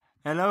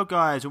Hello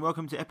guys and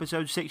welcome to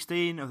episode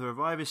 16 of the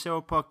Revive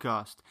Yourself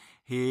podcast.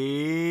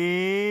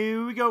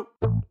 Here we go.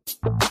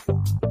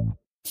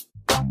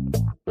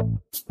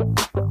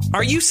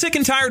 Are you sick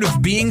and tired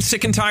of being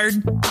sick and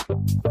tired?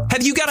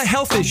 Have you got a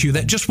health issue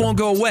that just won't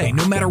go away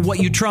no matter what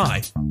you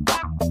try?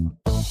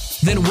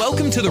 Then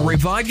welcome to the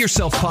Revive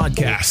Yourself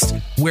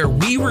podcast, where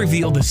we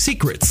reveal the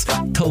secrets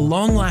to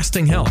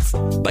long-lasting health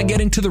by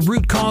getting to the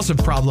root cause of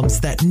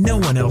problems that no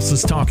one else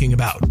is talking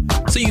about.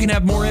 So you can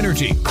have more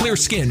energy, clear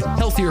skin,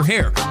 healthier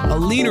hair, a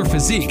leaner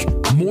physique,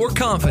 more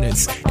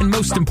confidence, and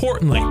most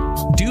importantly,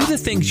 do the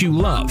things you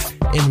love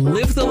and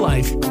live the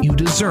life you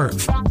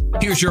deserve.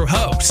 Here's your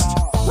host,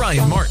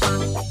 Ryan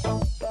Martin.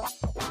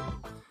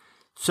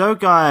 So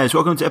guys,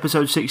 welcome to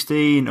episode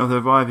 16 of the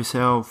Revive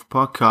Yourself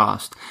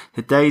podcast.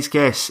 Today's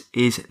guest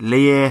is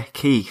Lierre,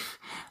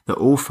 the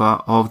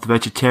author of The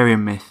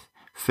Vegetarian Myth,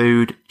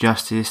 Food,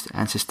 Justice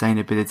and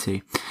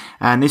Sustainability.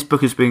 And this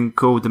book has been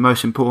called the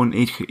most important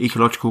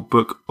ecological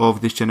book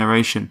of this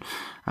generation.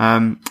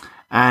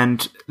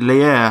 And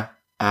Lierre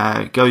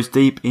goes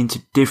deep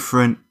into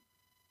different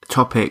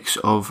topics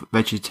of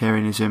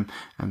vegetarianism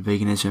and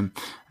veganism.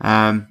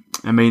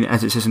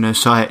 As it says on her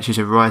site, she's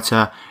a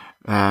writer,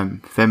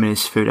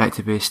 feminist, food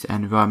activist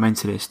and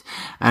environmentalist,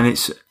 and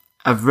it's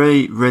a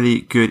really,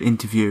 really good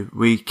interview.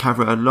 We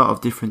cover a lot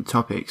of different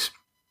topics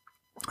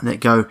that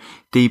go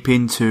deep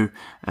into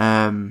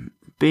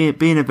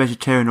being a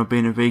vegetarian or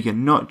being a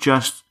vegan, not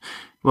just,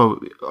 well,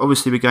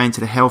 obviously we go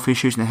into the health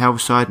issues and the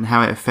health side and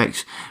how it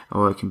affects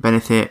or it can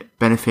benefit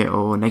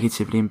or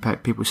negatively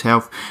impact people's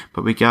health,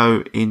 but we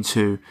go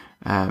into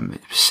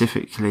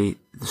specifically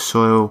the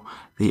soil,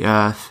 the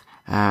earth,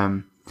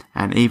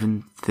 and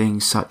even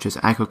things such as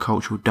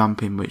agricultural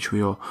dumping, which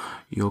you'll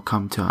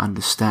come to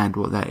understand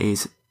what that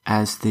is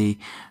as the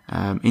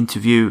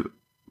interview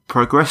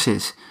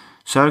progresses.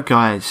 So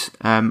guys,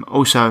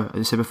 also, as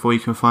I said before, you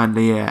can find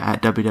Lierre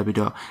at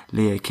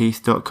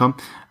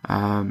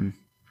www.lierrekeith.com.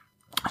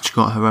 She's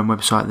got her own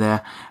website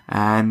there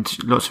and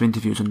lots of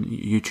interviews on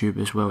YouTube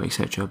as well,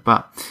 etc.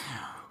 But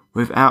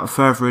without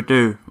further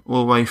ado,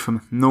 all the way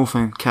from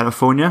Northern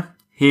California,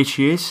 here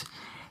she is,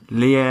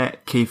 Lierre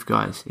Keith,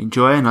 guys.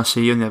 Enjoy, and I'll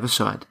see you on the other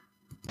side.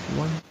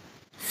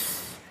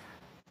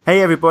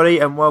 Hey everybody,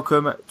 and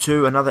welcome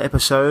to another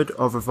episode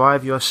of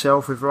Revive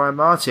Yourself with Ryan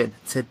Martin.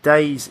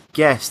 Today's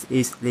guest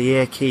is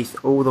Lierre Keith,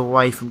 all the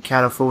way from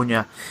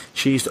California.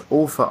 She's the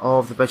author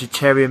of The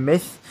Vegetarian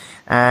Myth,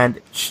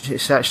 and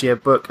it's actually a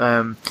book.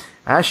 I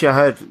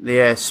heard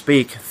Lierre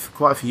speak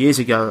quite a few years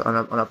ago on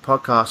a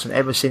podcast, and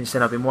ever since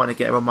then I've been wanting to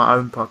get her on my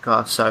own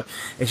podcast. So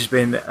it's just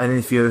been an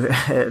interview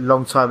a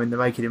long time in the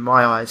making in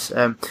my eyes.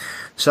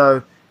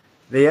 So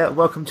Lierre,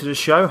 welcome to the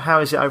show.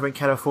 How is it over in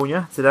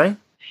California today?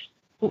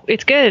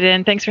 It's good,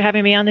 and thanks for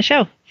having me on the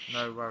show.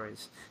 No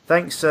worries.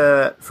 Thanks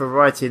for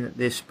writing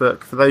this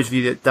book. For those of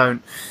you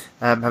that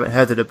haven't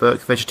heard of the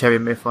book,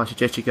 Vegetarian Myth, I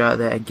suggest you go out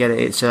there and get it.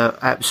 It's an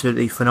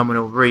absolutely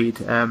phenomenal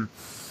read. I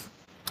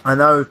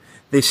know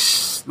the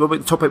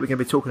topic we're going to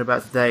be talking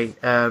about today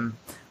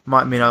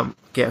might mean I'll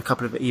get a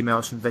couple of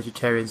emails from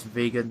vegetarians and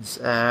vegans,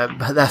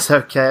 but that's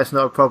okay. That's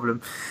not a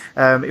problem.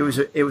 It was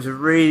a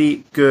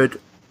really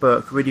good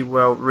book, really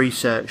well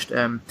researched,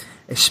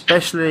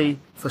 especially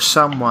for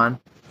someone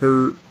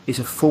who is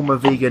a former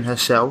vegan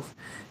herself.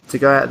 To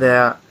go out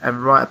there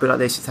and write a book like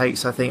this, it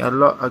takes, I think,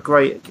 a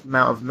great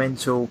amount of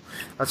mental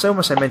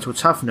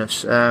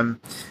toughness,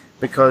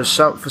 because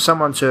for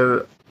someone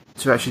to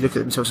actually look at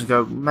themselves and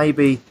go,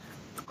 maybe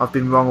I've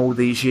been wrong all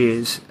these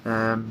years,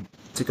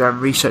 to go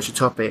and research a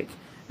topic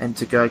and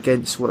to go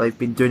against what they've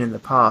been doing in the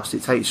past,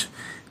 it takes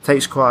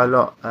quite a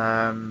lot,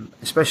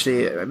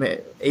 especially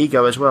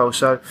ego as well.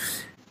 So,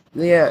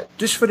 yeah,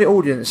 just for the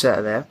audience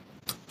out there,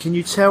 can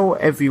you tell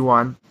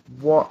everyone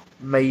what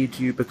made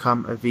you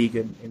become a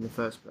vegan in the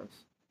first place?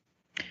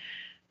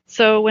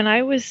 So when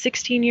I was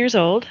 16 years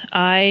old,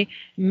 I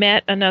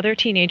met another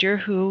teenager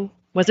who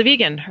was a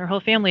vegan. Her whole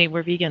family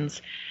were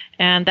vegans.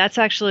 And that's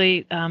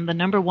actually the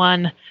number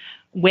one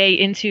way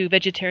into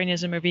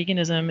vegetarianism or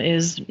veganism,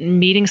 is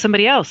meeting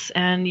somebody else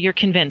and you're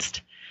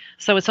convinced.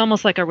 So it's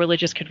almost like a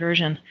religious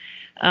conversion.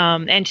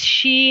 And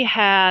she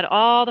had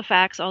all the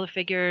facts, all the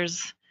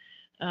figures,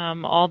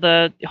 all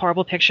the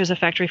horrible pictures of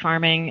factory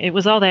farming. It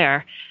was all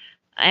there.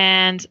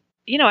 And,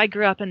 I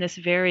grew up in this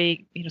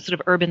very, sort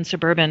of urban,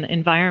 suburban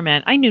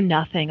environment. I knew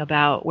nothing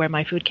about where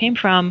my food came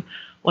from,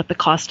 what the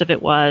cost of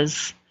it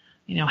was,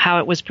 how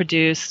it was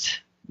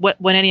produced, what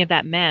any of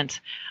that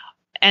meant.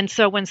 And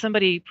so when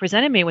somebody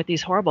presented me with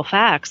these horrible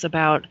facts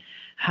about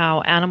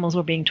how animals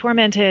were being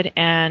tormented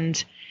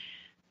and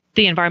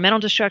the environmental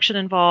destruction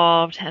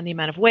involved and the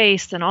amount of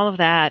waste and all of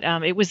that,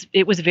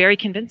 it was very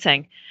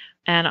convincing.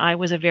 And I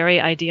was a very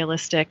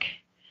idealistic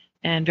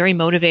and very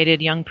motivated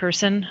young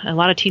person. A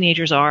lot of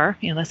teenagers are,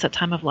 that's that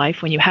time of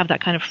life when you have that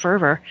kind of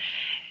fervor.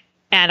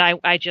 And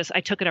I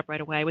took it up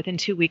right away. Within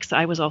 2 weeks,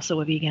 I was also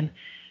a vegan.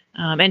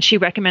 And she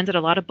recommended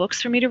a lot of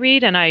books for me to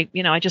read, and I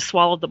just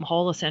swallowed them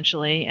whole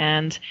essentially.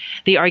 And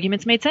the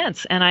arguments made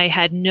sense, and I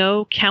had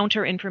no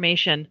counter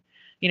information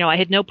I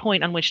had no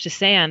point on which to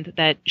stand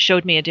that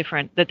showed me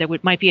that there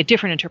might be a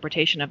different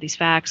interpretation of these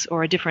facts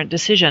or a different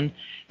decision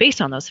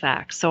based on those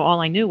facts. So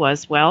all I knew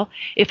was, well,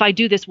 if I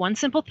do this one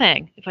simple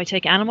thing, if I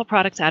take animal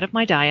products out of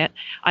my diet,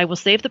 I will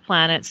save the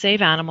planet,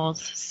 save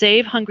animals,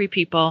 save hungry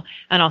people,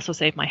 and also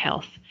save my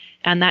health.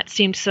 And that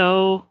seemed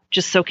so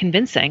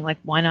convincing. Like,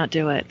 why not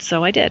do it?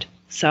 So I did.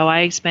 So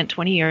I spent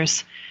 20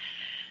 years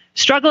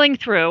struggling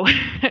through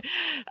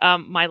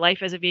my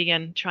life as a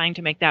vegan, trying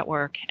to make that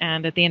work.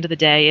 And at the end of the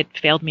day, it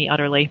failed me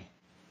utterly.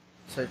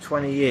 So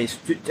 20 years.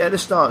 At the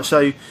start,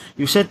 so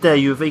you said there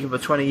you were vegan for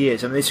 20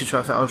 years. I mean, this is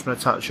what I was going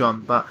to touch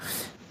on. But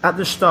at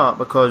the start,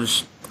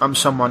 because I'm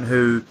someone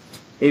who,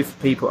 a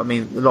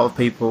lot of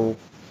people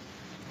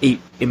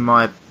eat,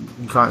 when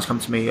clients come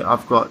to me,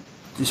 I've got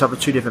this other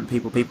two different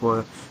people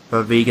who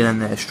are vegan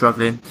and they're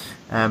struggling,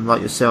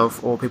 like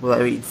yourself, or people that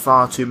are eating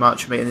far too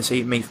much meat and they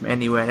eat meat from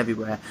anywhere and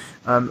everywhere.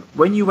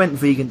 When you went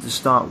vegan to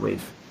start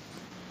with,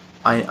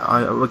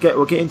 we'll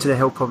get into the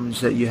health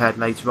problems that you had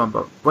later on,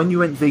 but when you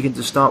went vegan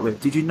to start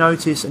with, did you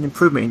notice an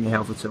improvement in your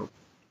health at all?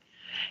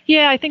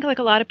 Yeah, I think like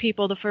a lot of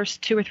people, the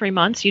first 2 or 3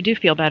 months, you do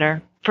feel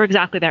better. For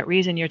exactly that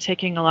reason, you're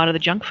taking a lot of the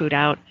junk food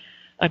out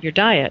of your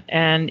diet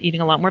and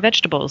eating a lot more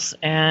vegetables.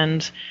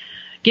 And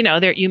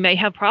you may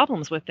have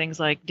problems with things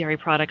like dairy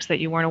products that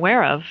you weren't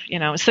aware of,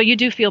 so you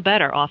do feel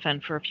better often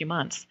for a few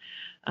months.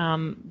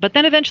 But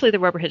then eventually the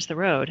rubber hits the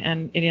road,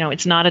 and,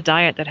 it's not a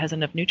diet that has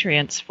enough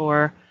nutrients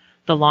for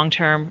the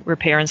long-term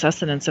repair and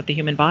sustenance of the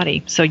human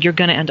body. So you're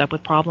going to end up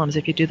with problems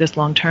if you do this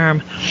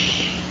long-term.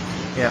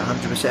 Yeah,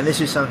 100%. And this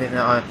is something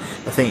that I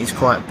think is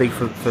quite big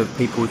for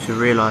people to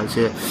realise.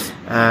 A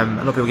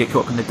lot of people get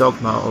caught up in the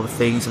dogma of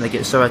things, and they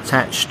get so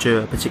attached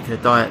to a particular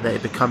diet that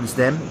it becomes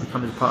them, it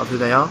becomes a part of who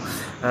they are.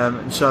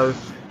 And so,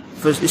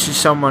 this is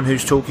someone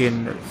who's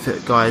talking,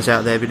 guys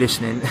out there, be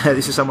listening,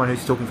 this is someone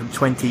who's talking from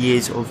 20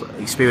 years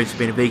of experience of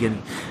being a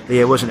vegan.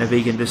 Lierre wasn't a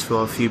vegan just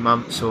for a few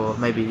months or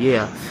maybe a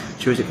year.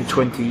 She was it for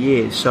 20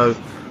 years. So,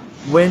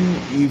 when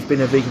you've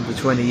been a vegan for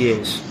 20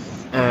 years,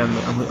 I'm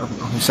going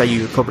to say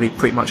you were probably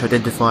pretty much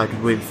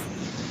identified with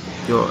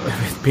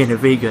being a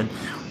vegan.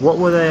 What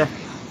were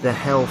the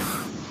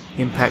health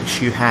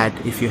impacts you had,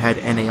 if you had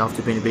any,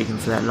 after being a vegan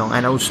for that long?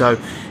 And also,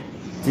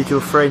 did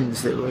your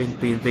friends that were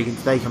being vegan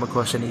today come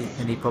across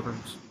any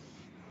problems?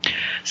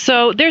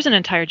 So there's an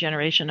entire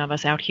generation of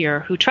us out here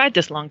who tried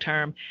this long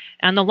term,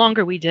 and the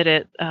longer we did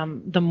it,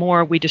 the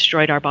more we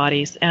destroyed our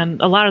bodies,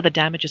 and a lot of the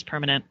damage is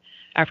permanent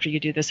after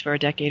you do this for a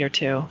decade or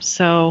two.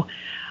 So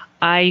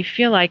I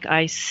feel like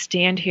I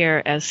stand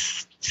here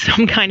as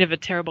some kind of a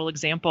terrible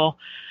example.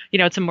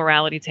 It's a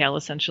morality tale,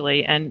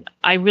 essentially. And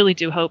I really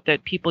do hope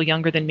that people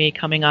younger than me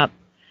coming up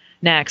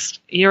next,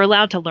 you're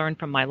allowed to learn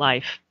from my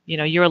life.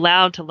 You're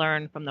allowed to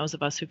learn from those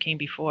of us who came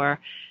before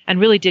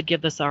and really did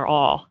give this our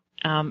all.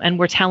 And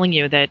we're telling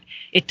you that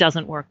it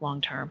doesn't work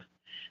long term.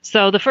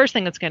 So the first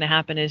thing that's going to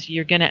happen is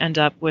you're going to end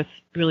up with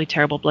really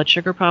terrible blood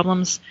sugar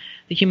problems.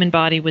 The human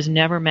body was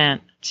never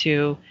meant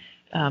to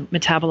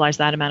metabolize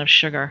that amount of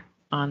sugar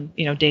on,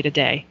 day to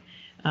day.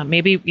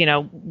 Maybe,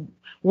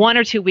 1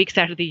 or 2 weeks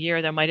out of the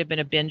year, there might have been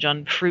a binge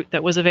on fruit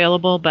that was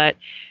available, but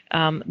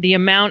the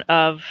amount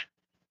of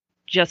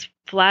just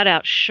flat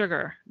out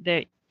sugar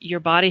that your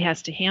body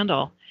has to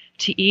handle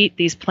to eat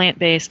these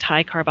plant-based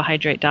high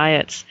carbohydrate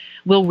diets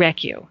will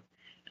wreck you.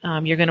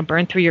 You're going to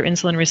burn through your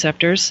insulin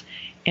receptors,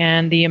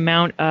 and the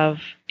amount of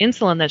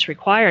insulin that's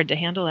required to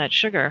handle that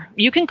sugar,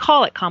 you can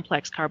call it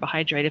complex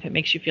carbohydrate if it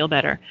makes you feel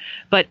better.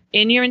 But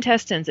in your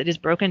intestines, it is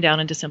broken down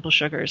into simple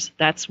sugars.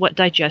 That's what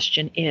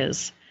digestion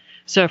is.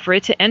 So for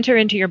it to enter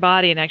into your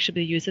body and actually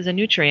be used as a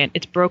nutrient,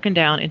 it's broken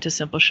down into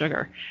simple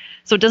sugar.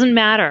 So it doesn't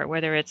matter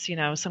whether it's,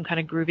 some kind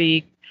of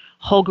groovy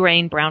whole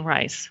grain brown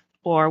rice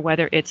or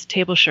whether it's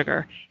table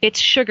sugar. It's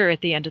sugar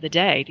at the end of the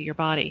day to your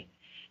body.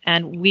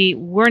 And we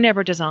were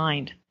never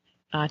designed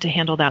to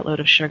handle that load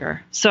of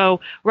sugar.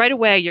 So right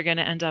away, you're going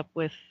to end up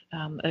with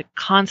a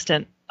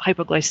constant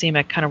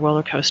hypoglycemic kind of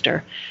roller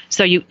coaster.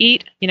 So you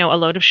eat, a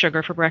load of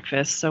sugar for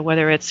breakfast. So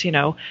whether it's,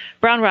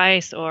 brown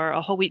rice or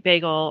a whole wheat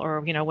bagel or,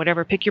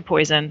 whatever, pick your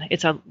poison.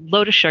 It's a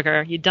load of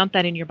sugar. You dump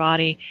that in your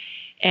body.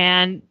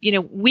 And,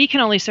 we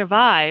can only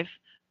survive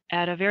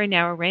at a very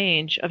narrow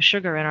range of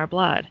sugar in our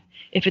blood.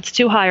 If it's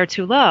too high or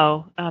too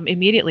low,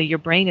 immediately your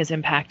brain is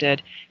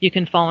impacted. You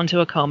can fall into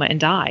a coma and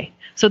die.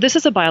 So this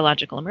is a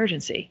biological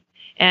emergency.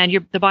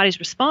 And the body's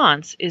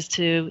response is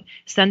to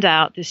send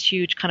out this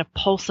huge kind of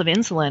pulse of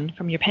insulin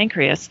from your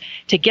pancreas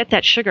to get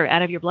that sugar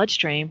out of your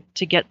bloodstream,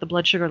 to get the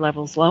blood sugar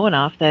levels low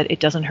enough that it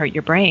doesn't hurt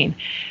your brain.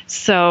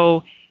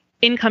 So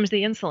in comes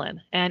the insulin.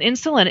 And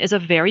insulin is a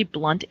very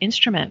blunt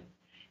instrument.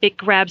 It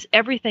grabs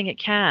everything it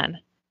can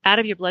out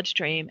of your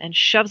bloodstream and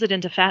shoves it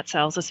into fat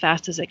cells as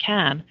fast as it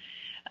can,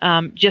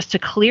 just to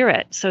clear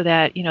it so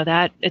that,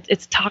 that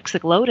it's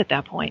toxic load at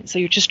that point. So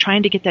you're just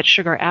trying to get that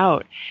sugar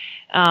out.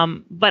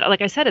 But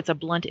like I said, it's a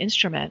blunt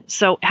instrument.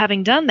 So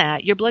having done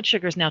that, your blood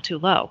sugar is now too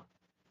low.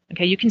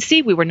 Okay, you can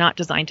see we were not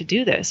designed to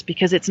do this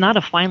because it's not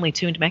a finely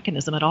tuned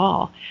mechanism at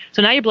all.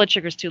 So now your blood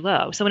sugar is too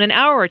low. So in an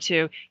hour or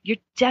two, you're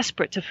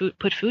desperate to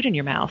put food in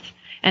your mouth.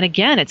 And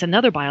again, it's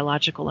another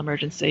biological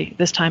emergency.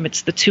 This time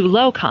it's the too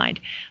low kind.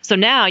 So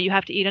now you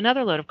have to eat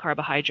another load of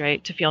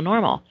carbohydrate to feel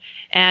normal.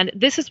 And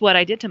this is what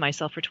I did to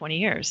myself for 20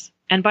 years.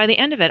 And by the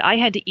end of it, I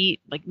had to eat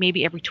like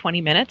maybe every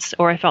 20 minutes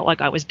or I felt like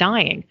I was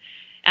dying.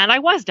 And I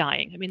was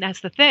dying. I mean, that's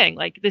the thing.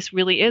 Like, this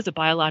really is a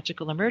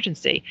biological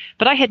emergency.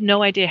 But I had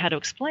no idea how to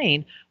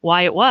explain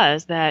why it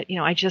was that,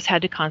 I just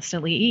had to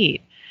constantly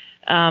eat.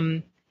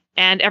 And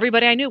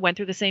everybody I knew went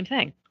through the same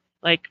thing.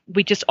 Like,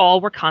 we just all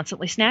were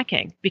constantly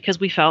snacking because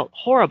we felt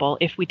horrible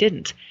if we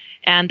didn't.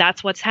 And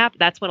that's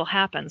that's what'll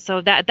happen. So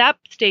at that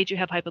stage, you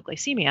have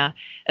hypoglycemia.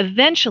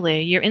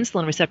 Eventually, your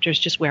insulin receptors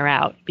just wear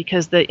out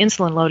because the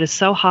insulin load is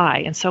so high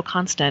and so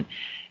constant.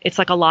 It's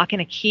like a lock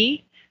and a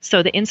key.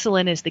 So the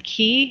insulin is the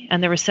key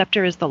and the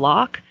receptor is the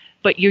lock,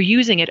 but you're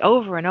using it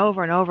over and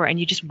over and over and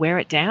you just wear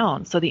it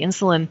down. So the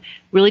insulin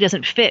really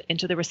doesn't fit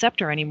into the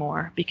receptor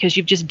anymore because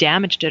you've just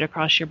damaged it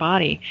across your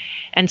body.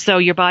 And so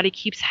your body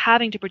keeps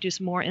having to produce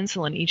more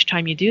insulin each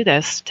time you do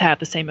this to have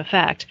the same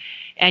effect.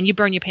 And you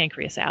burn your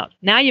pancreas out.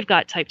 Now you've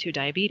got type 2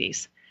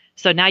 diabetes.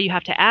 So now you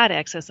have to add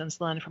excess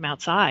insulin from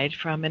outside,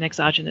 from an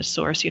exogenous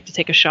source. You have to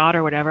take a shot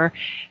or whatever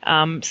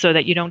so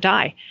that you don't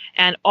die.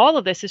 And all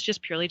of this is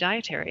just purely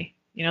dietary.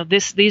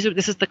 This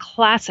is the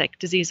classic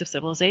disease of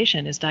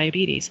civilization is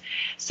diabetes.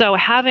 So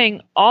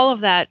having all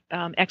of that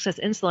excess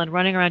insulin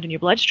running around in your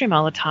bloodstream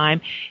all the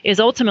time is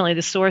ultimately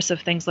the source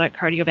of things like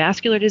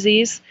cardiovascular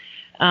disease.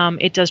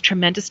 It does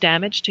tremendous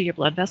damage to your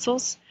blood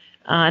vessels.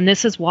 And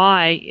this is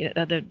why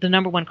the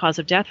number one cause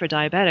of death for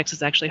diabetics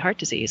is actually heart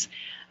disease.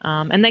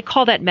 And they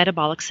call that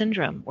metabolic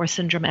syndrome or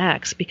syndrome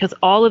X because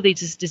all of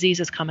these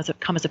diseases come as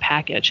a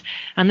package.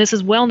 And this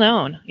is well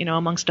known,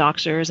 amongst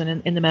doctors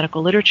and in the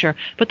medical literature.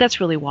 But that's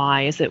really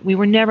why, is that we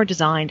were never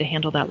designed to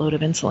handle that load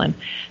of insulin.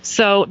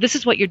 So this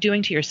is what you're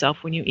doing to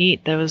yourself when you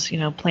eat those,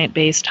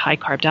 plant-based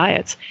high-carb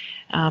diets,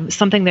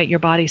 something that your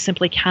body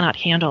simply cannot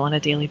handle on a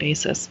daily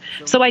basis.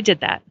 So I did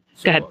that.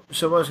 Go ahead.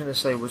 So what I was going to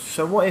say was,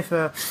 what if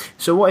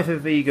a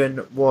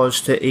vegan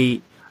was to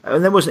eat,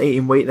 and they wasn't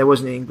eating wheat, they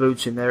wasn't eating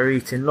gluten, they were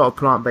eating a lot of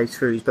plant-based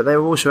foods, but they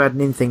were also adding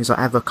in things like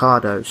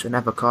avocados and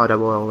avocado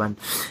oil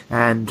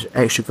and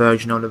extra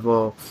virgin olive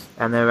oil,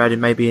 and they were adding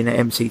maybe in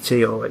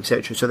MCT oil,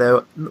 etc.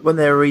 So when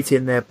they were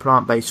eating their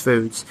plant-based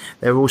foods,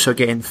 they were also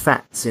getting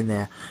fats in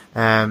there.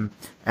 And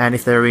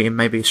if they were eating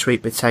maybe a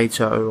sweet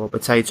potato or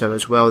potato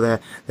as well, they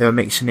were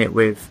mixing it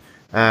with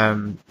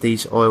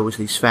these oils,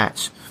 these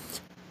fats.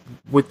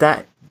 Would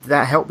that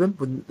help them?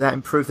 Would that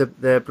improve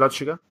their blood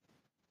sugar?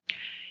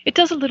 It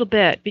does a little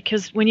bit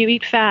because when you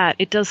eat fat,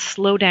 it does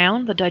slow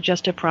down the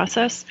digestive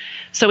process.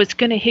 So it's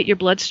going to hit your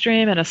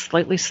bloodstream at a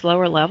slightly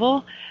slower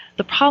level.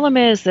 The problem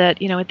is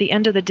that, at the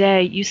end of the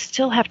day, you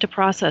still have to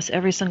process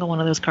every single one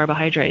of those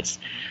carbohydrates.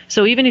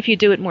 So even if you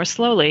do it more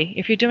slowly,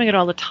 if you're doing it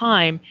all the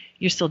time,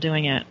 you're still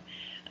doing it.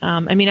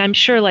 I'm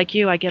sure like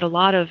you, I get a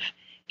lot of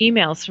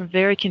emails from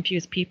very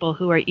confused people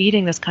who are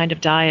eating this kind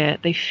of diet.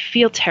 They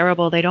feel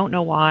terrible. They don't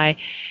know why.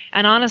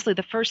 And honestly,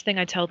 the first thing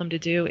I tell them to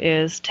do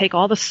is take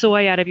all the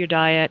soy out of your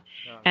diet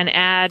and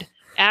add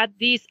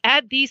these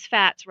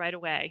fats right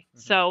away.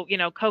 So,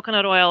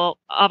 coconut oil,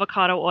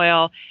 avocado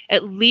oil,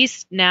 at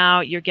least now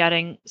you're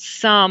getting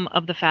some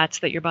of the fats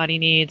that your body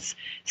needs.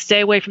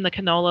 Stay away from the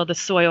canola, the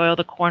soy oil,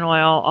 the corn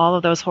oil, all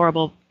of those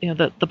horrible,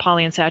 the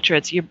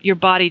polyunsaturates. Your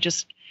body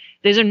just,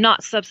 these are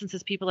not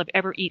substances people have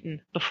ever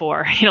eaten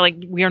before.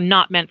 We are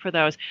not meant for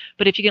those.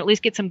 But if you can at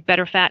least get some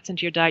better fats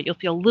into your diet, you'll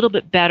feel a little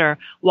bit better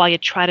while you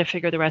try to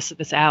figure the rest of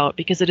this out,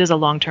 because it is a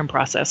long-term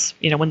process,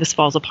 when this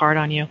falls apart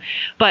on you.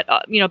 But,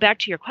 back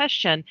to your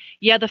question,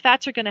 yeah, the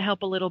fats are going to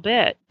help a little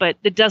bit, but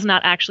it does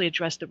not actually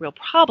address the real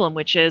problem,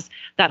 which is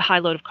that high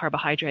load of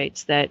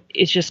carbohydrates that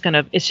is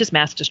it's just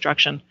mass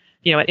destruction,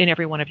 in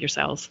every one of your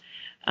cells.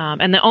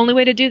 And the only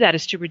way to do that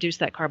is to reduce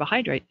that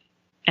carbohydrate.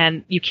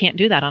 And you can't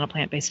do that on a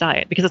plant-based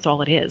diet because that's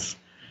all it is.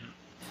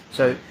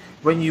 So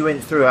when you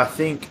went through, I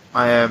think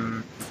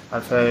I've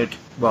heard,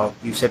 well,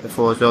 you said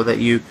before as well that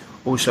you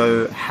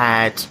also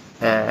had,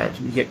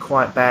 you get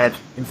quite bad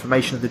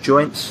inflammation of the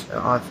joints,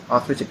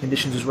 arthritic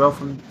conditions as well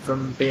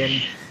from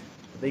being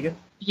vegan?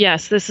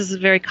 Yes, this is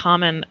very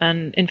common.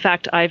 And in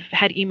fact, I've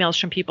had emails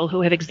from people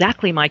who have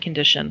exactly my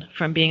condition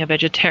from being a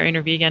vegetarian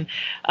or vegan.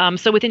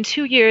 So within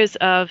 2 years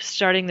of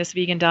starting this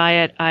vegan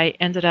diet, I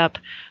ended up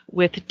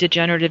with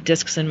degenerative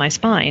discs in my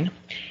spine.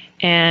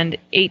 And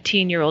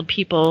 18-year-old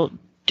people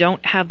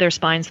don't have their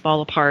spines fall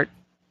apart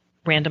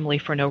randomly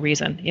for no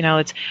reason.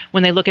 It's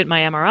when they look at my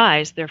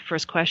MRIs, their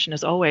first question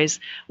is always,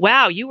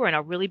 wow, you were in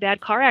a really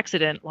bad car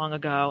accident long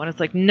ago. And it's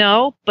like,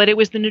 no, but it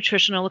was the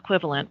nutritional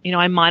equivalent.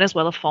 I might as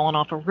well have fallen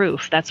off a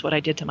roof. That's what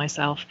I did to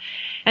myself.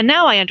 And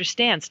now I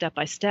understand step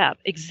by step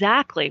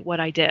exactly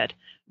what I did.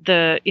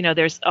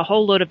 There's a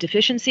whole load of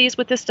deficiencies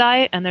with this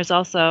diet, and there's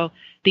also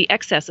the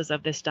excesses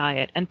of this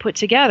diet. And put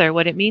together,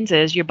 what it means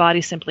is your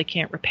body simply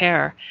can't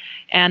repair.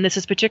 And this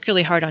is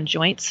particularly hard on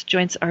joints.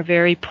 Joints are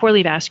very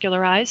poorly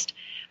vascularized.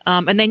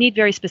 And they need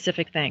very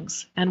specific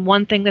things. And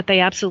one thing that they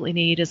absolutely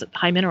need is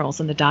high minerals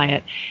in the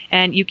diet.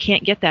 And you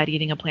can't get that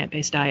eating a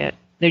plant-based diet.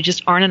 There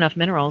just aren't enough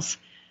minerals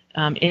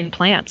in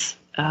plants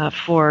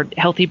for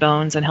healthy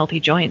bones and healthy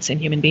joints in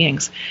human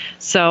beings.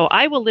 So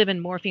I will live in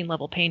morphine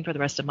level pain for the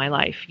rest of my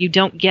life. You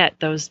don't get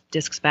those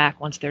discs back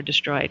once they're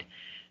destroyed.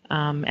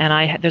 And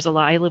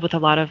I live with a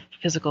lot of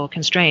physical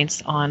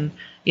constraints on,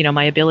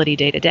 my ability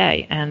day to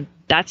day. And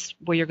that's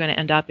where you're going to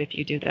end up if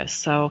you do this.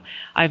 So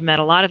I've met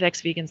a lot of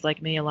ex-vegans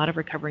like me, a lot of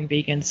recovering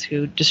vegans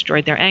who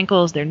destroyed their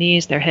ankles, their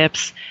knees, their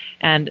hips.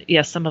 And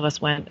yes, some of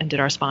us went and did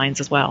our spines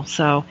as well.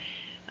 So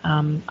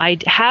I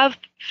have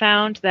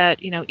found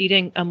that,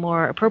 eating a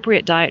more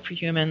appropriate diet for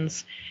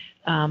humans,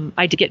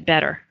 I did get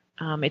better.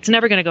 It's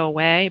never going to go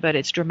away, but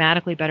it's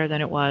dramatically better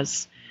than it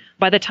was.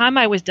 By the time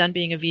I was done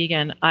being a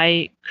vegan,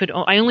 I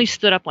only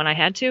stood up when I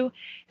had to,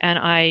 and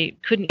I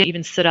couldn't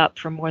even sit up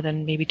for more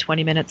than maybe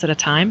 20 minutes at a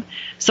time.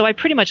 So I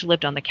pretty much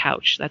lived on the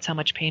couch. That's how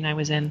much pain I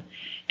was in.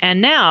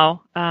 And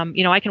now,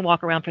 I can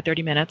walk around for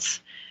 30 minutes.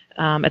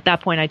 At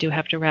that point, I do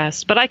have to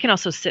rest, but I can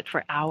also sit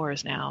for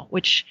hours now,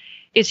 which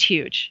is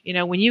huge.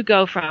 When you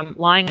go from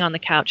lying on the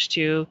couch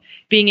to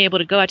being able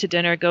to go out to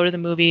dinner, go to the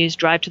movies,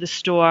 drive to the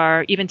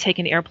store, even take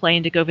an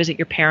airplane to go visit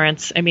your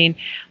parents. I mean,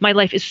 my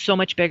life is so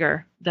much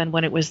bigger than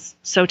when it was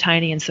so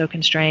tiny and so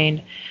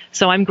constrained.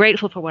 So I'm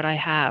grateful for what I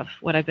have,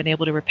 what I've been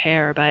able to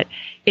repair, but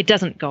it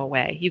doesn't go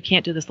away. You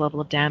can't do this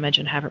level of damage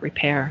and have it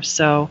repair.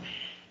 So,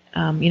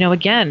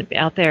 again,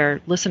 out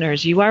there,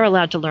 listeners, you are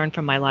allowed to learn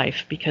from my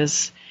life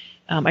because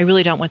I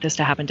really don't want this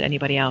to happen to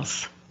anybody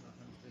else.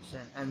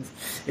 And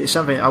it's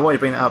something I want to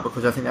bring that up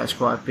because I think that's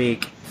quite a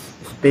big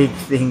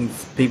thing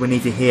people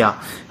need to hear,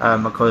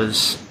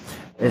 because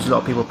there's a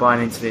lot of people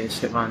buying into this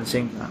hook, line and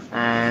sinker.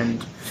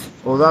 And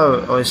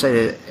although I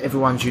say that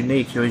everyone's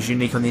unique, you're as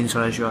unique on the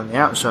inside as you're on the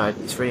outside,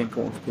 it's very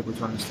important for people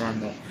to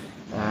understand that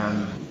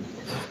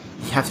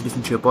you have to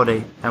listen to your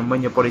body. And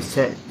when your body's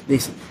set,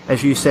 this,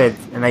 as you said,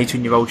 an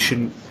 18-year-old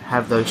shouldn't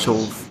have those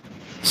sort of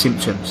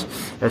symptoms,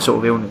 a sort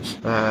of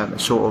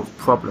illness, sort of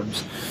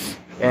problems.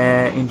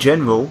 In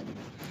general,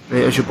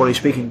 as your body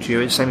speaking to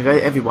you, it's the same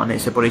as everyone.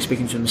 It's the body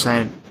speaking to them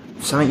saying,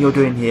 something you're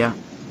doing here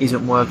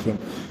isn't working.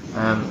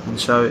 And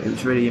so it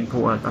was really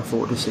important, I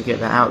thought, just to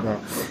get that out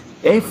there.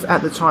 If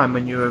at the time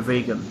when you were a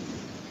vegan,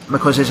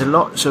 because there's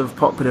lots of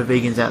popular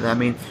vegans out there, I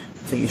mean, I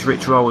think it's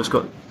Rich Roll has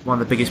got one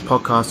of the biggest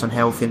podcasts on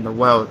health in the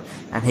world,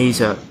 and he's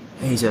a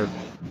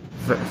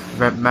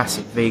very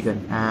massive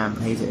vegan.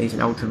 He's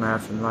an ultra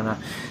marathon runner,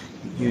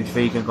 huge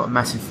vegan, got a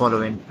massive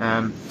following.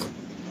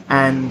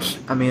 And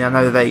I mean, I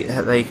know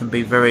they can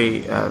be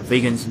very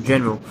vegans in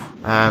general.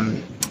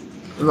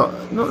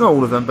 Not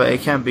all of them, but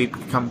it can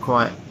become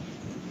quite,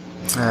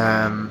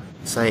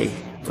 say,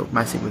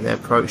 dogmatic with their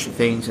approach to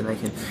things, and they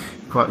can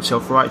be quite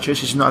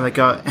self-righteous. It's not that I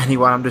go at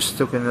anyone. I'm just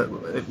talking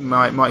at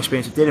my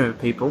experience of dealing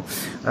with people.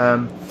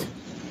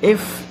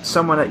 If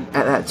someone at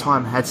that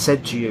time had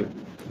said to you,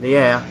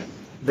 "Lierre,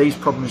 these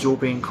problems are all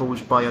being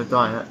caused by your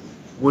diet,"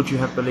 would you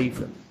have believed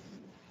them?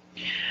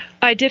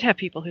 I did have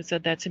people who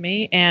said that to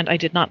me, and I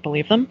did not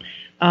believe them.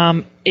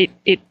 In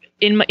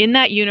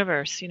that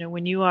universe,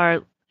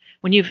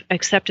 when you've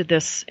accepted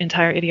this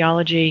entire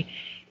ideology,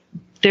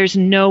 there's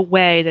no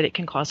way that it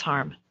can cause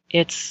harm.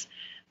 It's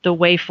the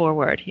way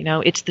forward.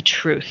 It's the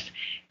truth.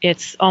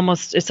 It's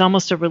almost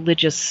a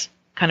religious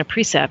kind of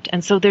precept,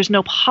 and so there's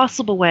no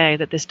possible way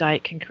that this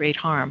diet can create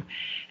harm.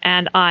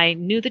 And I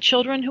knew the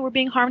children who were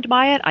being harmed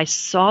by it. I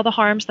saw the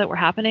harms that were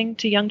happening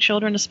to young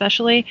children,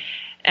 especially,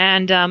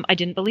 and I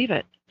didn't believe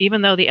it,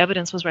 even though the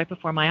evidence was right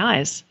before my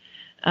eyes.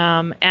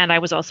 And I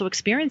was also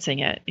experiencing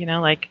it,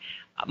 like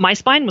my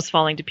spine was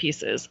falling to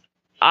pieces.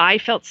 I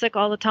felt sick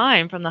all the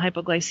time from the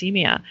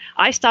hypoglycemia.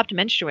 I stopped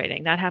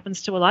menstruating. That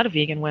happens to a lot of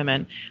vegan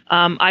women.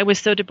 I was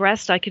so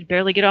depressed I could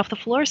barely get off the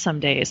floor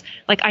some days.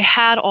 Like I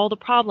had all the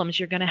problems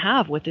you're going to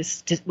have with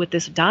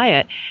this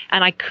diet,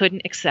 and I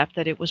couldn't accept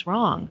that it was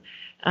wrong.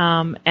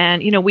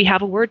 And we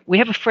have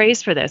a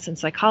phrase for this in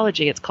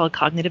psychology. It's called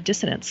cognitive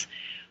dissonance,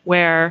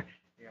 where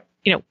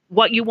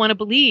what you want to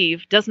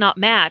believe does not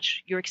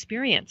match your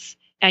experience.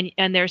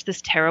 And there's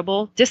this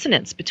terrible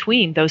dissonance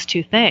between those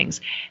two things.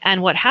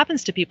 And what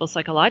happens to people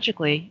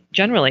psychologically,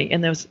 generally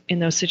in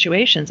those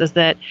situations, is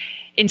that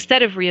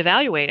instead of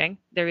reevaluating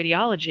their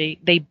ideology,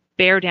 they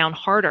bear down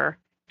harder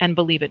and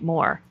believe it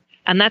more.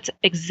 And that's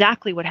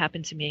exactly what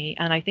happened to me.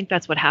 And I think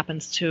that's what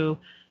happens to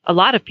a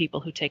lot of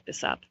people who take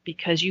this up,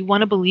 because you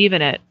want to believe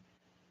in it,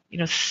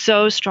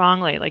 so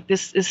strongly. Like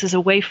this is a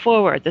way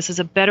forward. This is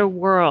a better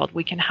world.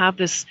 We can have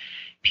this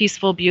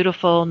peaceful,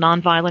 beautiful,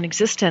 nonviolent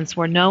existence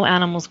where no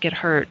animals get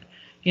hurt,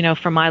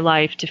 for my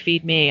life to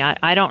feed me.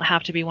 I don't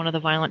have to be one of the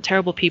violent,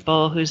 terrible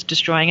people who's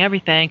destroying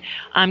everything.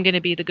 I'm going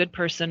to be the good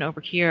person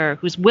over here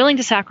who's willing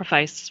to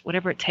sacrifice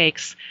whatever it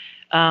takes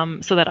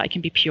so that I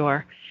can be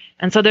pure.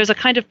 And so there's a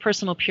kind of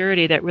personal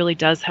purity that really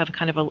does have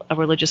kind of a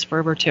religious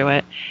fervor to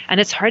it.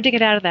 And it's hard to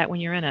get out of that when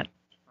you're in it.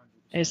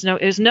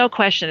 There's no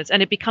question.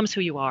 And it becomes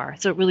who you are.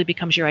 So it really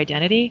becomes your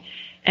identity.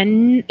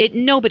 And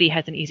nobody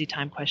has an easy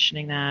time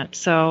questioning that.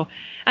 So,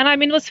 and I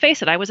mean, let's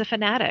face it, I was a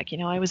fanatic.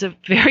 I was a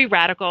very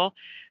radical,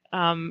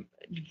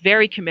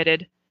 very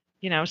committed,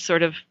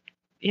 sort of,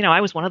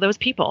 I was one of those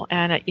people.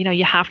 And,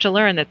 you have to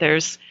learn that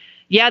there's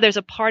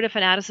a part of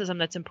fanaticism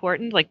that's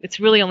important. Like, it's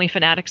really only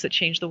fanatics that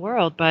change the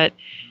world, but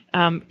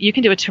you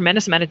can do a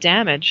tremendous amount of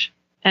damage,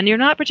 and you're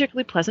not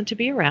particularly pleasant to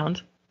be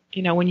around,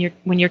 when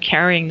you're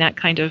carrying that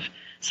kind of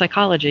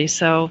psychology.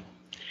 So,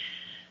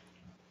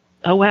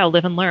 oh wow,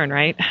 live and learn,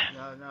 right?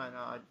 No.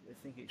 I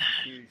think it's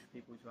huge for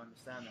people to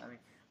understand that. I mean,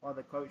 one of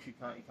the quotes you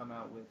currently come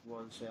out with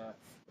was,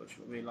 which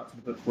I really liked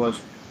in the book, was,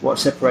 "What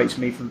separates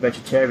me from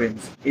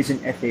vegetarians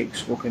isn't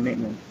ethics or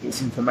commitment;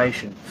 it's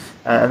information."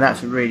 And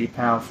that's a really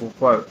powerful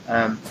quote.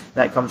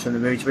 That comes from the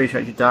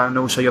research you've done, and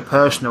also your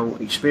personal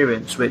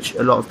experience, which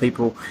a lot of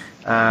people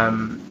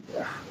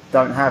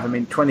don't have. I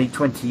mean,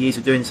 20 years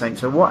of doing something.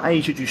 So what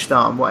age did you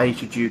start, and what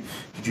age did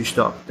you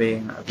stop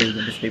being a vegan?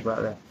 There's people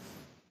out there.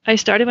 I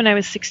started when I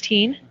was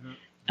 16,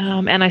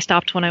 and I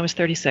stopped when I was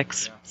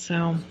 36. Yeah.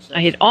 So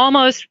I had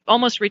almost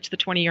reached the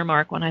 20-year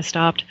mark when I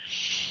stopped.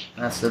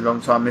 That's a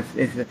long time.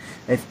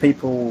 If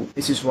people,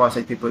 this is why I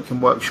say people, it can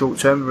work short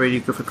term,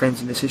 really good for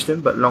cleansing the system,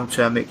 but long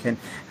term it can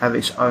have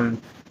its own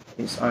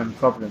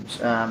problems.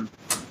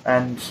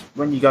 And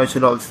when you go to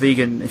a lot of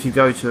if you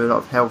go to a lot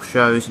of health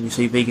shows and you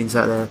see vegans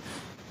out there,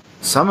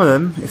 some of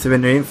them, if they're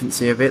in the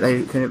infancy of it,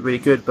 they can look really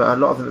good, but a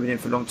lot of them have been in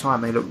for a long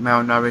time. They look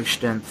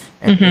malnourished and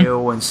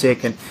ill and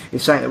sick, and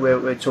it's something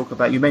that we'll talk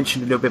about. You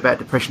mentioned a little bit about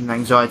depression and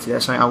anxiety.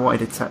 That's something I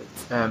wanted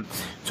to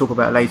talk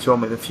about later on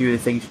with a few of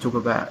the things you talk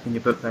about in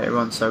your book later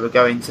on, so we'll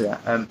go into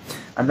that.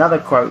 Another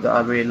quote that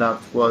I really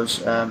loved was,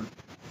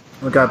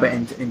 we'll go a bit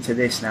into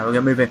this now. We're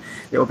going to move a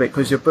little bit,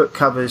 because your book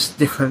covers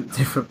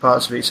different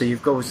parts of it. So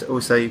you've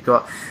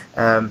got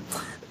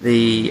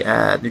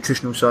the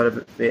nutritional side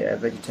of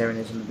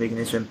vegetarianism and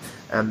veganism,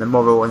 the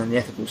moral, and then the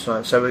ethical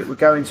side. So we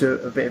go into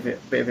a bit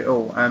of it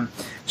all.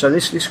 So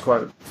this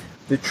quote: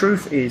 "The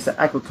truth is that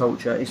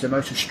agriculture is the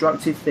most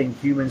destructive thing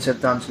humans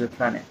have done to the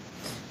planet."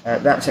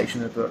 That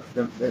section of the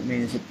book, that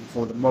means it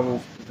for the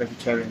moral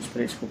vegetarians,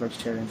 political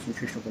vegetarians,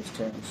 nutritional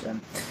vegetarians,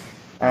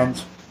 and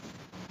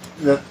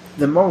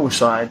the moral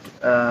side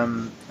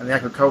and the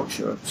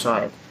agriculture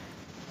side.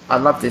 I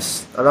love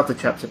the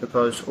chapter,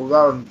 because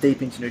although I'm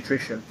deep into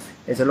nutrition,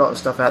 there's a lot of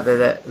stuff out there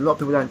that a lot of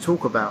people don't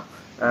talk about.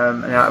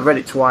 And I read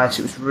it twice.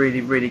 It was really,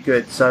 really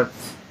good. So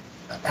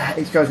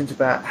it goes into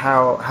about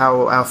how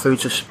our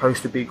foods are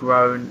supposed to be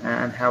grown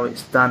and how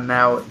it's done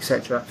now,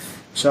 etc.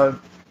 So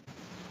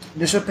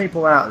there's some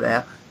people out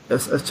there.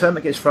 A term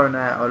that gets thrown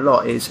out a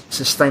lot is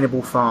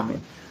sustainable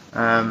farming,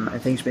 and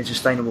things being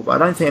sustainable.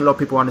 But I don't think a lot of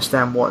people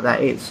understand what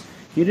that is.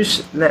 Can you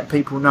just let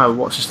people know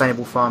what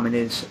sustainable farming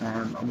is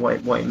and what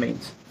it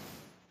means?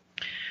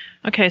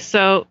 Okay,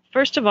 so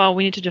first of all,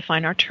 we need to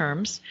define our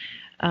terms.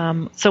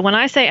 So when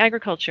I say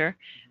agriculture,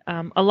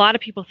 a lot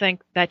of people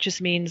think that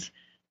just means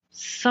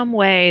some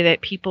way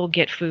that people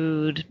get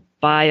food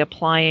by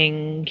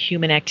applying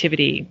human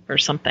activity or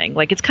something.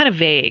 Like, it's kind of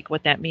vague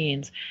what that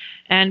means.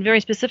 And very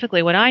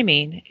specifically, what I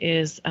mean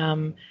is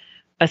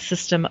a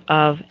system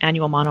of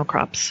annual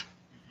monocrops.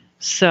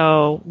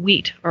 So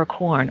wheat or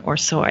corn or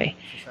soy.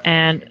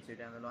 And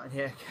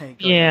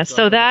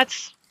so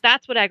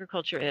that's what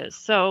agriculture is.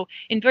 So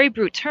in very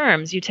brute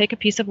terms, you take a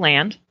piece of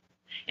land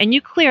and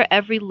you clear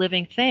every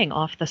living thing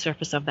off the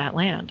surface of that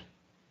land.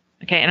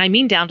 Okay, and I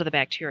mean down to the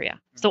bacteria.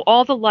 So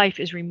all the life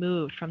is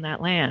removed from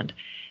that land.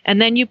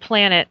 And then you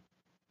plant it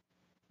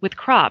with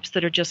crops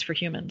that are just for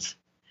humans.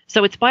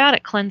 So it's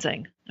biotic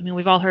cleansing. I mean,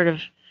 we've all heard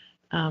of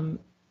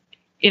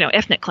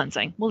ethnic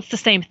cleansing. Well, it's the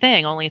same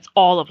thing, only it's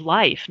all of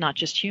life, not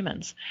just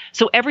humans.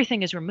 So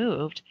everything is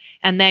removed,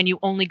 and then you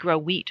only grow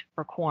wheat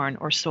or corn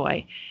or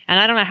soy. And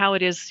I don't know how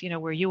it is,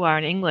 where you are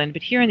in England,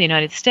 but here in the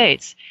United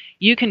States,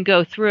 you can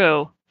go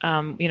through,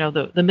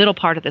 the middle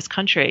part of this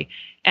country,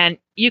 and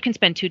you can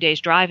spend 2 days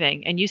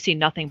driving, and you see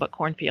nothing but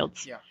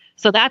cornfields. Yeah.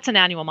 So that's an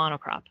annual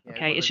monocrop.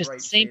 Okay, it's just the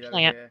same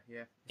plant.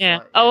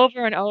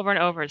 Over and over and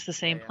over, it's the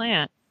same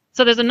plant.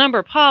 So there's a number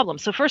of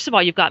problems. So first of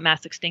all, you've got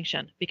mass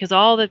extinction, because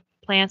all the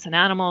plants and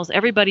animals,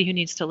 everybody who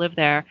needs to live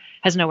there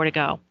has nowhere to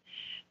go.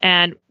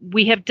 And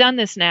we have done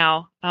this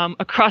now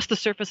across the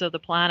surface of the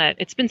planet.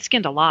 It's been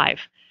skinned alive.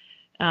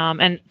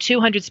 And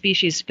 200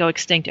 species go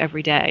extinct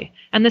every day.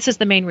 And this is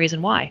the main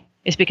reason why,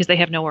 is because they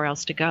have nowhere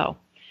else to go.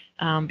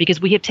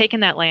 Because we have taken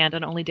that land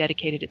and only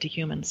dedicated it to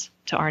humans,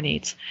 to our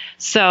needs.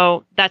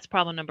 So that's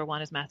problem number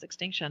one, is mass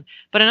extinction.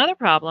 But another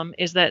problem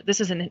is that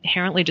this is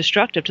inherently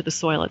destructive to the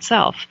soil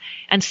itself.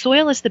 And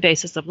soil is the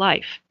basis of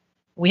life.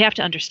 We have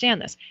to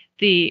understand this.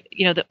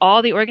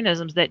 All the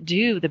organisms that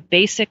do the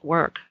basic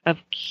work of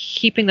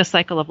keeping the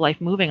cycle of life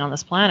moving on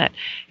this planet,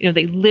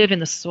 they live in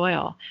the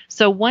soil.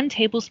 So 1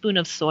 tablespoon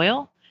of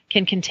soil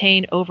can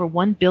contain over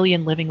 1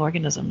 billion living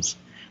organisms.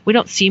 We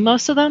don't see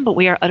most of them, but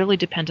we are utterly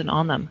dependent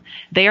on them.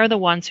 They are the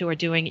ones who are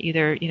doing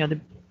either,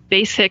 the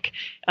basic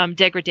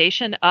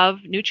degradation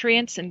of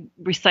nutrients and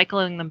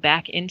recycling them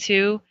back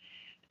into,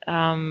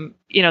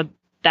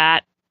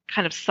 that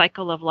kind of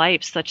cycle of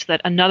life such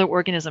that another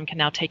organism can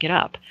now take it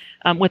up.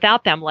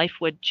 Without them, life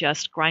would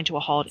just grind to a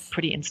halt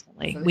pretty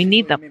instantly. So this We is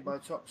need what them. you mean by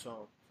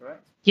topsoil,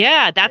 correct?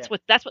 Yeah, that's Yeah.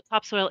 what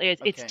topsoil is.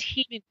 Okay. It's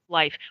teeming with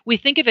life. We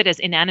think of it as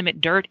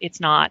inanimate dirt. It's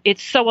not.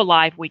 It's so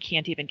alive we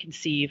can't even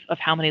conceive of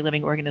how many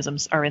living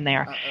organisms are in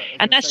there.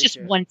 And that's just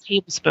one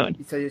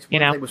tablespoon. So it's one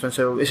tablespoon.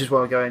 So this is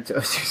why I go into.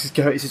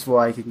 This is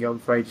why I can go on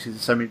for ages because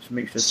there's so much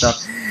mixture of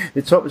stuff.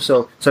 The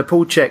topsoil. So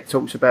Paul Check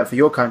talks about for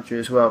your country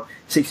as well.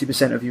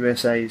 60% of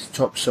USA's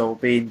topsoil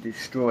being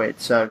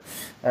destroyed. So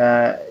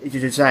you're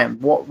just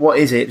saying what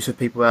is it for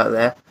people out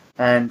there,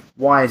 and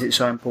why is it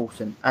so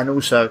important? And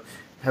also,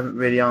 haven't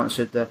really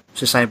answered the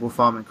sustainable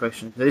farming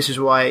question. So this is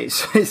why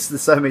it's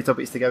there's so many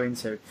topics to go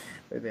into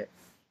with it.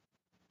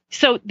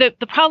 So the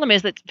problem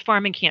is that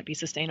farming can't be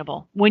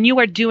sustainable. When you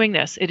are doing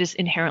this, it is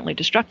inherently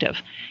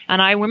destructive.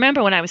 And I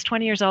remember when I was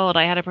 20 years old,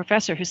 I had a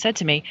professor who said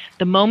to me,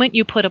 the moment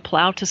you put a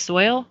plow to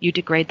soil, you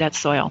degrade that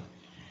soil.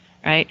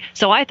 Right?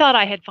 So I thought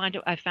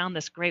I found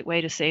this great way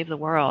to save the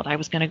world. I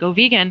was going to go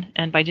vegan,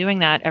 and by doing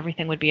that,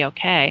 everything would be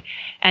okay.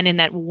 And in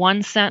that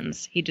one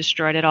sentence, he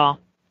destroyed it all.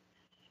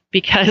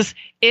 Because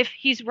if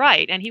he's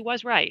right, and he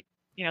was right,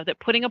 that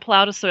putting a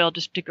plow to soil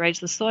just degrades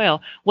the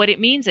soil, what it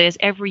means is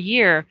every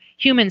year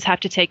humans have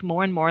to take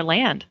more and more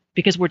land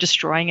because we're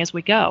destroying as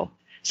we go.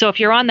 So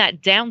if you're on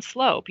that down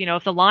slope,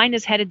 if the line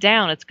is headed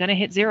down, it's going to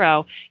hit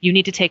zero, you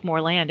need to take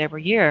more land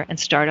every year and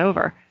start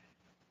over.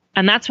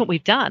 And that's what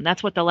we've done.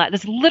 That's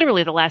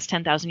literally the last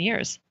 10,000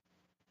 years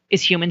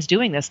is humans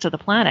doing this to the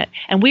planet.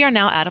 And we are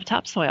now out of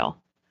topsoil.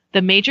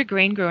 The major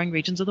grain growing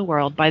regions of the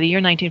world by the year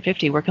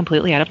 1950 were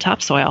completely out of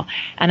topsoil.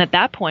 And at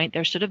that point,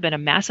 there should have been a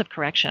massive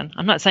correction.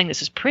 I'm not saying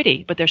this is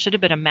pretty, but there should have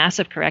been a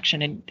massive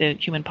correction in the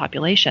human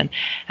population.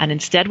 And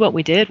instead, what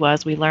we did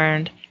was we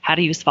learned how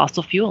to use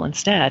fossil fuel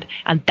instead.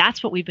 And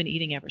that's what we've been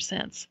eating ever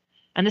since.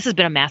 And this has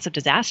been a massive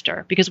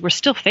disaster because we're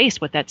still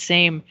faced with that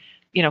same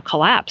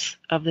collapse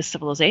of this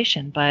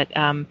civilization, but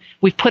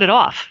we've put it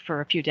off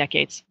for a few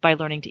decades by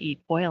learning to eat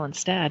oil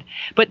instead.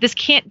 But this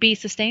can't be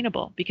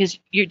sustainable because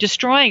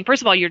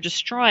first of all, you're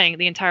destroying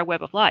the entire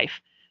web of life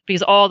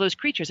because all those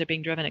creatures are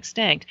being driven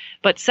extinct.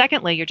 But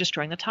secondly, you're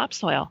destroying the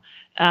topsoil.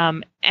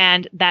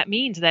 And that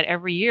means that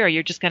every year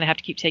you're just going to have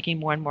to keep taking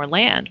more and more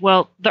land.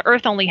 Well, the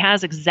earth only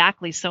has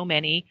exactly so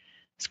many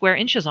square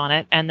inches on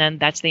it, and then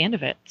that's the end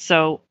of it.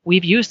 So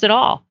we've used it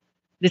all.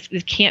 This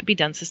can't be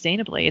done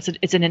sustainably.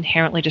 It's an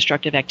inherently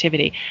destructive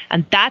activity.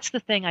 And that's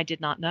the thing I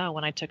did not know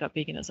when I took up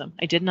veganism.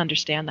 I didn't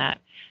understand that.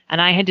 And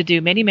I had to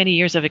do many, many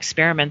years of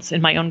experiments in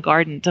my own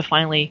garden to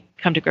finally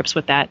come to grips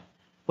with that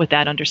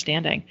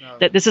understanding. No.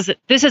 That this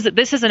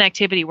is an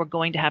activity we're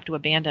going to have to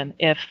abandon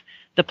if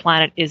the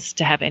planet is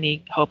to have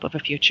any hope of a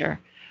future.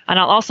 And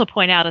I'll also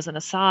point out as an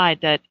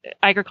aside that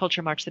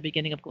agriculture marks the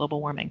beginning of global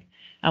warming.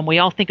 We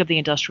all think of the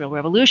Industrial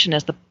Revolution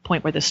as the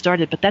point where this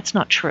started, but that's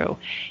not true.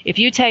 If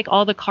you take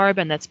all the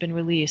carbon that's been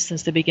released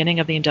since the beginning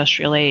of the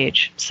Industrial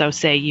Age, so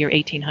say year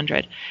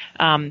 1800,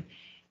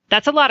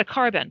 that's a lot of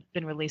carbon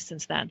been released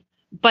since then.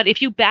 But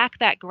if you back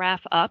that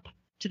graph up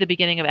to the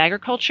beginning of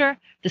agriculture,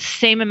 the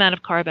same amount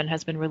of carbon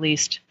has been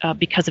released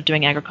because of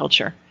doing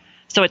agriculture.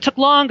 So it took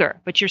longer,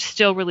 but you're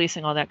still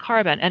releasing all that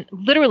carbon. And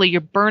literally,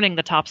 you're burning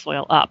the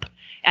topsoil up,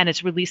 and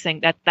it's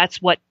releasing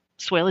that's what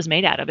soil is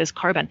made out of, is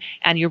carbon,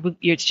 and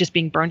it's just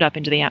being burned up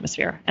into the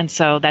atmosphere. And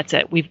so that's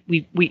it.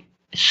 We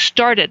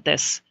started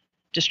this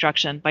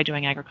destruction by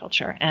doing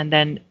agriculture, and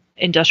then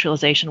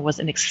industrialization was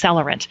an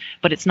accelerant,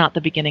 but it's not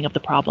the beginning of the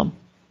problem.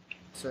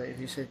 So if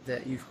you said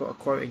that you've got a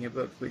quote in your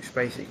book which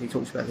basically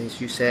talks about this,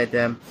 you said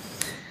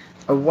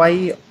a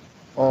way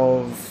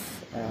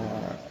of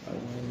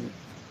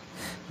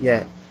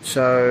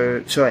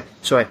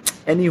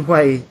any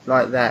way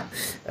like that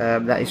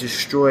that is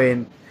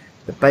destroying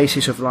the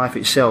basis of life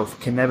itself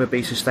can never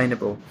be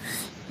sustainable.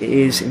 It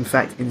is, in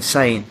fact,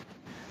 insane.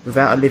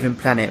 Without a living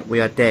planet, we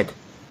are dead.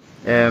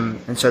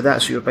 And so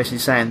that's what you're basically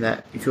saying,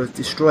 that if you're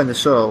destroying the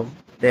soil,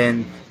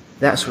 then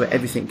that's where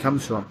everything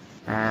comes from.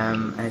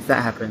 And if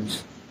that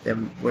happens,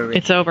 then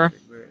it's over.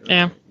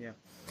 Yeah.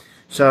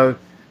 So,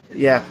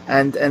 yeah,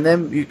 and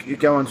then you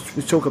go on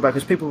to talk about,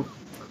 because people...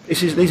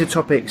 These are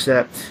topics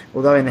that,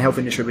 although in the health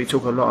industry we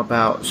talk a lot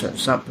about certain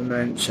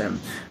supplements and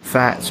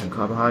fats and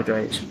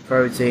carbohydrates and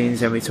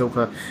proteins, and we talk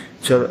a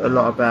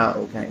lot about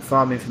organic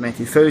farming,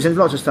 fermented foods, and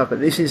lots of stuff,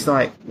 but this is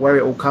like where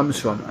it all comes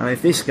from. And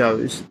if this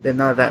goes, then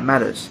none of that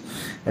matters.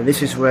 And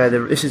this is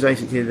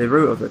basically the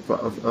root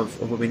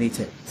of what we need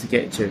to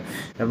get to,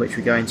 and which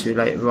we go into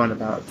later on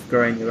about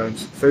growing your own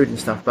food and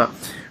stuff. But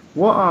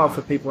what are,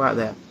 for people out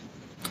there,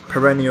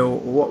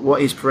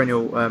 what is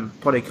perennial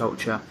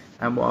polyculture?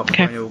 And what are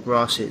perennial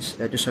grasses?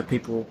 Just so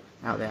people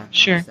out there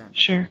understand.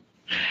 Sure.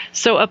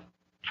 So a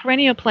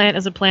perennial plant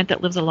is a plant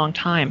that lives a long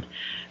time.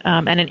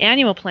 And an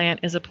annual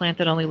plant is a plant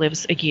that only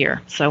lives a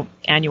year. So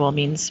annual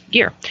means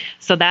year.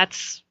 So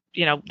that's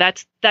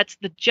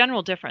the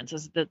general difference,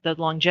 is the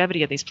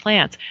longevity of these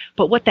plants.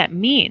 But what that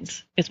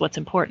means is what's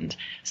important.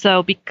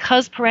 So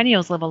because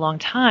perennials live a long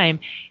time,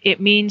 it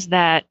means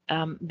that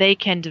they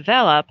can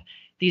develop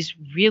these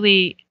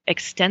really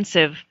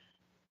extensive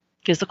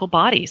physical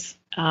bodies.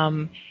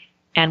 And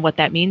what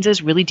that means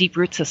is really deep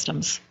root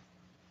systems.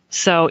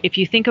 So if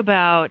you think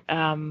about,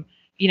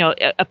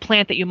 a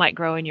plant that you might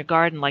grow in your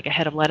garden, like a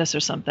head of lettuce or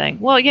something,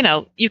 well,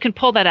 you can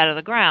pull that out of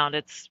the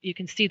ground. You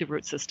can see the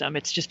root system.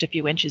 It's just a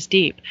few inches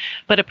deep.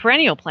 But a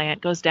perennial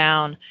plant goes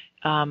down,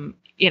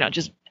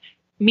 just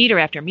meter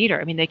after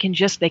meter. I mean, they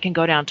can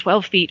go down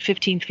 12 feet,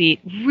 15 feet,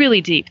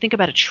 really deep. Think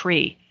about a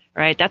tree,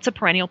 right? That's a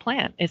perennial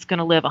plant. It's going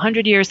to live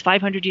 100 years,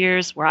 500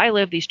 years. Where I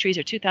live, these trees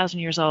are 2,000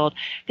 years old.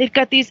 They've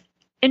got these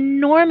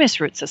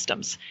enormous root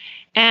systems.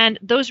 And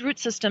those root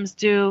systems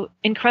do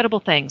incredible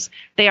things.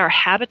 They are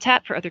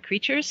habitat for other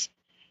creatures.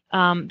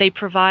 They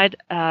provide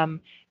a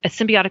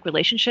symbiotic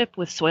relationship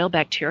with soil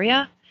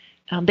bacteria.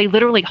 They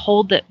literally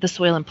hold the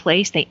soil in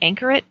place. They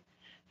anchor it.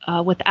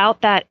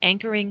 Without that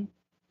anchoring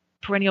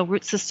perennial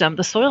root system,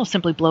 the soil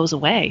simply blows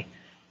away.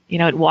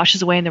 It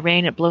washes away in the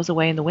rain. It blows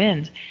away in the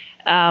wind.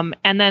 And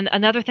then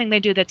another thing they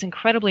do that's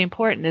incredibly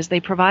important is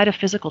they provide a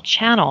physical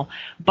channel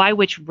by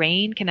which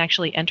rain can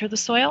actually enter the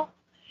soil.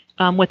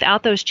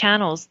 Without those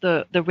channels,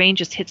 the rain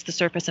just hits the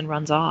surface and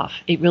runs off.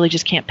 It really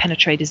just can't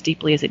penetrate as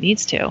deeply as it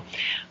needs to.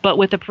 But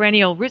with the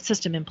perennial root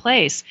system in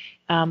place,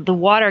 the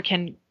water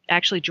can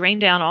actually drain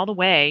down all the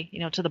way,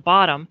 to the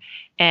bottom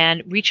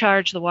and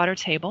recharge the water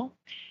table.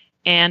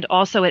 And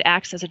also it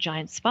acts as a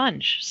giant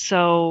sponge.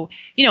 So,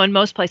 in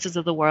most places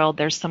of the world,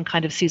 there's some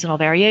kind of seasonal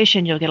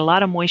variation. You'll get a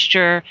lot of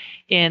moisture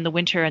in the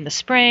winter and the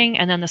spring,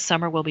 and then the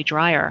summer will be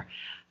drier.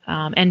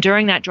 And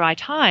during that dry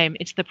time,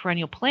 it's the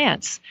perennial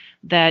plants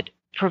that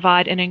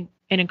provide an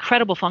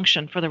incredible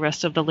function for the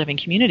rest of the living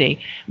community.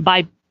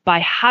 By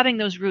having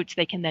those roots,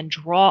 they can then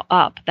draw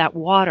up that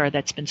water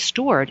that's been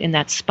stored in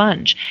that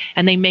sponge,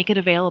 and they make it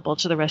available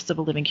to the rest of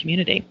the living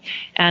community.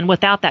 And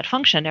without that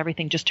function,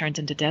 everything just turns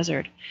into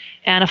desert.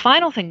 And a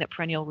final thing that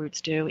perennial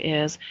roots do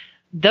is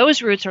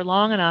those roots are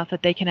long enough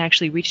that they can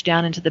actually reach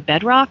down into the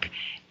bedrock,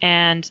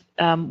 and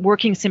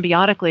working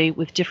symbiotically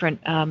with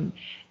different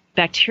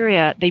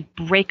bacteria, they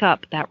break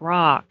up that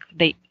rock.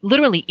 They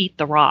literally eat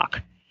the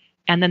rock.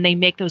 And then they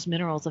make those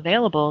minerals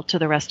available to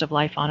the rest of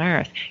life on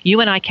Earth.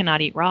 You and I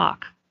cannot eat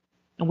rock.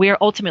 And we are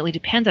ultimately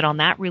dependent on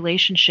that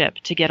relationship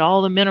to get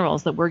all the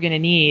minerals that we're going to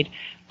need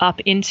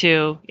up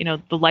into,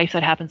 the life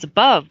that happens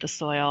above the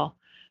soil,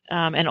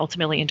 and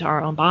ultimately into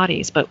our own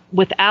bodies. But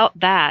without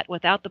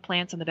the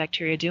plants and the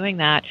bacteria doing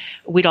that,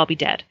 we'd all be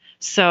dead.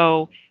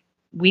 So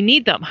we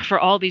need them for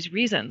all these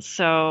reasons.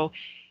 So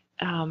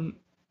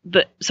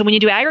when you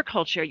do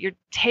agriculture, you're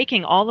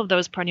taking all of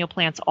those perennial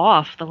plants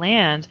off the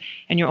land,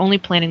 and you're only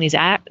planting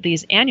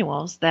these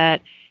annuals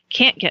that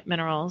can't get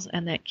minerals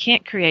and that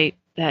can't create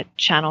that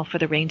channel for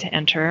the rain to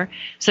enter.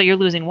 So you're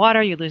losing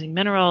water, you're losing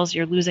minerals,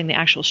 you're losing the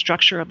actual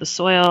structure of the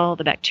soil.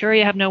 The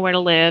bacteria have nowhere to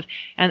live,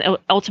 and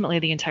ultimately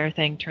the entire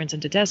thing turns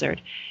into desert.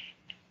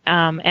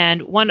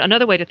 And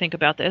another way to think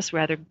about this,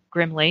 rather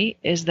grimly,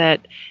 is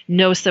that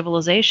no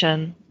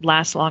civilization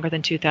lasts longer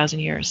than 2,000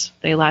 years.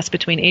 They last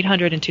between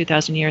 800 and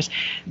 2,000 years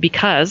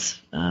because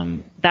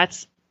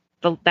that's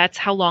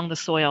how long the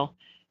soil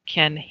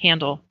can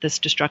handle this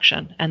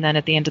destruction. And then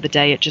at the end of the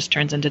day, it just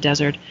turns into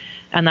desert.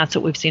 And that's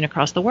what we've seen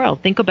across the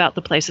world. Think about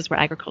the places where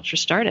agriculture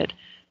started.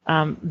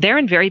 They're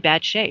in very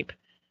bad shape.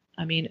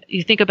 I mean,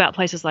 you think about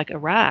places like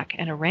Iraq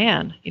and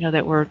Iran,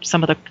 that were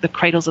some of the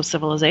cradles of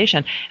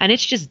civilization, and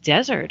it's just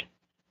desert,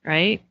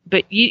 right?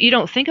 But you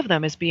don't think of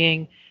them as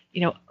being,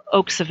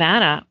 oak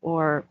savanna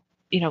or,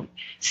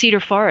 cedar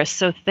forest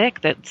so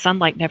thick that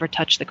sunlight never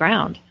touched the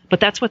ground. But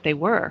that's what they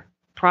were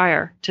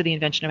prior to the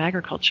invention of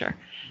agriculture.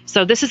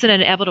 So this is an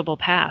inevitable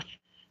path.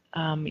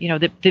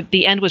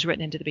 The end was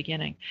written into the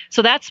beginning.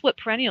 So that's what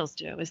perennials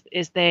do,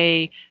 is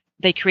they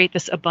create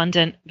this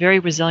abundant, very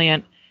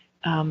resilient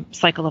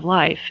cycle of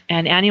life.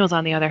 And annuals,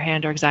 on the other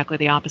hand, are exactly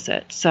the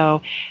opposite.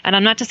 So, and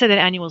I'm not to say that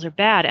annuals are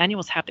bad.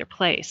 Annuals have their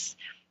place.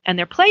 And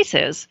their place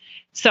is,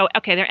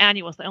 they're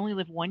annuals. They only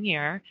live 1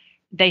 year.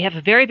 They have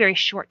a very, very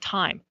short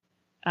time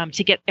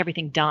to get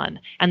everything done.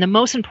 And the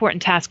most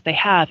important task they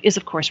have is,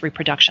 of course,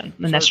 reproduction.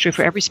 And that's true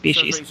for every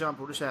species. So, for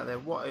example, just out there,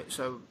 what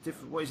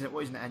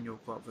is an annual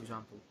crop, for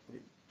example?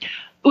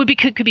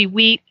 Could be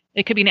wheat.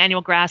 It could be an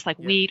annual grass like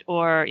wheat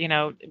or,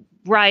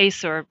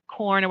 rice or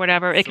corn or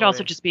whatever. It could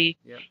also just be,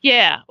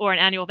 or an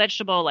annual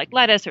vegetable like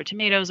lettuce or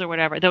tomatoes or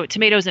whatever. Though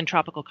tomatoes in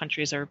tropical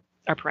countries are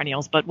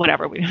perennials, but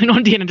whatever. We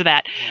don't get into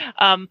that.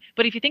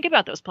 But if you think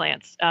about those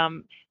plants,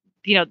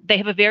 they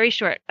have a very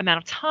short amount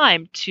of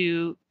time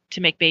to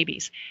make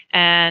babies.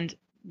 And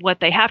what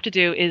they have to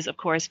do is, of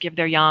course, give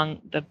their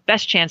young the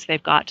best chance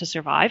they've got to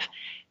survive.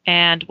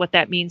 And what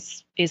that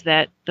means is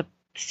that the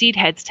seed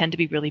heads tend to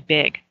be really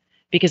big,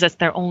 because that's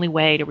their only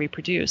way to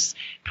reproduce.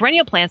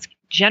 Perennial plants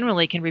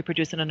generally can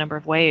reproduce in a number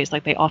of ways.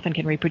 Like they often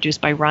can reproduce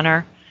by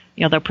runner.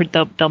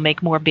 They'll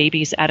make more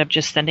babies out of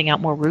just sending out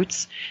more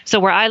roots.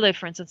 So where I live,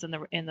 for instance, in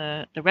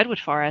the redwood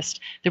forest,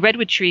 the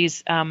redwood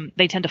trees,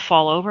 they tend to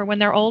fall over when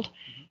they're old.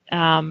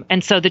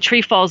 And so the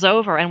tree falls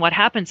over, and what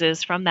happens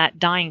is from that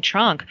dying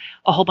trunk,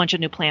 a whole bunch of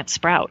new plants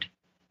sprout.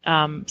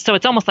 So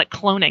it's almost like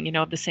cloning,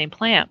 of the same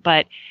plant,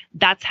 but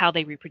that's how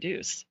they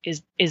reproduce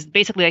is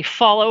basically they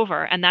fall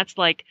over, and that's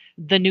like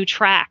the new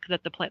track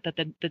that the plant, that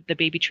the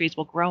baby trees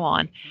will grow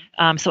on.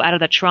 So out of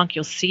the trunk,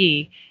 you'll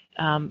see,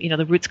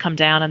 the roots come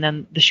down and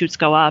then the shoots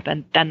go up,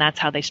 and then that's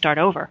how they start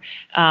over.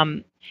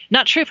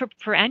 Not true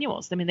for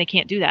annuals. I mean, they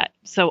can't do that.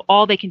 So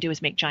all they can do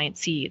is make giant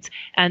seeds.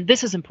 And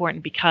this is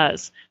important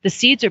because the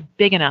seeds are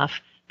big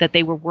enough that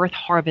they were worth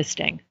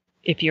harvesting.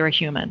 If you're a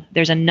human,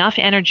 there's enough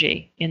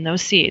energy in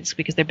those seeds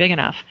because they're big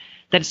enough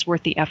that it's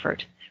worth the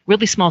effort.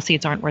 Really small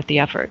seeds aren't worth the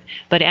effort.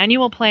 But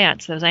annual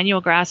plants, those annual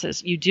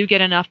grasses, you do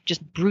get enough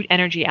just brute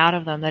energy out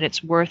of them that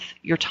it's worth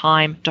your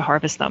time to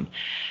harvest them.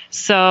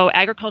 So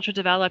agriculture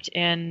developed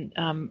in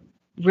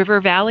river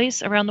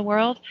valleys around the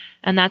world,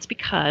 and that's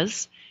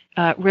because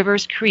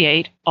rivers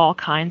create all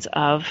kinds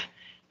of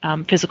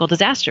physical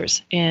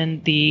disasters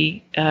in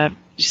the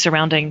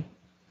surrounding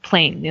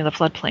plain, the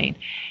floodplain.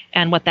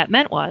 And what that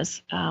meant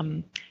was,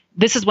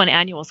 this is when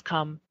annuals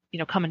come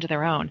into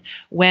their own.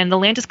 When the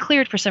land is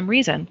cleared for some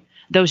reason,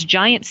 those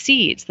giant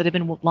seeds that have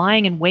been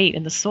lying in wait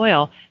in the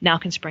soil now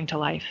can spring to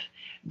life.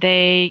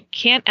 They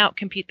can't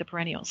outcompete the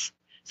perennials.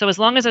 So as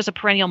long as there's a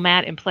perennial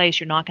mat in place,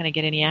 you're not going to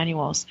get any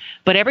annuals.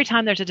 But every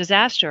time there's a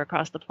disaster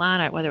across the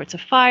planet, whether it's a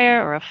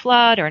fire or a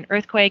flood or an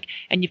earthquake,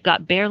 and you've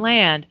got bare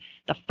land,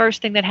 the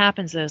first thing that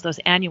happens is those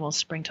annuals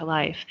spring to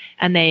life,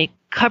 and they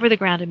cover the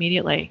ground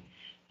immediately.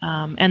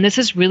 And this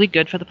is really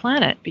good for the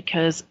planet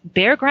because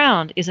bare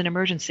ground is an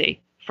emergency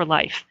for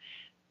life,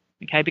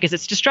 okay, because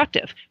it's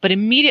destructive. But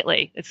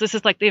immediately, this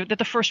is like they're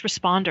the first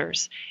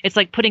responders. It's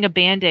like putting a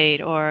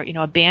Band-Aid or,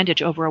 a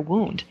bandage over a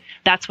wound.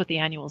 That's what the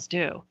annuals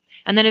do.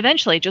 And then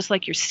eventually, just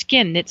like your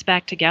skin knits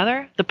back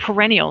together, the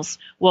perennials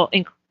will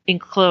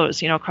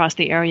enclose, across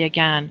the area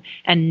again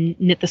and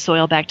knit the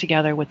soil back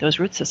together with those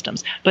root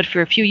systems. But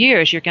for a few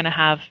years, you're going to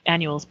have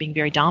annuals being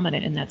very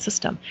dominant in that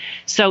system.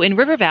 So in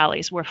river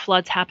valleys where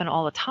floods happen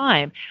all the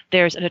time,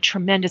 there's a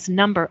tremendous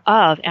number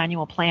of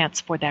annual plants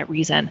for that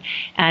reason.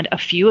 And a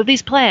few of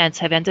these plants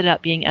have ended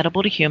up being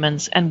edible to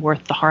humans and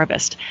worth the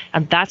harvest.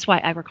 And that's why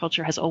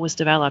agriculture has always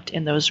developed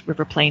in those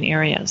river plain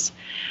areas.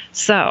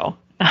 So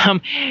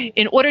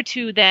in order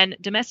to then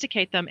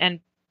domesticate them and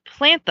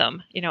plant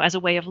them, as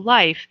a way of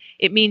life,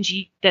 it means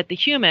that the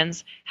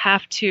humans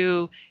have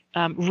to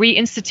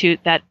reinstitute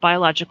that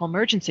biological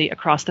emergency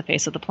across the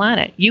face of the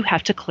planet. You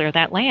have to clear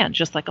that land,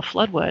 just like a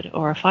flood would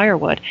or a fire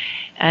would.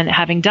 And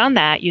having done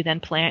that, you then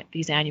plant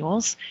these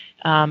annuals.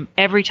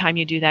 Every time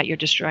you do that, you're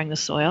destroying the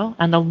soil.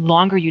 And the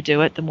longer you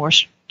do it,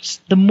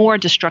 the more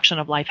destruction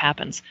of life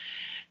happens.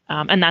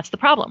 And that's the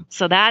problem.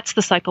 So that's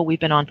the cycle we've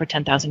been on for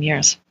 10,000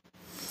 years.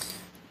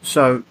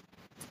 So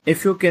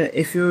if,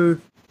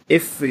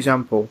 for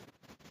example,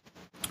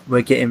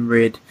 we're getting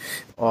rid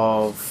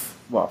of,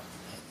 a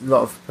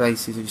lot of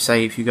places,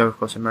 if you go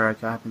across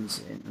America, it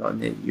happens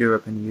in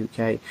Europe and the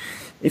UK,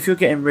 if you're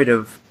getting rid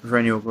of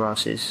perennial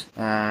grasses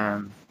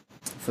for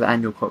the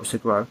annual crops to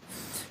grow,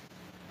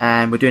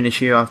 and we're doing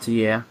this year after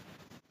year,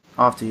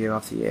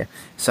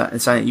 so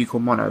it's something you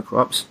call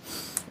monocrops.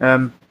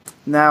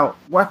 Now,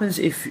 what happens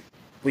if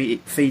we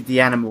feed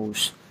the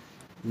animals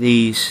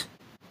these,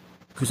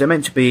 because they're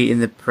meant to be in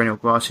the perennial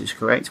grasses,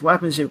 correct? What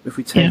happens if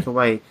we take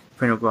away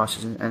perennial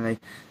grasses and they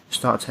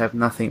start to have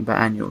nothing but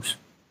annuals?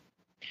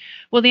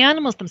 Well, the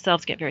animals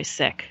themselves get very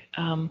sick.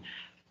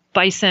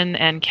 Bison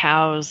and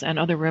cows and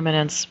other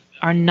ruminants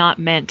are not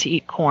meant to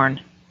eat corn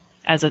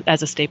as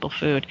a staple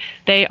food.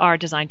 They are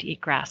designed to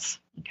eat grass.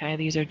 Okay,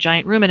 these are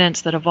giant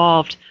ruminants that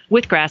evolved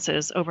with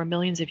grasses over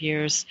millions of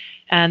years,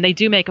 and they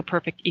do make a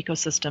perfect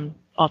ecosystem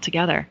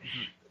altogether.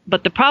 Mm-hmm.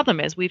 But the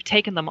problem is we've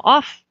taken them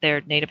off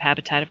their native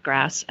habitat of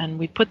grass and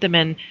we put them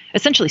in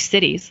essentially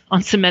cities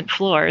on cement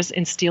floors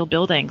in steel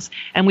buildings,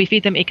 and we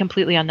feed them a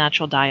completely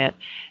unnatural diet.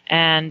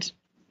 And,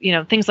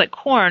 things like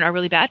corn are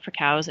really bad for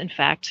cows. In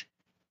fact,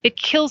 it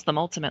kills them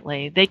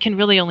ultimately. They can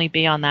really only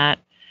be on that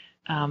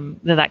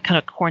kind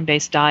of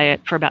corn-based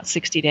diet for about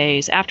 60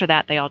 days. After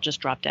that, they all just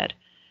drop dead.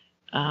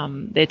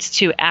 It's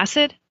too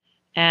acid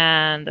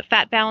and the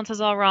fat balance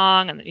is all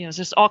wrong, and there's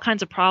just all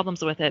kinds of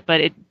problems with it,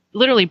 but it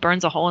literally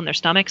burns a hole in their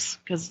stomachs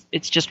because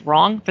it's just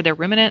wrong for their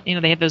ruminant.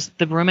 They have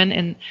the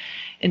rumen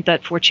in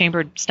that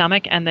 4-chambered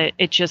stomach, and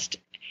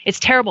it's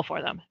terrible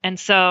for them. And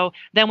so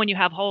then when you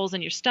have holes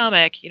in your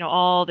stomach,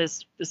 all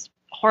this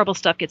horrible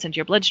stuff gets into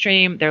your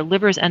bloodstream. Their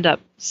livers end up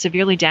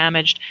severely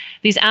damaged.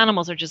 These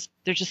animals they're just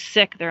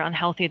sick. They're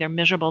unhealthy. They're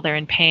miserable. They're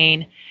in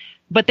pain.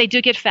 But they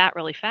do get fat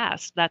really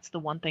fast. That's the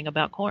one thing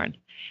about corn.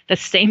 The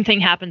same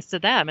thing happens to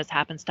them as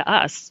happens to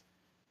us.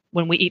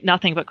 When we eat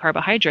nothing but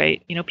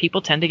carbohydrate,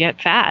 people tend to get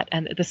fat,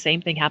 and the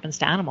same thing happens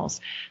to animals.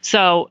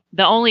 So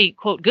the only,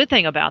 quote, good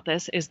thing about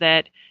this is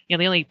that, the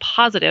only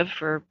positive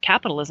for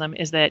capitalism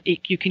is that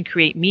you can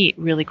create meat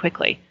really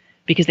quickly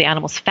because the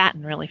animals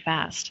fatten really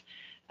fast.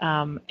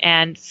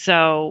 And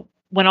so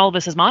when all of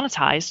this is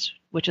monetized,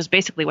 which is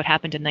basically what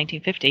happened in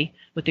 1950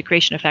 with the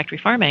creation of factory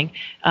farming,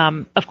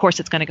 of course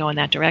it's going to go in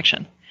that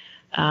direction.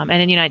 And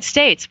in the United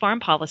States, farm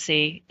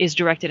policy is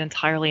directed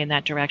entirely in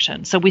that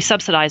direction. So we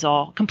subsidize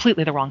all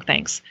completely the wrong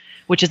things,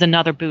 which is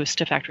another boost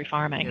to factory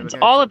farming. Yeah, And so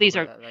all of these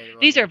are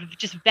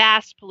just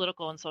vast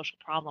political and social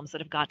problems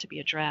that have got to be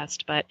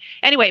addressed. But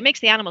anyway, it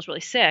makes the animals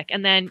really sick.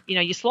 And then,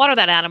 you slaughter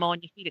that animal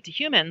and you feed it to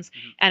humans,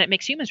 and it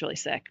makes humans really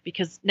sick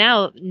because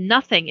now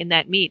nothing in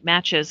that meat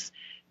matches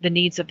the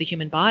needs of the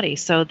human body.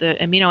 So the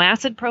amino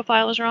acid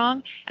profile is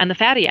wrong and the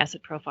fatty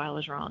acid profile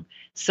is wrong.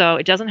 So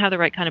it doesn't have the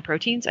right kind of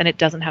proteins and it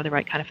doesn't have the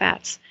right kind of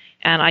fats.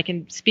 And I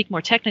can speak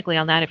more technically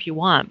on that if you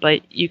want,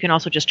 but you can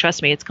also just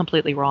trust me, it's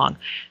completely wrong.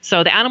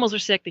 So the animals are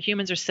sick, the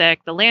humans are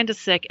sick, the land is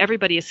sick,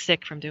 everybody is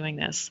sick from doing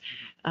this.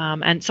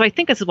 And so I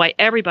think this is why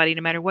everybody,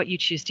 no matter what you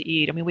choose to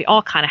eat, I mean, we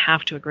all kind of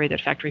have to agree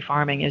that factory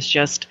farming is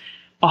just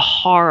a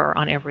horror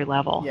on every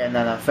level. Yeah,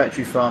 no,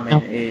 factory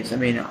farming is, I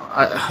mean,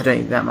 I don't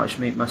eat that much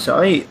meat myself.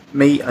 I eat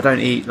meat, I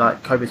don't eat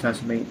like copious amounts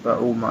of meat, but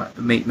all my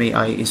meat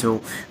I eat is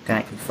all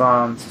organically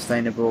farmed,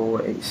 sustainable.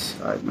 It's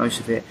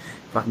most of it,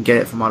 if I can get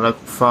it from my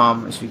local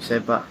farm, as you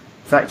said, but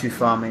factory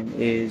farming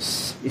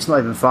it's not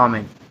even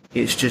farming.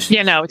 It's just,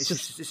 it's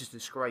just a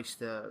disgrace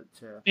to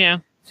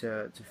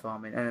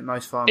farming, and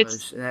most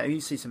farmers,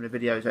 you see some of the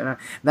videos, and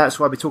that's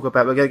why we're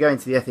going to go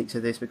into the ethics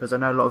of this, because I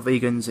know a lot of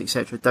vegans,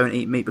 etc., don't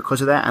eat meat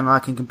because of that, and I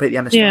can completely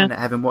understand that,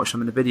 having watched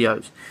some of the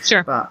videos.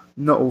 Sure. But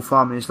not all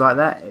farming is like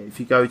that. If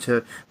you go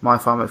to my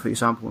farm, for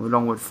example,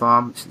 Longwood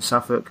Farm, it's in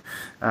Suffolk,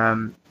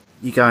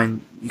 you go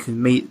and you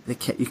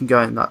can go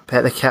and like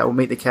pet the cattle,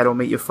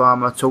 meet your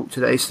farmer, talk to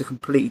them. It's a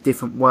completely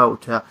different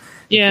world to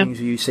the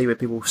things you see where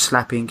people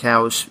slapping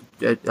cows,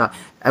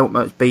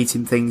 almost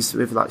beating things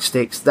with like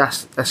sticks.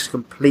 That's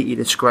completely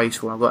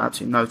disgraceful. I've got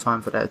absolutely no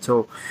time for that at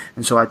all,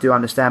 and so I do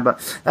understand. But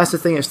that's the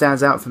thing that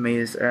stands out for me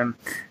is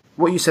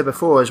what you said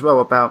before as well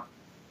about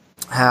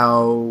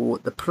how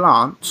the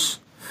plants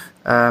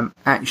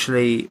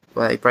actually,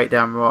 they break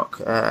down rock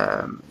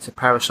to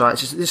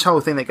parasites. It's this whole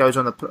thing that goes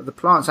on. The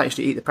plants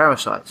actually eat the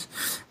parasites,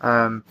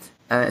 and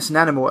it's an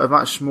animal at a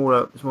much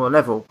smaller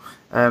level.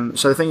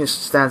 So the thing that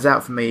stands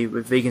out for me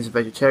with vegans and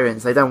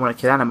vegetarians, they don't want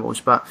to kill animals,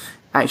 but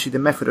actually the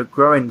method of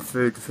growing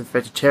food for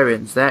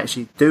vegetarians, they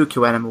actually do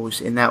kill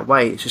animals in that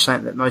way. It's just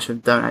something that most of them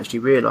don't actually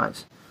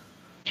realise.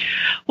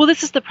 Well,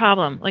 this is the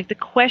problem. Like, the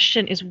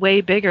question is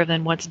way bigger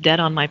than what's dead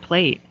on my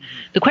plate.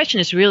 The question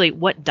is really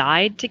what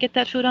died to get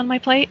that food on my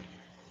plate.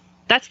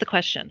 That's the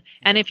question.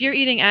 And if you're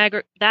eating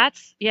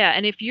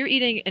if you're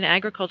eating an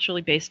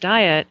agriculturally based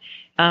diet,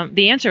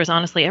 the answer is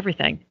honestly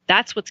everything.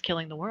 That's what's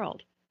killing the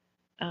world.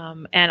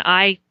 And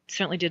I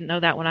certainly didn't know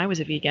that when I was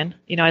a vegan.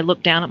 I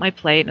looked down at my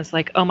plate and it's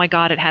like, oh my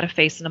God, it had a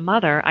face and a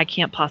mother. I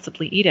can't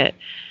possibly eat it.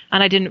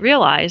 And I didn't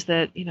realize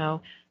that,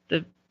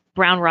 the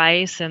brown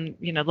rice and,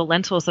 the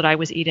lentils that I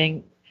was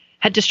eating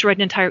had destroyed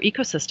an entire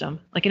ecosystem.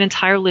 Like, an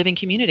entire living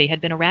community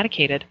had been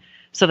eradicated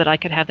so that I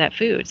could have that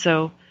food.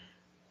 So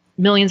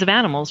millions of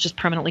animals just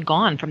permanently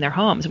gone from their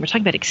homes. And we're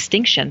talking about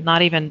extinction,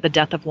 not even the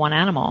death of one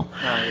animal.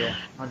 Oh, yeah,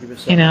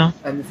 100%.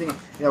 And the thing,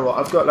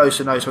 I've got loads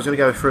of notes, so I was going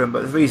to go through them,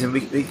 but the reason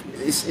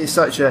it's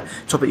such a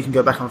topic you can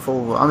go back and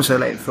forth. I'm just going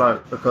to let it flow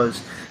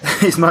because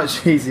it's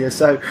much easier.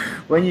 So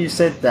when you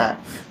said that,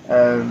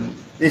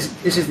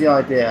 this is the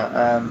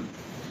idea.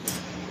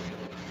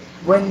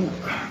 When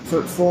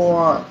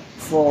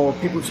for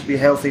people to be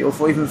healthy, or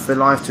for even for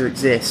life to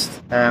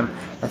exist, I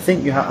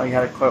think you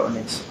had a quote on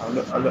this. I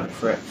looked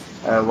for it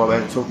while we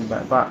were talking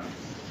about it. But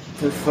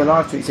for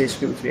life to exist,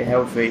 for people to be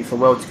healthy, for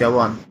the world to go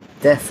on,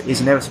 death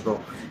is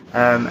inevitable.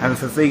 And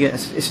for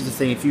vegans, this is the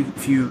thing.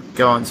 If you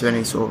go on to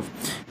any sort of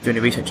do any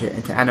research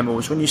into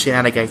animals, when you see an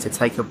alligator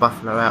take a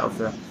buffalo out of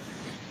the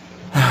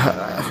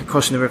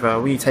crossing the river,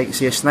 when you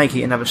see a snake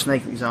eat another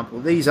snake, for example,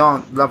 these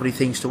aren't lovely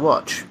things to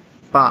watch.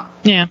 But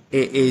it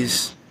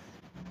is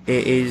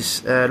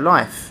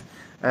life,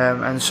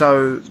 and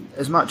so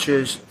as much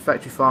as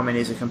factory farming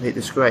is a complete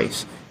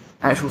disgrace,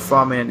 actual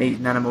farming and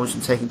eating animals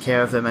and taking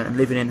care of them and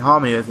living in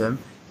harmony with them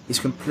is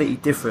completely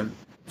different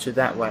to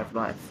that way of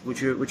life. Would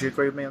you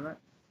agree with me on that?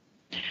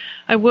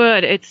 I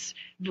would. It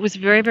was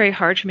very, very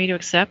hard for me to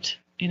accept,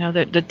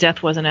 that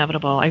death was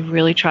inevitable. I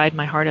really tried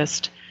my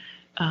hardest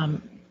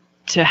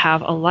to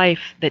have a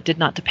life that did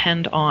not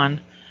depend on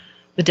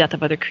the death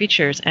of other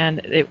creatures,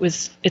 and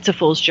it's a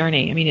fool's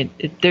journey. I mean,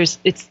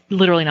 it's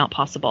literally not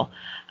possible.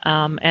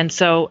 And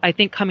so I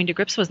think coming to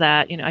grips with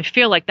that, I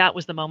feel like that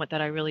was the moment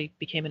that I really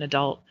became an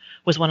adult,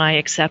 was when I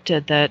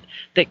accepted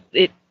it's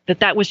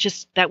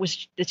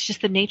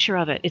just the nature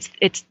of it.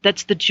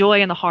 That's the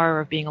joy and the horror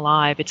of being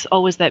alive. It's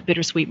always that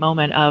bittersweet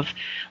moment of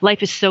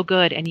life is so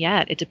good, and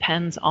yet it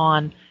depends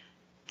on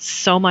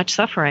so much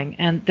suffering,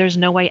 and there's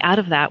no way out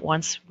of that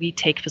once we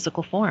take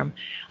physical form.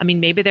 I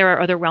mean, maybe there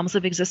are other realms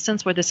of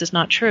existence where this is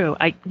not true.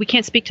 We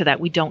can't speak to that.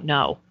 We don't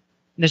know.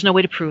 There's no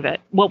way to prove it.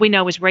 What we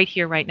know is right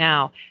here, right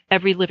now.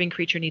 Every living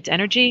creature needs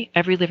energy.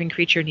 Every living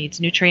creature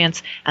needs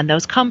nutrients, and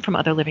those come from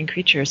other living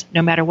creatures.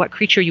 No matter what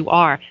creature you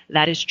are,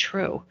 that is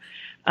true.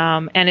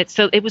 And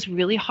it was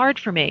really hard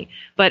for me.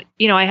 But,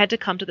 I had to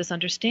come to this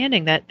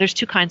understanding that there's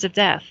two kinds of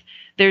death.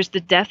 There's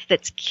the death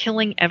that's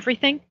killing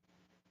everything,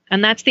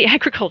 And that's the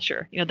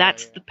agriculture.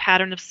 That's the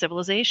pattern of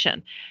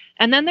civilization.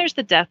 And then there's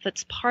the death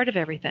that's part of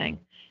everything.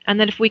 And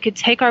that if we could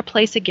take our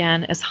place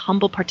again as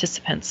humble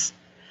participants,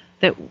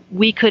 that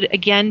we could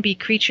again be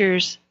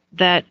creatures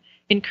that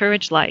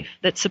encourage life,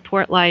 that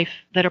support life,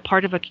 that are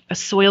part of a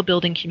soil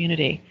building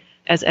community,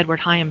 as Edward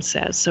Hyams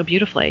says so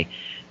beautifully,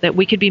 that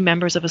we could be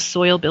members of a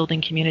soil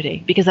building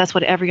community, because that's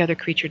what every other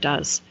creature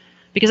does.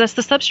 Because that's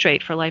the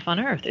substrate for life on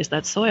Earth, is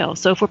that soil.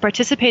 So if we're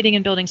participating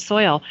in building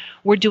soil,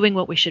 we're doing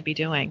what we should be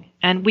doing.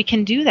 And we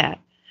can do that.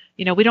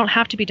 We don't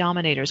have to be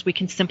dominators. We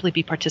can simply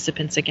be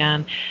participants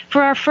again.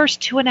 For our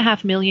first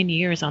 2.5 million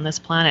years on this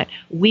planet,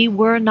 we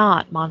were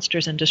not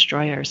monsters and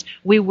destroyers.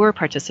 We were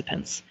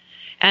participants.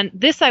 And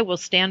this I will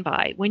stand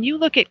by. When you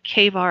look at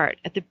cave art,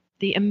 at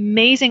the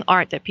amazing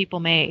art that people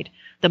made,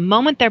 the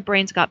moment their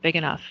brains got big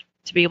enough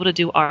to be able to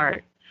do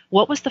art,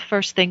 what was the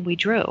first thing we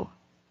drew?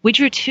 We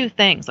drew two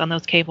things on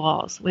those cave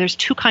walls. There's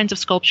two kinds of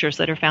sculptures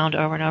that are found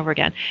over and over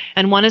again.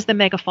 And one is the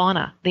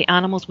megafauna, the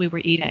animals we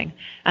were eating.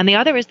 And the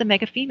other is the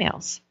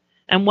megafemales.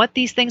 And what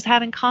these things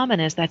have in common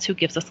is that's who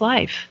gives us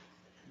life.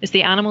 It's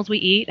the animals we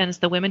eat, and it's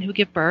the women who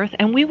give birth.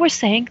 And we were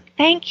saying,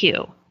 thank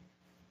you.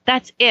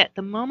 That's it.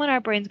 The moment our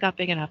brains got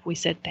big enough, we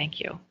said, thank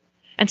you.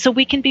 And so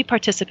we can be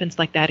participants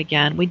like that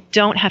again. We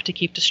don't have to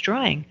keep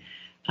destroying,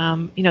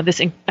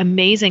 this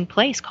amazing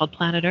place called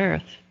planet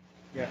Earth.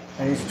 Yeah,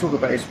 and as you talk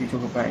about this, we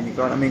talk about in your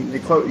garden. I mean, the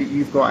quote that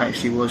you've got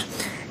actually was,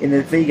 in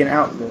the vegan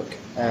outlook,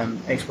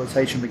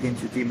 exploitation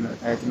begins with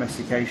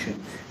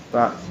domestication.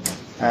 But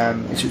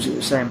it's what it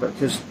was saying, but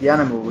because the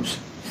animals,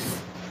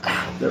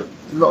 a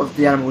lot of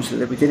the animals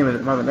that we're dealing with at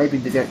the moment, they've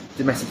been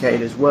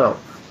domesticated as well.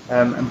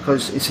 And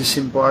because it's a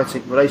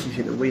symbiotic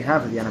relationship that we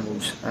have with the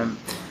animals.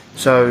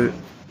 So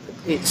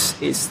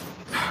it's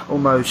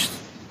almost,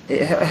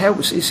 it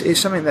helps,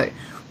 it's something that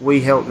we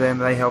help them,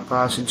 they help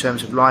us in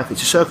terms of life.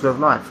 It's a circle of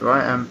life,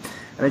 right? And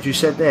as you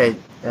said there,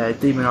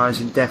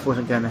 demonising death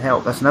wasn't going to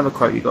help. That's another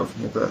quote you got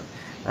from your book.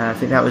 I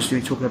think that was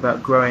you talking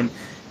about growing,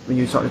 when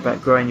you were talking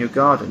about growing your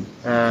garden.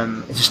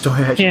 It's a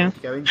story I actually want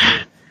to go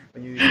into.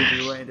 When you said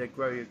you wanted to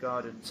grow your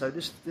garden. So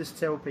just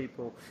tell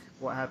people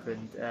what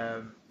happened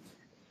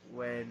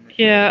when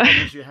you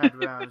had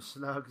around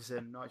slugs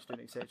and nitrogen,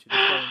 etc. Just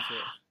go into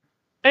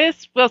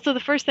it. So the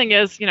first thing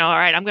is, all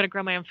right, I'm going to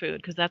grow my own food,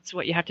 because that's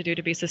what you have to do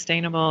to be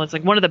sustainable. It's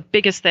like one of the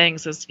biggest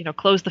things is,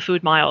 close the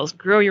food miles,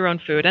 grow your own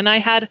food. And I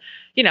had,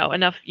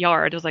 enough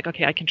yard. I was like,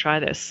 okay, I can try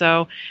this.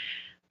 So,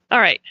 all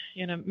right,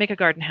 make a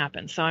garden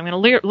happen. So I'm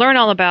going to learn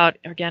all about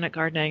organic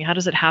gardening. How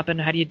does it happen?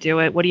 How do you do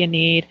it? What do you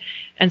need?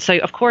 And so,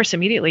 of course,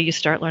 immediately you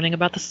start learning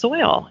about the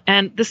soil.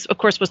 And this, of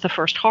course, was the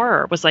first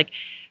horror, was like,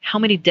 how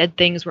many dead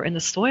things were in the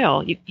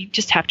soil? You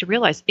just have to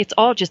realize it's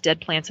all just dead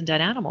plants and dead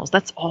animals.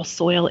 That's all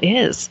soil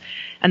is.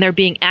 And they're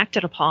being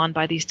acted upon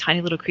by these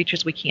tiny little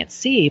creatures we can't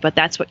see, but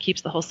that's what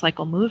keeps the whole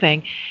cycle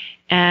moving.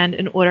 And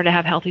in order to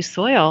have healthy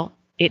soil,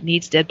 it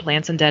needs dead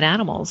plants and dead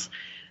animals.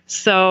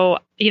 So,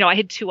 I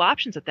had two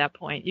options at that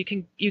point. You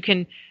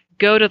can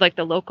go to like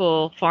the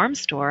local farm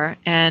store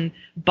and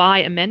buy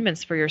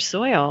amendments for your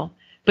soil.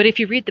 But if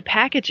you read the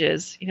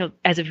packages,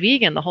 as a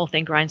vegan, the whole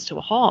thing grinds to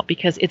a halt,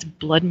 because it's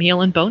blood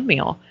meal and bone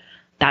meal.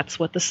 That's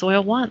what the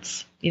soil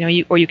wants.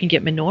 Or you can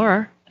get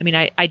manure. I mean,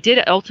 I did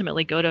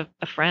ultimately go to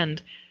a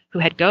friend who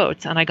had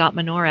goats, and I got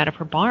manure out of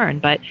her barn,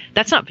 but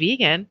that's not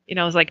vegan.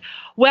 I was like,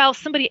 well,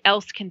 somebody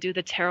else can do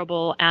the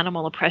terrible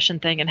animal oppression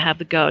thing and have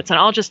the goats, and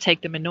I'll just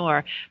take the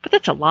manure. But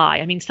that's a lie.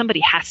 I mean,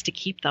 somebody has to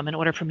keep them in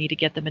order for me to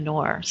get the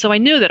manure. So I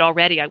knew that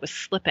already I was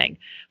slipping,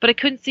 but I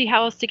couldn't see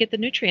how else to get the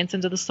nutrients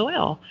into the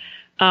soil.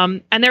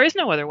 And there is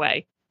no other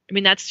way. I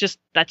mean, that's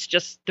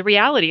just the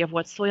reality of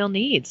what soil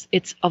needs.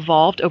 It's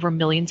evolved over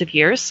millions of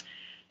years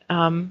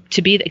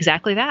to be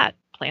exactly that.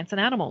 Plants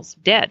and animals,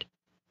 dead,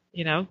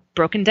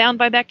 broken down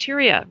by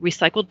bacteria,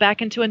 recycled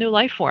back into a new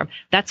life form.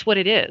 That's what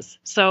it is.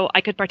 So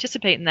I could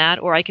participate in that,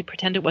 or I could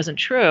pretend it wasn't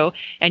true.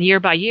 And year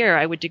by year,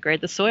 I would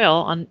degrade the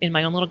soil in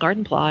my own little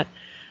garden plot.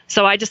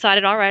 So I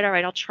decided, all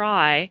right, I'll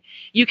try.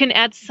 You can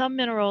add some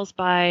minerals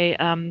by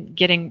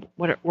getting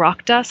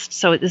rock dust.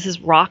 So this is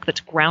rock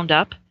that's ground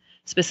up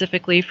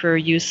specifically for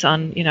use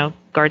on,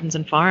 gardens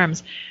and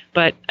farms.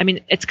 But I mean,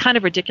 it's kind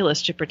of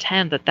ridiculous to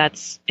pretend that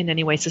that's in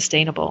any way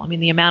sustainable. I mean,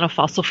 the amount of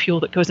fossil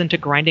fuel that goes into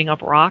grinding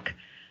up rock,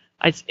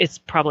 it's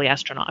probably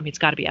it's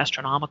got to be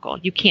astronomical.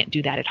 You can't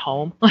do that at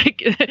home.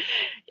 Like,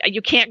 you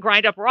can't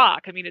grind up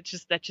rock. I mean,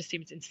 that just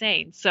seems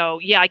insane. So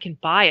yeah, I can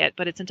buy it,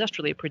 but it's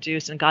industrially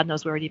produced, and God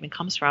knows where it even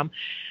comes from.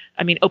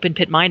 I mean, open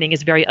pit mining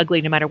is very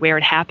ugly no matter where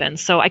it happens.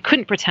 So I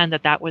couldn't pretend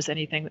that was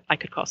anything I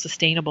could call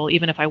sustainable,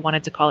 even if I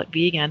wanted to call it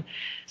vegan.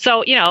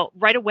 So,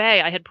 right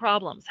away I had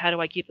problems. How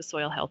do I keep the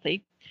soil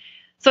healthy?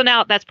 So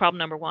now that's problem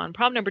number one.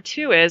 Problem number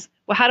two is,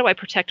 well, how do I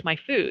protect my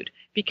food?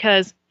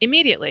 Because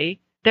immediately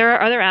there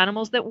are other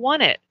animals that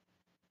want it.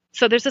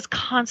 So there's this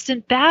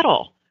constant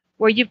battle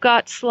where you've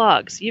got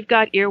slugs, you've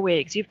got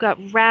earwigs, you've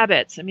got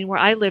rabbits. I mean, where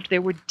I lived,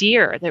 there were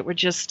deer that were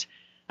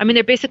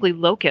they're basically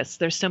locusts.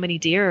 There's so many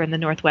deer in the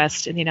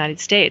Northwest in the United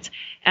States.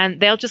 And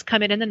they'll just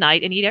come in the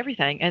night and eat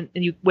everything. And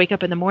you wake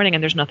up in the morning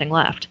and there's nothing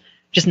left.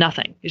 Just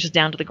nothing. It's just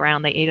down to the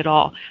ground. They ate it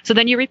all. So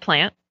then you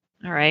replant.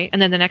 All right.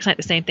 And then the next night,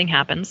 the same thing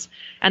happens.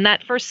 And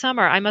that first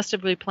summer, I must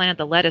have replanted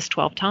the lettuce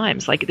 12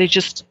 times. Like it's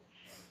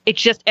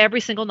just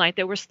every single night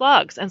there were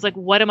slugs. And it's like,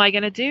 what am I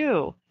going to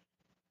do?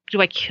 Do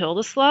I kill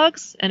the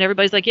slugs? And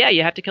everybody's like, yeah,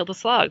 you have to kill the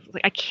slugs.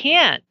 Like, I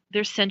can't.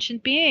 They're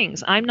sentient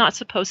beings. I'm not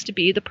supposed to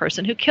be the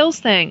person who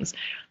kills things.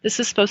 This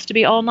is supposed to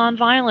be all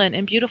nonviolent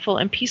and beautiful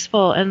and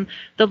peaceful and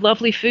the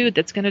lovely food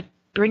that's going to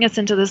bring us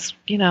into this,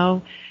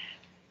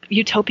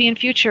 utopian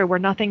future where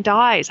nothing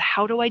dies.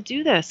 How do I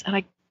do this?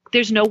 And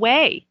there's no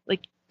way.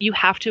 Like, you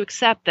have to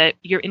accept that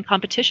you're in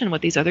competition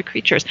with these other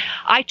creatures.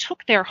 I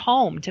took their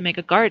home to make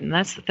a garden.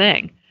 That's the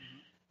thing.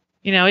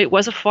 It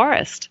was a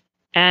forest,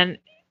 and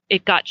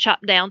it got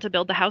chopped down to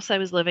build the house I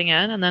was living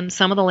in. And then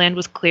some of the land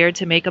was cleared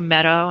to make a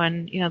meadow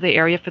and, the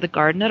area for the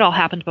garden. It all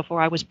happened before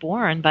I was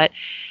born, but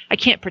I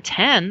can't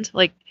pretend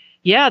like,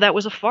 yeah, that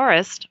was a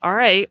forest. All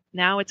right,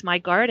 now it's my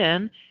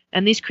garden.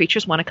 And these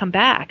creatures want to come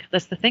back.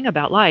 That's the thing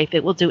about life.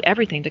 It will do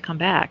everything to come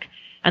back.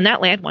 And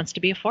that land wants to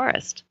be a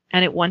forest.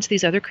 And it wants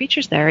these other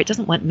creatures there. It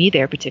doesn't want me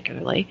there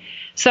particularly.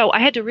 So I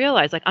had to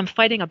realize, I'm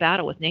fighting a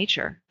battle with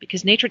nature,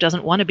 because nature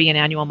doesn't want to be an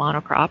annual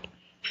monocrop.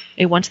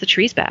 It wants the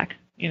trees back,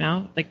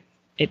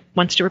 it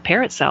wants to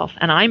repair itself.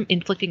 And I'm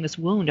inflicting this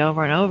wound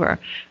over and over.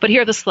 But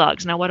here are the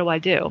slugs. Now, what do I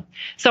do?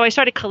 So I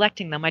started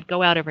collecting them. I'd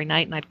go out every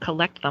night and I'd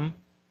collect them.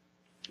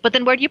 But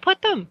then where do you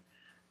put them?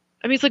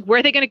 I mean, it's like, where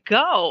are they going to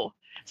go?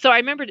 So I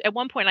remember at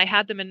one point I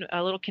had them in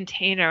a little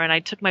container, and I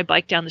took my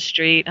bike down the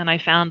street and I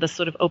found this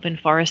sort of open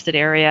forested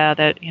area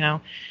that,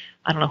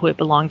 I don't know who it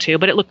belonged to,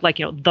 but it looked like,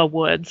 the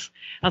woods.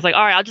 I was like,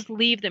 all right, I'll just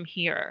leave them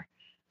here.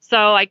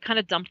 So I kind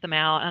of dumped them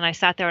out, and I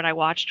sat there and I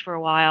watched for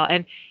a while.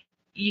 And,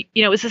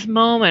 it was this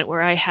moment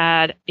where I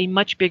had a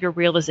much bigger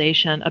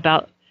realization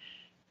about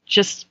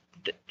just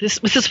this.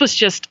 This was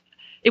just,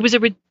 it was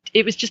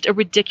just a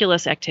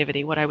ridiculous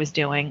activity, what I was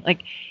doing.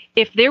 Like,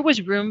 if there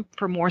was room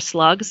for more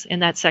slugs in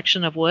that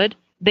section of wood,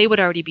 they would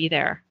already be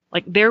there.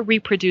 Like, they're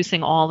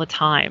reproducing all the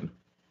time.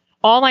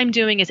 All I'm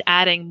doing is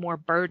adding more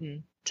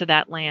burden to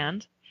that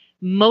land.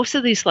 Most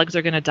of these slugs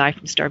are going to die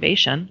from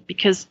starvation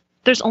because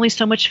there's only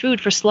so much food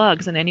for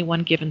slugs in any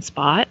one given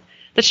spot.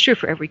 That's true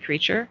for every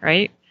creature,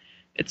 right?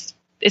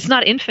 It's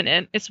not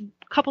infinite. It's a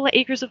couple of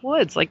acres of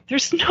woods. Like,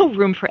 there's no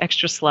room for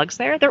extra slugs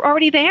there. They're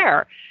already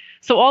there.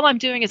 So all I'm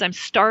doing is I'm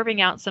starving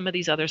out some of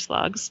these other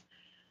slugs.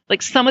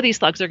 Like, some of these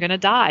slugs are going to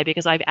die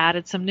because I've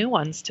added some new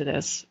ones to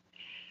this.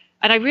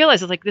 And I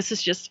realized, this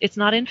is just, it's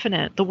not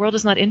infinite. The world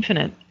is not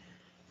infinite.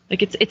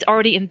 Like, it's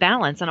already in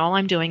balance, and all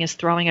I'm doing is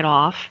throwing it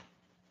off.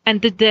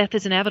 And the death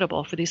is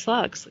inevitable for these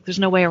slugs. Like, there's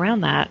no way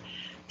around that.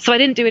 So I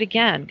didn't do it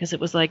again because it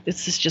was like,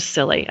 this is just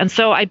silly. And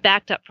so I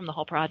backed up from the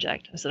whole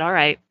project. I said, all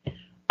right,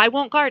 I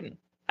won't garden.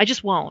 I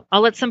just won't.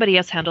 I'll let somebody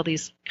else handle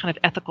these kind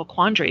of ethical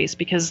quandaries,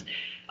 because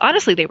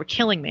honestly, they were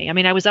killing me. I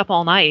mean, I was up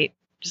all night.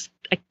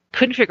 I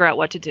couldn't figure out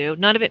what to do.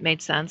 None of it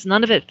made sense.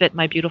 None of it fit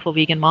my beautiful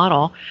vegan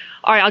model.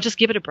 All right, I'll just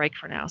give it a break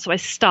for now. So I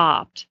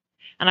stopped,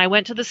 and I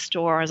went to the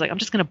store. I was like, I'm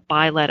just going to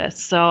buy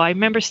lettuce. So I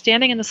remember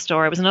standing in the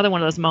store. It was another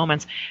one of those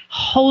moments,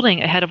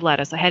 holding a head of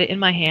lettuce. I had it in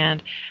my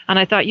hand, and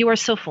I thought, you are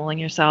so fooling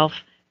yourself.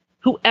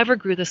 Whoever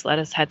grew this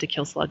lettuce had to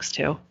kill slugs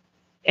too.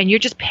 And you're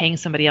just paying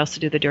somebody else to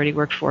do the dirty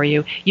work for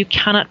you. You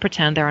cannot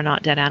pretend there are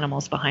not dead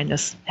animals behind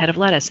this head of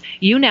lettuce.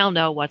 You now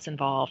know what's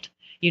involved.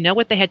 You know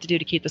what they had to do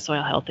to keep the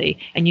soil healthy,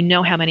 and you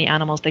know how many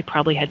animals they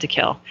probably had to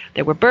kill.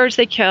 There were birds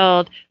they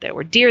killed, there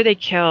were deer they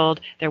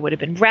killed, there would have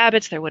been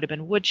rabbits, there would have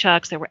been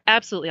woodchucks, there were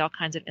absolutely all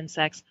kinds of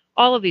insects.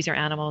 All of these are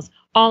animals.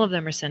 All of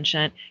them are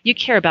sentient. You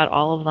care about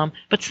all of them,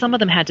 but some of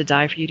them had to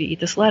die for you to eat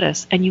this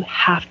lettuce, and you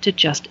have to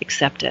just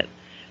accept it.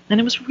 And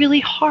it was really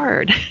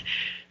hard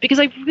because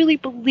I really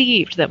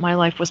believed that my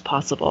life was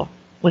possible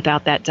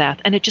without that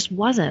death, and it just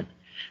wasn't.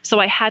 So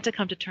I had to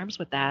come to terms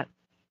with that.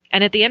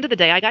 And at the end of the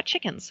day, I got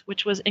chickens,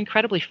 which was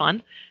incredibly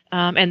fun.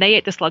 And they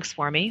ate the slugs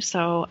for me,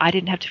 so I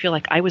didn't have to feel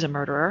like I was a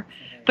murderer.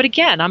 But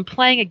again, I'm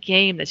playing a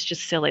game that's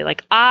just silly.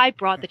 Like, I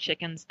brought the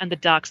chickens and the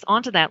ducks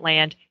onto that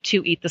land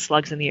to eat the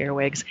slugs and the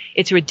earwigs.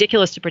 It's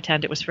ridiculous to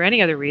pretend it was for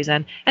any other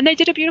reason. And they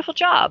did a beautiful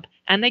job.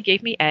 And they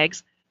gave me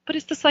eggs. But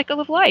it's the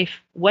cycle of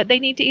life. What they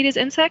need to eat is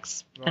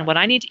insects, right, and what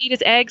I need to eat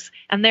is eggs.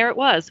 And there it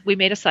was. We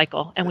made a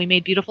cycle, and we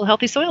made beautiful,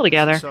 healthy soil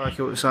together.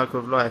 The cycle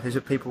of life. Is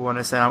what people want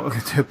to say. I'm going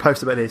to do a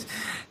post about this.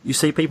 You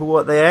see people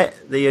what they ate?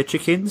 The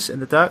chickens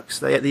and the ducks.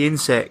 They ate the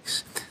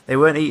insects. They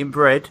weren't eating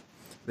bread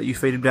that you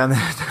feed them down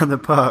the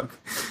park.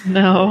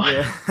 No.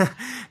 Yeah.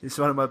 It's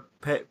one of my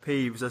pet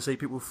peeves. I see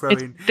people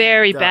throwing. It's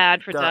very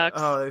bad for ducks.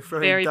 Oh, they're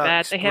throwing very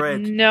bad. They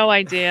bread. have no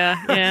idea.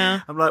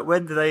 Yeah. I'm like,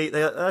 when do they?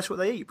 That's what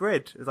they eat,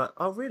 bread. It's like,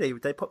 oh really?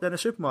 They pop down a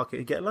supermarket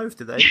and get a loaf,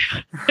 do they?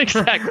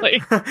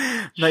 Exactly.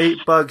 They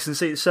eat bugs and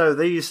see. So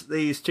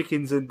these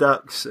chickens and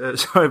ducks.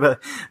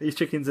 These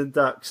chickens and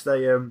ducks.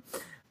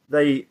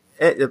 They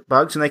ate the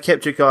bugs and they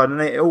kept your garden,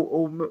 and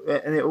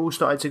it all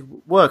started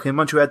to work. And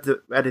once you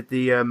added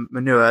the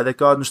manure, the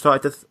garden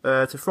started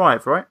to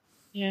thrive, right?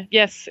 Yeah.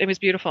 Yes, it was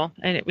beautiful,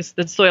 and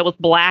the soil was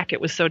black. It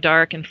was so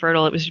dark and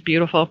fertile. It was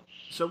beautiful.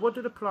 So, what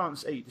do the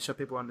plants eat, so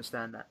people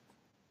understand that?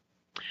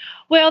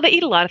 Well, they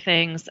eat a lot of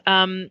things.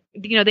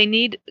 They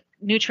need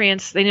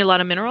nutrients. They need a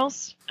lot of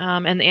minerals,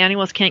 and the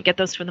animals can't get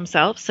those for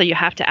themselves. So you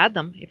have to add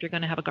them if you're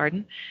going to have a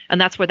garden,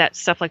 and that's where that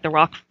stuff like the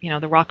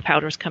rock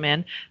powders come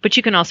in. But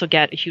you can also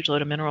get a huge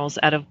load of minerals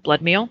out of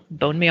blood meal,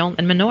 bone meal,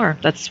 and manure.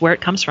 That's where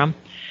it comes from.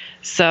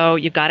 So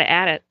you've got to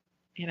add it.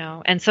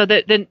 And so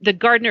the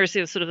gardeners,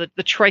 sort of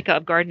the troika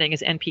of gardening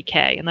is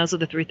NPK, and those are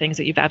the three things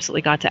that you've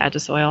absolutely got to add to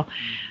soil.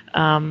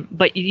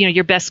 But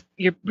your best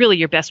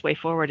way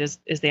forward is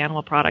the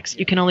animal products.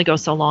 You can only go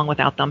so long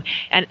without them,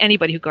 and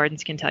anybody who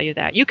gardens can tell you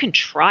that. You can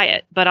try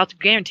it, but I'll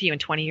guarantee you in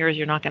 20 years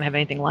you're not going to have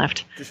anything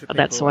left of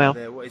that soil.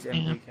 What is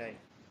NPK?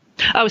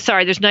 Oh,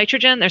 sorry. There's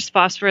nitrogen, there's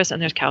phosphorus, and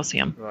there's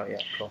calcium. Right. Yeah.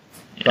 Cool.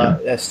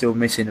 But they're still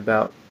missing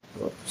about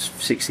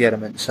 60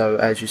 elements. So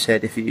as you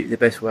said, the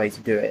best way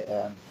to do it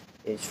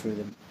is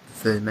through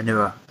the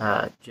manure.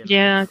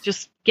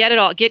 Just get it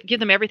all. Give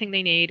them everything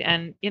they need,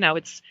 and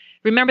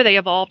remember they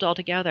evolved all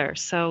together,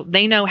 so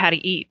they know how to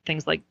eat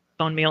things like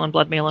bone meal and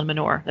blood meal and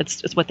manure.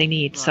 It's what they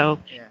need. Right. So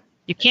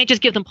you can't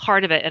just give them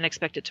part of it and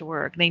expect it to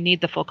work. They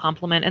need the full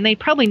complement, and they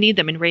probably need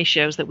them in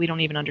ratios that we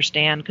don't even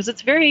understand, because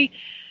it's very,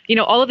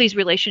 all of these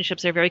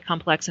relationships are very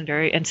complex and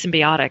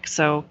symbiotic.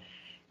 So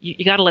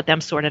you got to let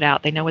them sort it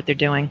out. They know what they're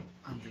doing.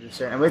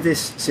 100%. And with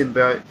this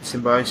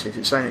symbiosis,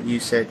 it's something that you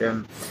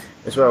said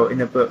as well in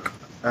the book.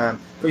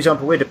 For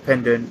example, we're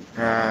dependent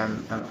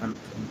on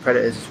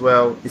predators as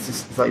well.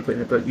 It's like you put in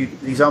the book.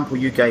 The example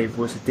you gave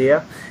was a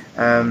deer,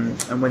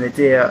 and when the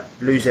deer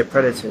lose their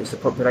predators, the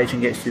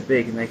population gets too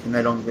big and they can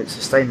no longer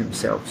sustain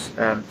themselves.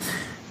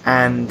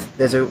 And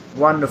there's a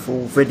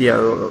wonderful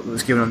video that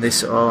was given on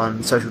this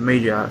on social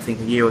media, I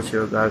think a year or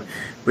two ago,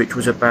 which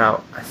was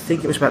about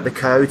the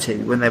coyote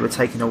when they were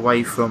taken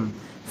away from.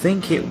 I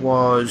think it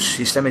was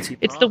Yosemite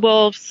Park. It's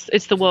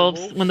the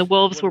wolves. When the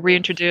wolves were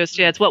reintroduced.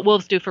 Yeah, it's what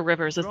wolves do for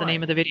rivers is the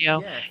name of the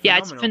video. Yeah,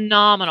 it's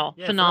phenomenal.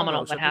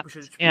 Phenomenal. So what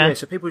happens.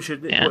 So people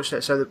should watch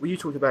that. So that when you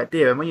talked about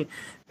deer, and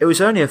it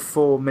was only a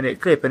 4-minute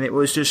clip, and it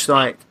was just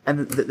like,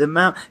 and the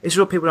amount. This is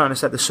what people don't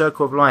understand. The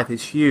circle of life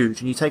is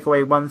huge, and you take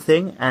away one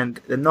thing, and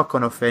the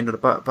knock-on effect or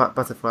the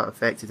butterfly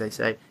effect, as they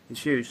say,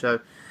 is huge. So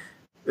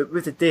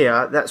with the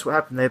deer, that's what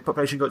happened. Their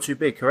population got too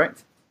big.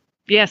 Correct?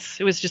 Yes,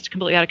 it was just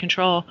completely out of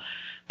control.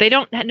 They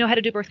don't know how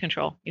to do birth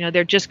control.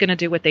 They're just going to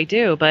do what they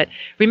do. But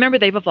remember,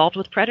 they've evolved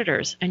with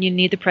predators, and you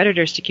need the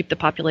predators to keep the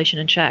population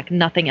in check.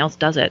 Nothing else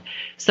does it.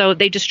 So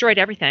they destroyed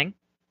everything.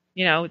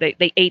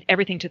 They ate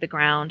everything to the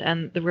ground,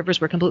 and the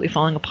rivers were completely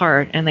falling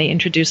apart, and they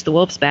introduced the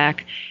wolves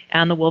back,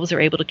 and the wolves are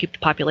able to keep the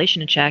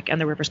population in check, and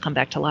the rivers come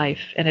back to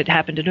life. And it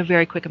happened in a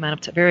very quick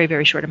very,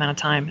 very short amount of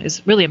time.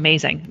 It's really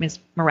amazing. I mean, it's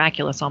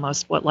miraculous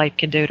almost what life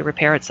can do to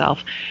repair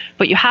itself.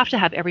 But you have to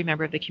have every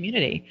member of the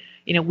community.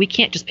 We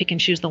can't just pick and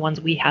choose the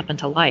ones we happen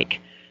to like.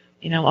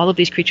 All of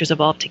these creatures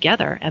evolve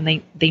together,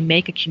 and they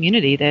make a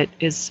community that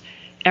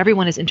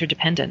everyone is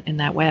interdependent in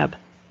that web.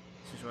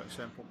 This is what's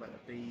so important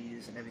about the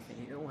bees and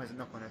everything. It all has a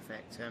knock-on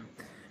effect.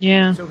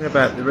 Talking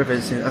about the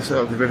rivers,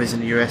 the rivers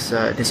in the US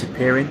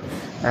disappearing.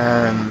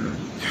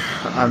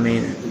 I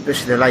mean,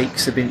 especially the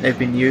lakes they've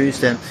been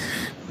used, and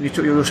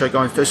you're also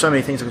going. There's so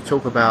many things I could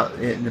talk about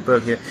in the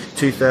book here.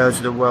 2/3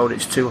 of the world,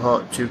 it's too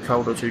hot, too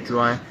cold, or too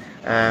dry.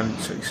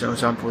 So it's an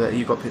example that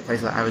you've got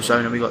places like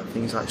Arizona, we've got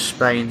things like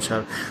Spain,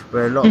 so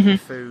where a lot of the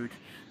food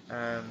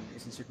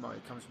is in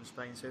supermarket comes from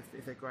Spain. So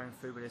if they're growing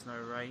food where there's no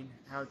rain,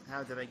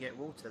 how do they get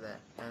water there?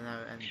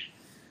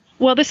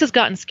 Well, this has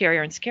gotten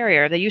scarier and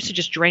scarier. They used to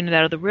just drain it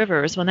out of the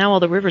rivers. Well, now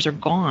all the rivers are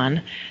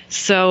gone.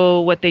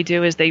 So what they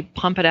do is they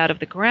pump it out of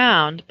the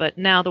ground. But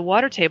now the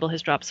water table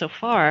has dropped so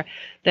far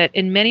that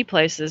in many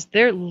places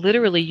they're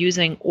literally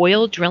using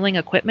oil drilling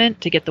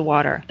equipment to get the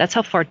water. That's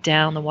how far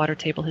down the water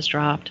table has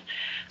dropped.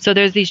 So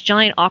there's these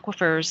giant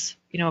aquifers,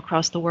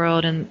 across the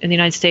world. And in the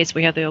United States,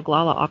 we have the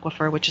Oglala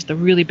Aquifer, which is the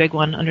really big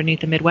one underneath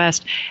the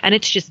Midwest. And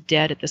it's just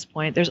dead at this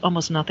point. There's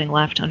almost nothing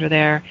left under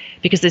there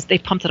because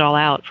they've pumped it all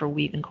out for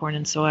wheat and corn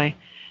and soy.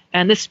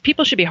 And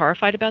people should be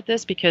horrified about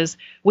this because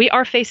we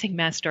are facing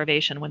mass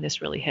starvation when this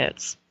really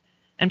hits.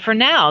 And for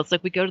now, it's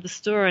like we go to the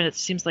store and it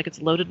seems like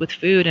it's loaded with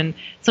food. And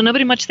so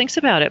nobody much thinks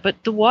about it. But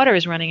the water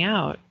is running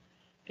out.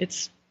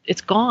 It's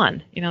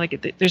gone.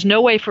 There's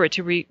no way for it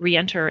to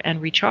re-enter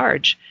and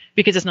recharge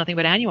because it's nothing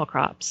but annual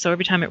crops. So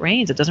every time it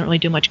rains, it doesn't really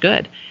do much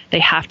good. They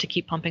have to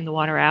keep pumping the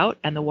water out,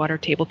 and the water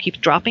table keeps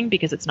dropping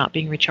because it's not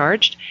being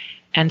recharged.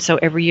 And so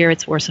every year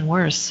it's worse and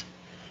worse.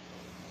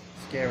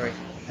 Scary.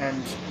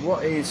 And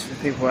what is, for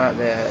people out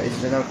there,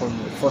 is another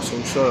problem with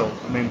fossil soil?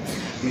 I mean,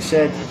 you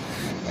said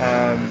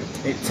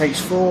it takes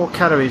 4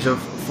 calories of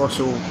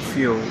fossil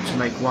fuel to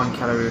make 1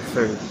 calorie of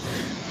food.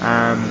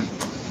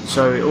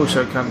 So it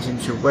also comes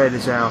into where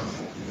does our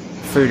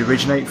food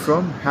originate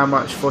from? How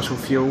much fossil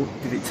fuel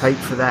did it take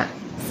for that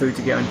food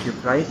to get onto your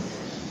plate?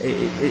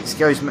 It's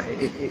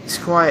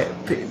quite,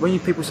 when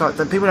people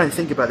don't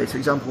think about this. For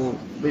example,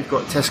 we've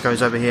got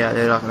Tesco's over here.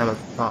 They're like another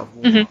part of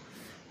Walmart,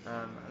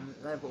 and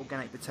they've got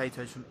organic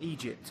potatoes from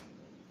Egypt.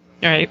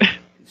 Right.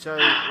 So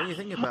when you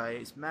think about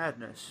it, it's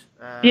madness.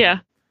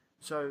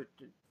 So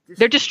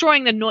they're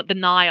destroying the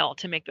Nile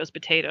to make those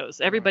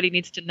potatoes. Everybody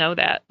needs to know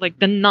that. Like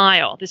the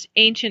Nile, this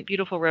ancient,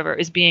 beautiful river,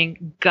 is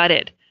being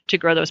gutted to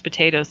grow those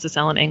potatoes to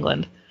sell in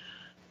England.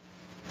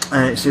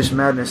 And it's just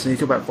madness. And you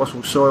talk about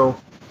fossil soil,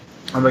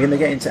 and we're going to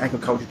get into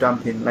agriculture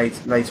dumping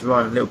later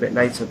on, a little bit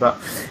later. But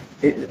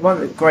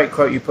one of the great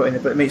quote you put in the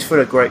book, I mean, it's full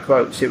of great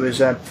quotes. It was,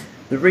 the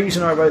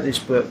reason I wrote this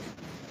book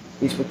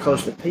is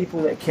because the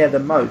people that care the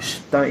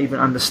most don't even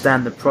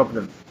understand the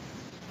problem.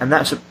 And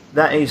that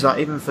is like,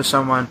 even for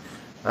someone,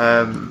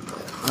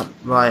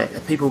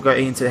 like people go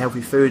into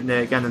healthy food and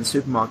they're going to the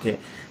supermarket.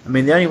 I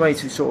mean, the only way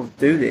to sort of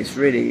do this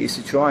really is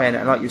to try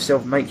and, like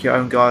yourself, make your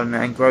own garden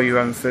and grow your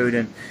own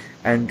food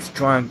and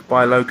try and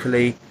buy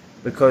locally,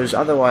 because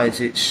otherwise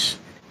it's,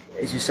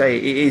 as you say,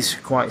 it is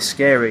quite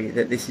scary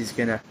that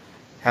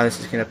how this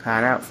is gonna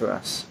pan out for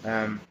us.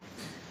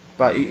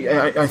 But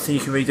I think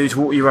you can really do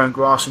to water your own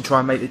grass and try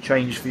and make the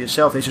change for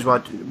yourself. This is why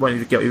I wanted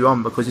to get you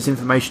on, because this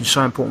information is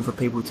so important for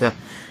people to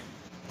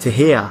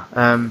hear.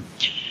 And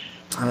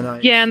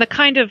the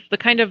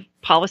kind of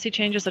policy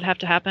changes that have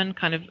to happen,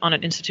 kind of on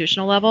an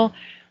institutional level,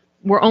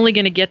 we're only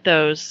going to get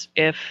those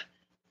if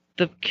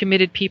the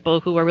committed people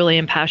who are really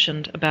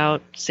impassioned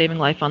about saving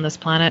life on this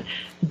planet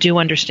do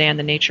understand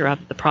the nature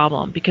of the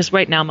problem. Because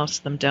right now, most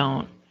of them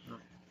don't.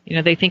 You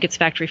know, they think it's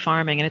factory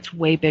farming, and it's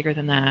way bigger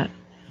than that.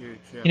 Huge,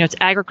 yeah. You know, it's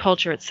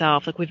agriculture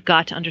itself. Like, we've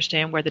got to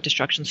understand where the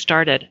destruction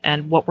started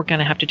and what we're going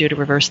to have to do to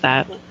reverse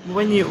that.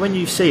 When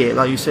you see it,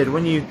 like you said,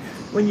 when you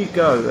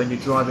go and you're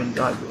driving,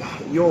 like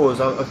yours,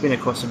 I've been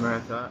across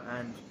America,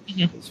 and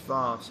it's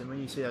vast. And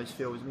when you see those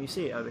fields, and you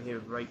see it over here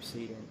with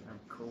rapeseed and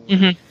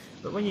corn,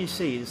 but when you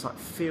see it's like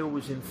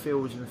fields and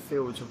fields and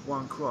fields of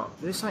one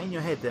crop, there's something in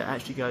your head that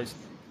actually goes,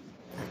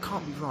 that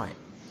can't be right.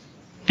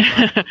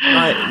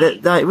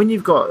 Like when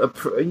you've got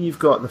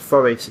the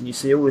forest and you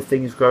see all the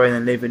things growing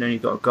and living, and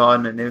you've got a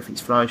garden and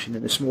everything's flourishing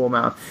in a small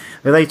amount.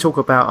 And they talk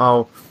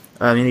about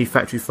you need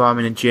factory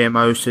farming and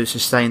GMOs to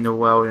sustain the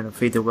world and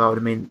feed the world.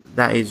 I mean,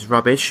 that is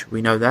rubbish.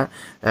 We know that.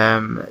 I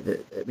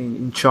mean,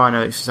 in China,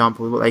 for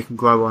example, what they can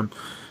grow on,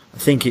 I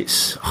think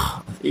it's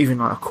even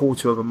like a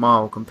quarter of a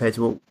mile compared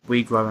to what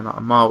we grow in like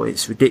a mile.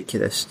 It's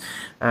ridiculous.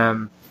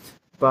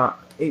 But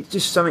it's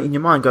just something in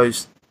your mind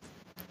goes,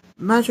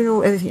 imagine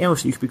everything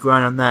else that you could be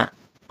growing on that.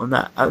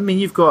 I mean,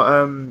 you've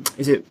got,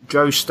 is it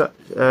Joe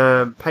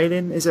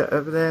Palin, is it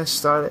over there?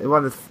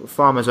 One of the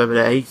farmers over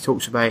there, he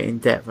talks about it in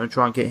depth. I'm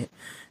trying to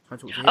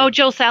talk to him. Oh,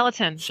 Joel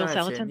Salatin. Joel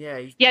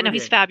Salatin. Yeah, no,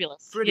 he's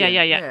fabulous. Brilliant.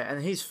 Yeah.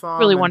 And his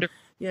farm. Really wonderful.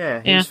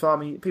 Yeah, he's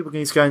farming. People can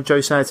just go and Joe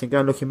Salatin, go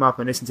and look him up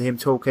and listen to him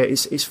talk.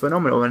 It's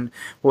phenomenal, and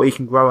what he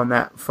can grow on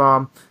that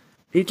farm.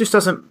 It just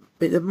doesn't,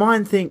 the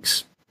mind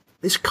thinks,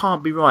 this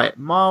can't be right.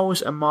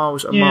 Miles and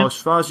miles and miles,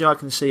 as far as the eye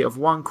can see, of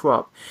one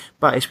crop.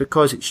 But it's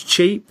because it's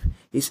cheap,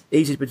 it's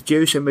easy to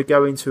produce, and we're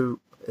going to...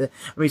 I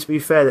mean, to be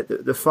fair,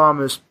 that the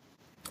farmers...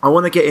 I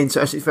want to get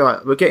into... Actually, feel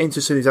like we'll get into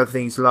some of these other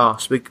things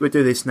last. We'll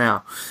do this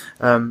now.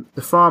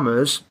 The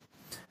farmers...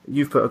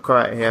 You've put a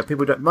quote here.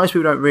 Most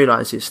people don't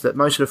realise this, that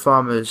most of the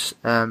farmers,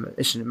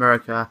 in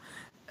America,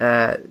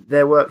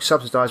 their work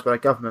subsidised by the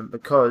government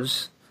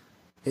because...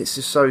 It's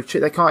just so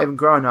cheap. They can't even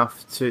grow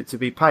enough to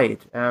be paid.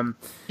 And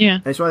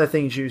it's one of the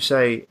things you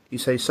say,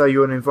 so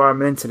you're an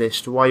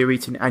environmentalist, why you're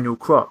eating annual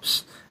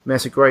crops. I mean,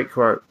 that's a great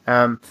quote.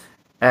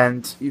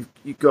 And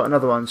you've got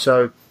another one.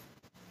 So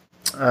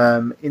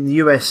in the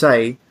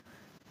USA,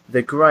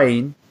 the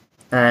grain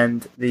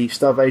and the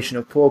starvation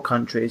of poor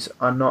countries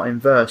are not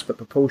inverse but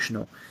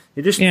proportional.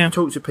 You just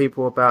talk to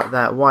people about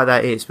that, why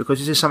that is, because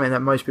this is something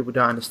that most people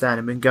don't understand.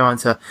 And we can go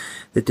into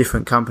the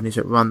different companies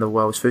that run the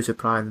world's food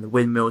supply and the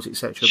windmills,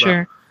 etc.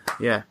 Sure.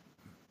 But,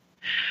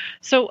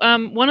 So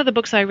one of the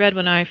books I read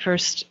when I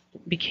first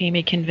became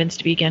a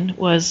convinced vegan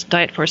was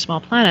Diet for a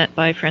Small Planet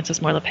by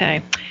Frances Moore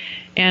Lappé.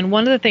 And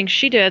one of the things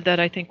she did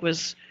that I think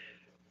was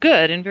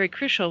good and very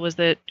crucial was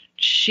that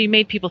she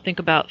made people think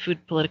about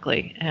food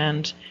politically,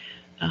 and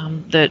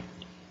that,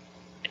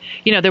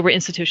 there were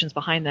institutions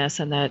behind this,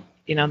 and that,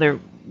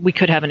 we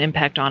could have an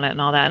impact on it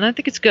and all that. And I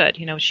think it's good.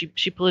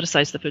 She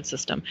politicized the food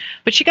system,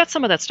 but she got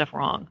some of that stuff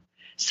wrong.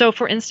 So,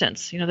 for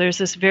instance, there's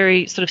this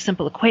very sort of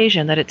simple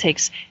equation that it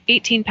takes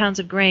 18 pounds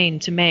of grain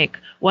to make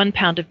 1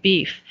 pound of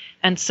beef.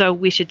 And so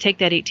we should take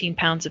that 18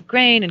 pounds of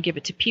grain and give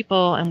it to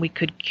people, and we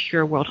could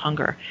cure world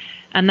hunger.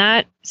 And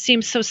that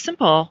seems so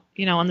simple,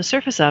 on the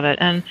surface of it.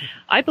 And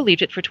I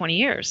believed it for 20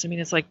 years. I mean,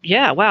 it's like,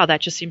 yeah, wow,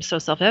 that just seems so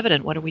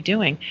self-evident. What are we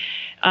doing?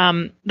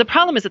 The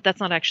problem is that that's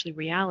not actually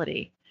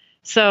reality.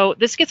 So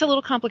this gets a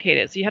little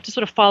complicated. So you have to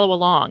sort of follow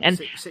along. And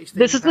 16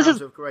 this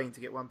is of grain to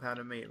get 1 pound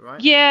of meat,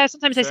 right? Yeah,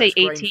 sometimes they say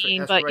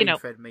 18, but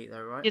grain-fed meat,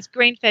 though, right? It's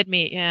grain-fed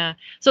meat. Yeah.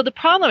 So the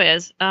problem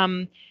is,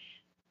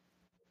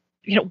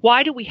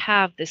 why do we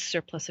have this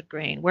surplus of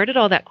grain? Where did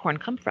all that corn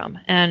come from?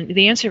 And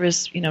the answer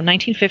is,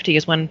 1950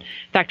 is when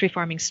factory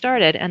farming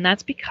started, and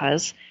that's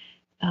because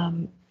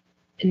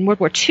in World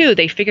War II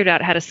they figured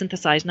out how to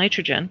synthesize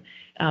nitrogen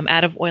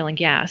out of oil and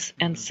gas.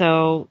 And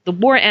so the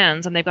war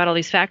ends and they've got all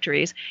these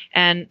factories,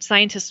 and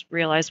scientists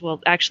realize, well,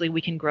 actually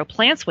we can grow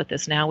plants with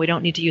this now. We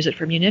don't need to use it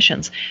for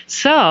munitions.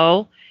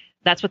 So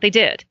that's what they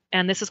did.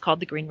 And this is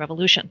called the Green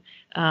Revolution.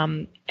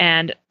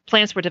 And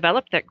plants were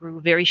developed that grew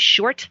very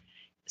short,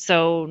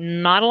 so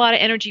not a lot of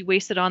energy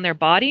wasted on their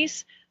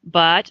bodies,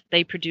 but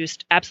they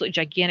produced absolutely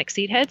gigantic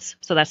seed heads.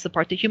 So that's the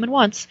part the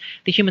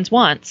humans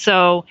want.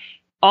 So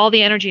all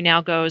the energy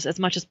now goes as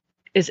much as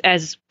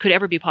could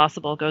ever be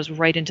possible, goes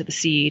right into the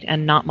seed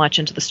and not much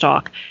into the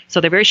stalk.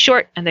 So they're very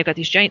short, and they've got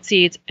these giant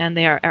seeds, and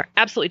they are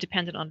absolutely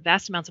dependent on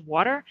vast amounts of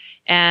water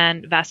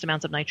and vast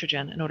amounts of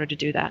nitrogen in order to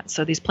do that.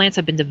 So these plants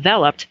have been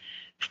developed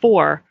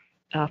for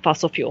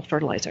fossil fuel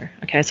fertilizer.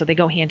 Okay, so they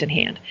go hand in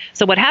hand.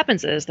 So what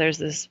happens is there's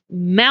this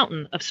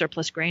mountain of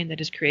surplus grain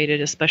that is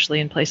created, especially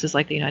in places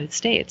like the United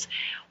States.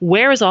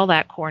 Where is all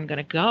that corn going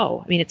to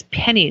go? I mean, it's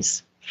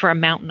pennies for a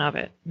mountain of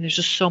it. I mean, there's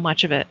just so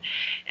much of it.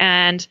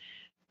 And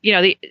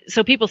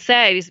so people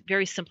say these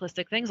very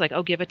simplistic things like,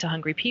 oh, give it to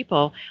hungry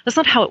people. That's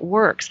not how it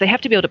works. They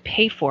have to be able to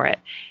pay for it.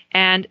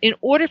 And in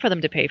order for them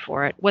to pay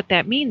for it, what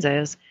that means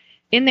is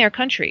in their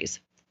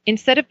countries,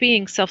 instead of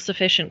being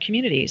self-sufficient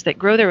communities that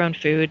grow their own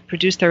food,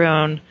 produce their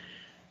own,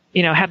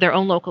 have their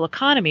own local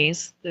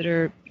economies that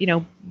are,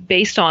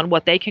 based on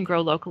what they can grow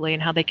locally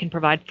and how they can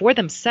provide for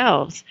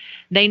themselves,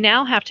 they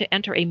now have to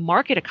enter a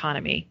market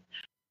economy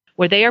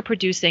where they are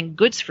producing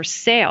goods for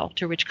sale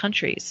to rich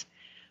countries.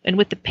 And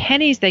with the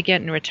pennies they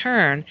get in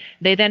return,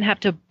 they then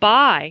have to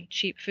buy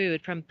cheap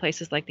food from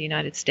places like the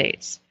United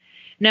States.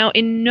 Now,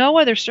 in no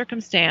other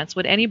circumstance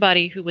would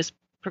anybody who was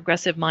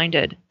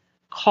progressive-minded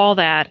call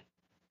that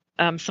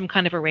some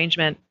kind of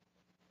arrangement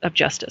of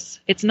justice.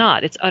 It's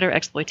not. It's utter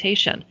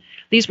exploitation.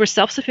 These were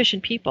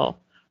self-sufficient people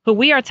who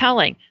we are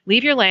telling,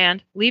 leave your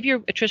land, leave your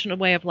traditional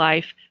way of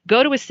life,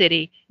 go to a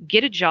city,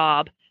 get a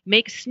job,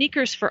 make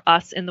sneakers for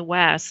us in the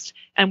West,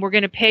 and we're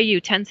going to pay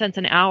you 10 cents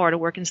an hour to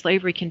work in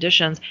slavery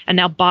conditions and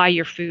now buy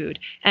your food.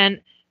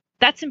 And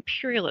that's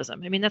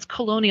imperialism. I mean, that's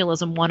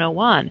colonialism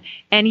 101.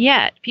 And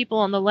yet people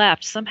on the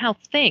left somehow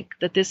think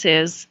that this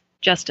is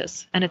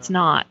justice, and it's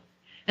not.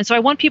 And so I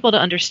want people to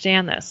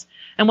understand this.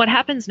 And what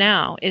happens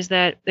now is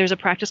that there's a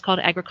practice called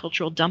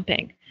agricultural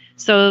dumping.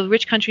 So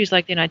rich countries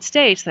like the United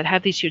States that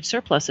have these huge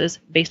surpluses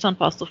based on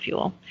fossil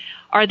fuel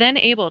are then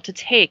able to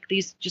take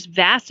these just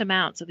vast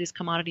amounts of these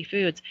commodity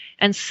foods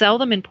and sell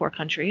them in poor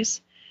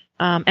countries.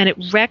 And it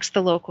wrecks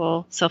the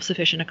local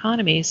self-sufficient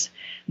economies.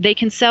 They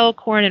can sell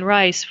corn and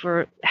rice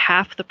for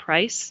half the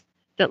price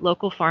that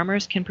local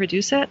farmers can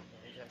produce it.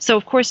 So,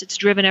 of course, it's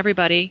driven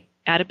everybody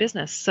out of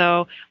business.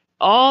 So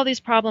all these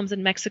problems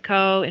in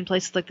Mexico, in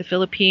places like the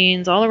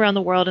Philippines, all around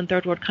the world in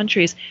third world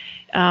countries,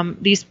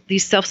 these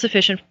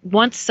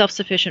once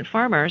self-sufficient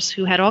farmers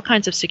who had all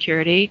kinds of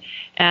security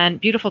and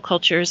beautiful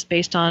cultures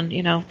based on,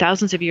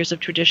 thousands of years of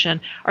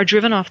tradition are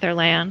driven off their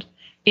land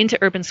into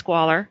urban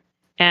squalor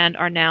and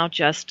are now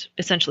just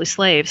essentially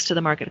slaves to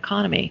the market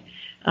economy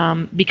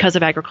because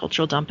of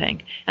agricultural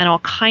dumping. And all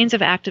kinds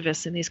of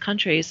activists in these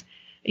countries,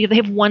 they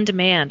have one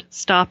demand: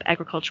 stop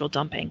agricultural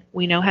dumping.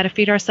 We know how to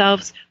feed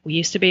ourselves. We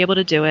used to be able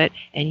to do it,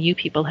 and you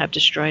people have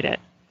destroyed it.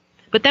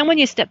 But then when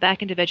you step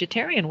back into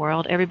vegetarian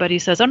world, everybody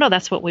says, oh, no,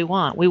 that's what we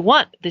want. We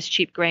want this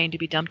cheap grain to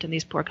be dumped in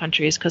these poor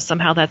countries because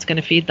somehow that's going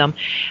to feed them.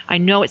 I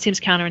know it seems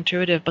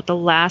counterintuitive, but the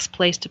last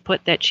place to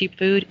put that cheap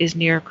food is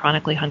near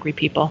chronically hungry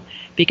people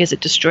because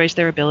it destroys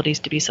their abilities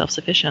to be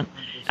self-sufficient.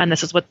 And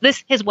this is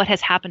what has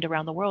happened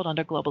around the world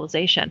under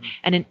globalization.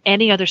 And in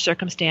any other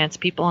circumstance,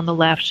 people on the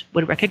left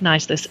would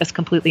recognize this as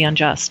completely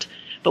unjust.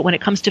 But when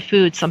it comes to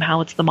food, somehow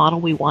it's the model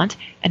we want,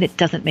 and it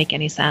doesn't make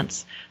any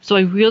sense. So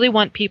I really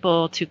want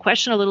people to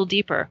question a little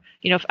deeper.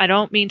 If I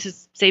don't mean to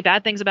say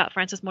bad things about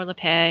Frances Moore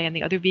Lepay and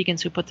the other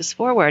vegans who put this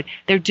forward.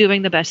 They're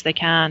doing the best they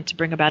can to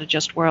bring about a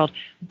just world.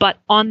 But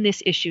on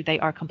this issue, they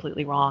are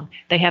completely wrong.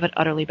 They have it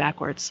utterly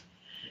backwards.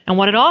 And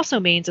what it also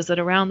means is that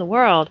around the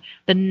world,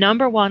 the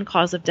number one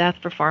cause of death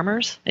for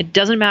farmers, it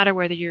doesn't matter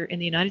whether you're in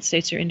the United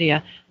States or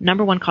India,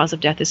 number one cause of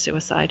death is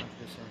suicide.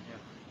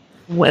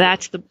 Well,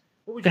 that's the...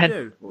 What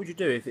would you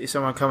do if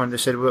someone come and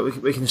just said, well,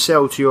 we can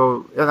sell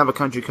to another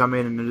country come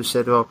in and they just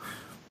said, well,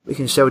 we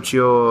can sell to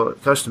your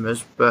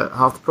customers, but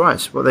half the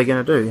price. What are they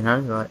going to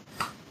do?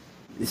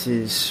 This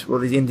is,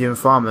 these Indian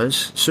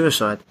farmers,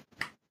 suicide.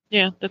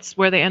 Yeah, that's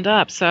where they end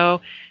up.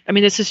 So, I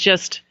mean, this is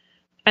just,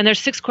 and there's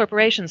 6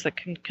 corporations that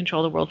can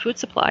control the world food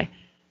supply.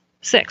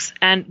 6,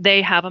 and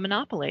they have a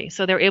monopoly.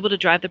 So they're able to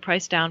drive the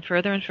price down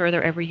further and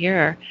further every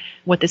year.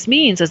 What this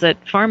means is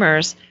that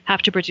farmers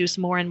have to produce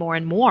more and more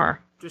and more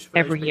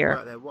every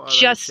year.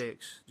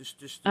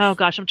 Oh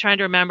gosh, I'm trying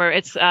to remember.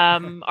 It's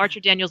Archer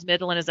Daniels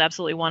Midland is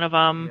absolutely one of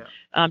them.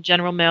 Yeah.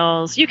 General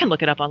Mills. You can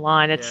look it up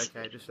online. It's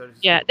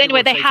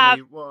Anyway, they have.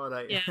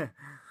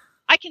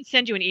 I can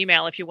send you an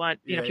email if you want.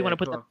 If you want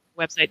to put the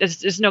website.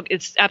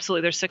 It's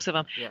absolutely, there's 6 of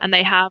them, and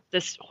they have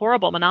this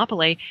horrible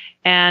monopoly,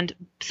 and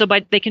so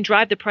they can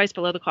drive the price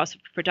below the cost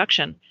of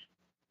production.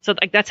 So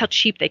that's how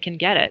cheap they can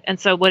get it. And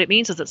so what it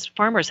means is that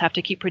farmers have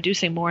to keep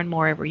producing more and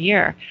more every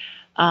year.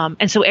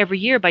 And so every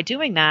year by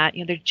doing that,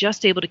 they're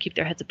just able to keep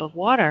their heads above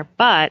water,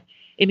 but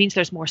it means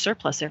there's more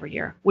surplus every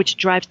year, which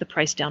drives the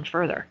price down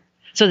further.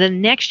 So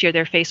then next year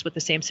they're faced with the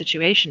same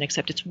situation,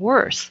 except it's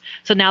worse.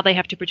 So now they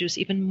have to produce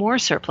even more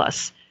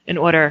surplus in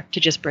order to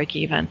just break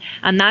even.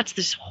 And that's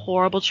this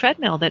horrible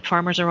treadmill that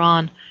farmers are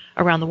on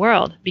around the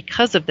world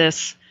because of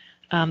this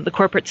the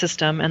corporate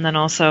system, and then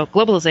also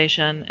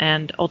globalization,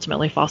 and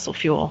ultimately fossil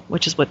fuel,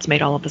 which is what's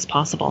made all of this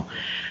possible.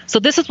 So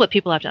this is what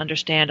people have to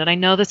understand. And I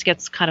know this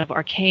gets kind of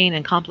arcane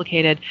and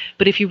complicated,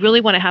 but if you really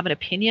want to have an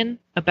opinion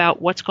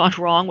about what's gone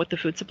wrong with the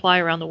food supply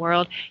around the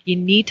world, you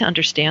need to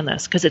understand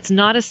this, because it's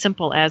not as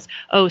simple as,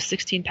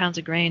 16 pounds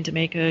of grain to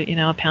make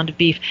a pound of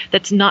beef.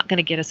 That's not going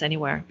to get us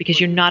anywhere,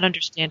 because you're not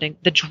understanding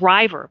the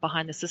driver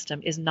behind the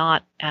system is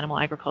not animal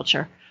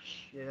agriculture.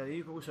 Yeah,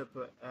 you've also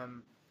put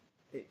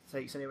it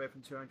takes anywhere from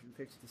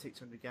 250 to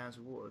 600 gallons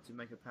of water to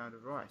make a pound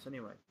of rice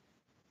anyway.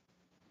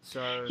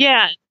 So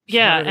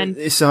and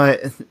it's like,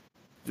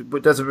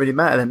 it doesn't really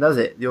matter then, does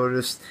it? You're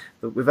just,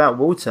 without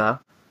water,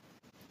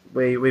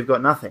 we've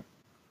got nothing.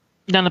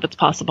 None of it's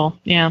possible.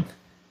 Yeah.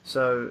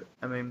 So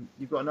I mean,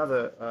 you've got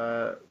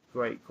another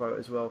great quote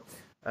as well,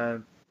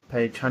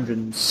 page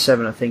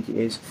 107, I think it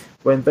is,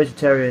 when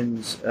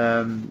vegetarians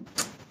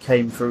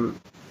claim,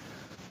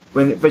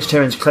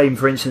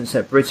 for instance,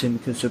 that Britain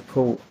could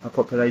support a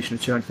population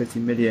of 250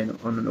 million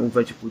on an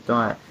all-vegetable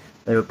diet,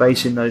 they were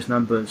basing those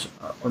numbers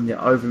on the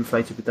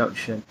overinflated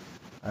production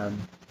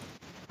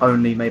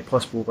only made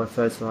possible by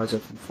fertilizer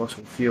from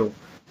fossil fuel.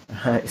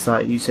 It's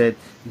like you said,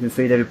 you can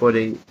feed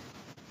everybody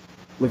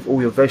with all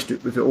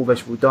with your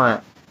all-vegetable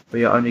diet, but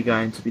you're only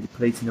going to be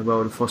depleting the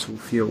world of fossil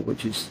fuel,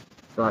 which is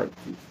like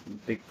a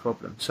big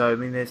problem. So I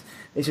mean, this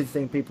is the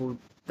thing people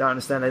don't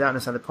understand. They don't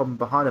understand the problem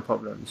behind the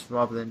problems,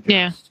 rather than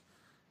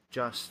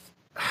just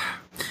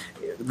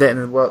letting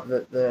the world,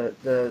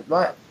 the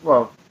like,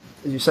 well,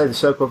 as you say, the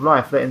circle of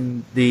life,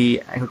 letting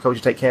the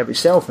agriculture take care of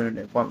itself, in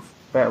one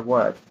better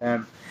word.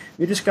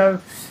 We just go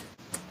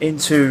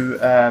into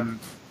a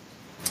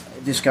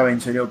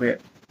little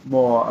bit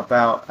more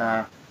about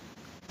I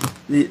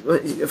think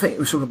we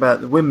were talking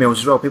about the windmills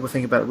as well. People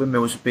think about the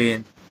windmills as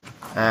being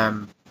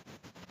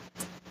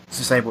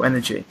sustainable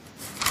energy.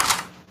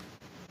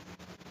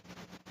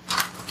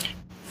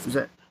 Is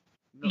that?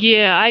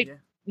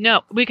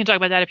 No, we can talk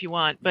about that if you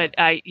want, but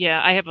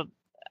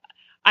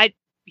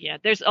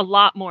there's a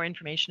lot more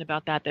information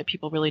about that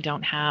people really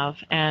don't have,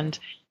 and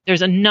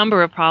there's a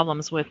number of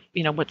problems with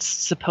what's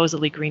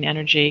supposedly green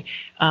energy.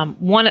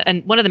 One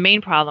of the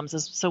main problems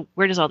is, so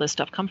where does all this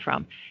stuff come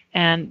from?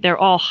 And they're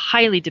all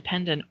highly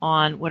dependent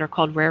on what are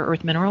called rare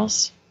earth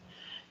minerals,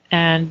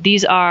 and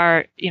these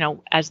are,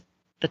 as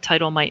the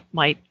title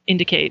might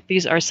indicate,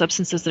 these are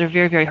substances that are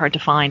very, very hard to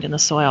find in the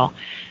soil.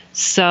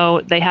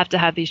 So they have to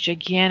have these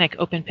gigantic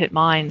open pit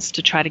mines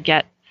to try to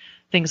get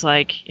things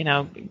like,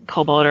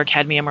 cobalt or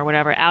cadmium or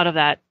whatever out of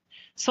that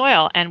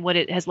soil. And what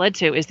it has led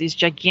to is these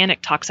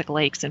gigantic toxic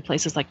lakes in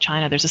places like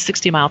China. There's a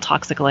 60-mile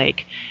toxic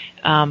lake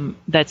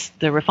that's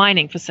the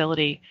refining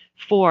facility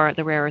for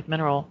the rare earth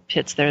mineral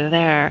pits that are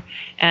there.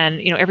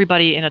 And,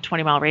 everybody in a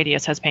 20-mile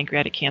radius has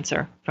pancreatic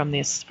cancer from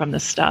this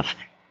stuff.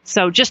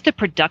 So just the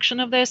production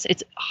of this,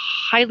 it's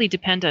highly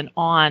dependent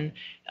on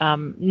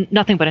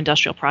nothing but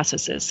industrial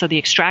processes. So the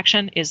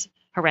extraction is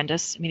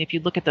horrendous. I mean, if you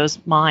look at those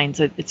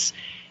mines,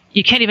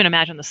 you can't even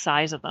imagine the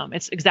size of them.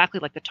 It's exactly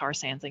like the tar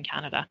sands in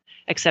Canada,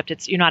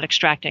 except you're not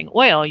extracting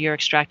oil, you're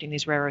extracting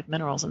these rare earth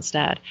minerals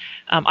instead.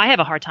 I have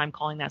a hard time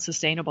calling that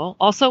sustainable.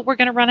 Also, we're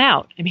going to run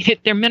out. I mean,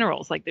 they're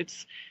minerals.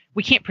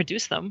 We can't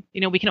produce them.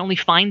 We can only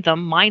find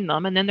them, mine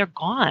them, and then they're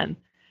gone.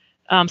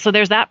 So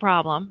there's that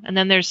problem. And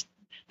then there's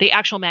the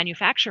actual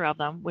manufacture of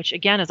them, which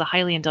again is a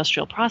highly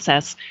industrial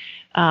process.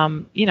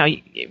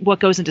 What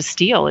goes into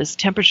steel is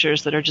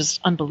temperatures that are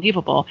just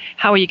unbelievable.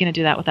 How are you going to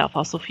do that without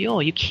fossil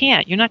fuel? You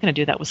can't. You're not going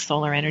to do that with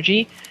solar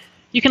energy.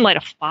 You can light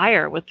a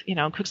fire with,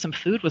 cook some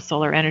food with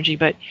solar energy,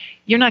 but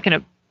you're not going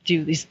to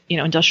do these,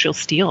 industrial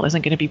steel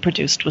isn't going to be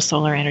produced with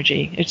solar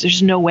energy.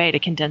 There's no way to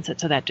condense it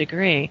to that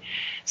degree.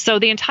 So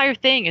the entire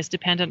thing is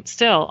dependent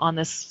still on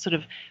this sort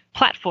of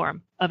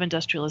platform of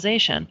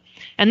industrialization.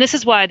 And this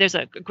is why there's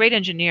a great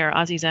engineer,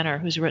 Ozzie Zenner,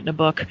 who's written a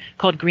book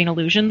called Green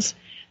Illusions.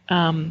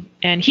 And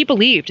he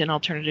believed in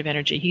alternative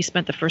energy. He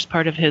spent the first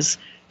part of his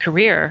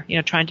career,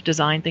 trying to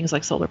design things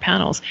like solar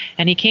panels.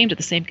 And he came to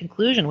the same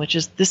conclusion, which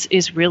is this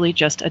is really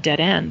just a dead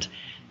end.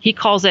 He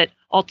calls it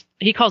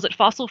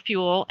fossil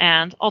fuel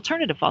and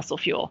alternative fossil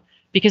fuel,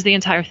 because the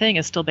entire thing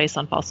is still based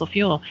on fossil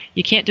fuel.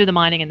 You can't do the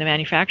mining and the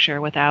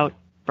manufacture without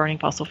burning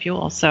fossil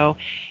fuel. So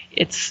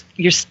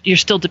you're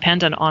still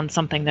dependent on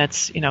something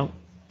that's,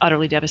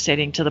 utterly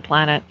devastating to the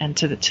planet and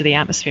to the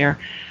atmosphere.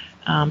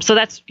 So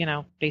that's,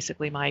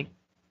 basically my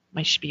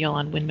spiel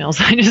on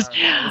windmills. I just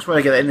want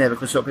to get that in there,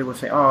 because a lot of people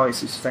say, oh, it's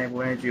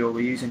sustainable energy, or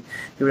we're using,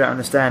 people don't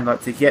understand,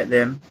 like, to get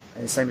them,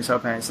 and the same as solar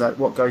panels, like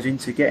what goes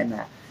into getting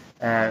that,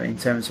 in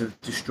terms of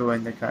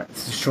destroying the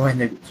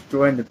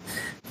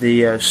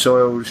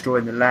soil,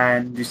 destroying the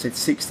land. You said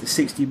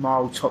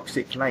 60-mile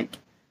toxic lake.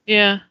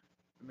 Yeah.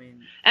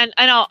 And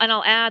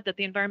I'll add that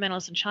the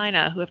environmentalists in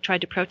China who have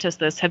tried to protest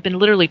this have been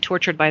literally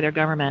tortured by their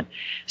government.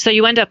 So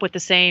you end up with the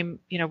same,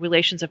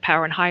 relations of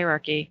power and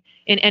hierarchy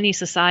in any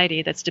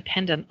society that's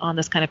dependent on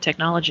this kind of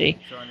technology.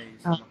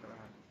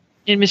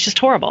 And it's just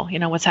horrible,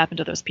 what's happened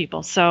to those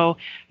people. So,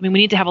 we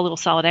need to have a little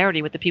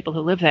solidarity with the people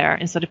who live there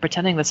instead of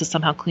pretending this is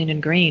somehow clean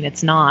and green.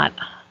 It's not.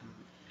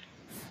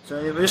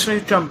 So we're just going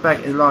to jump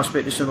back in the last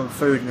bit, just on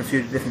food and a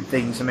few different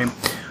things. I mean,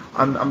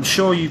 I'm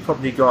sure you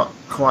probably got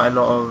quite a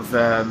lot of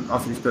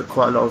after this book,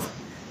 quite a lot of,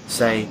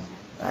 say,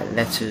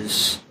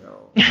 letters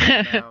or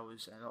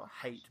emails, and a lot of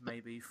hate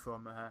maybe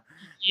from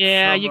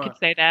you could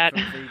say that,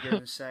 from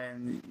vegans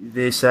saying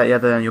this, that, the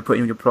other, and you're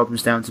putting your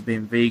problems down to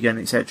being vegan,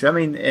 etc. I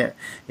mean, it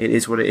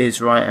is what it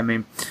is, right? I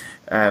mean,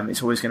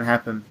 it's always going to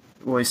happen.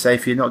 Always say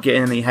if you're not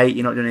getting any hate,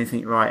 you're not doing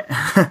anything right.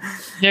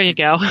 There you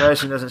go. The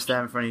person doesn't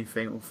stand for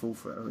anything or fall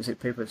for it. Or is it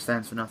people that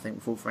stands for nothing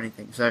or fall for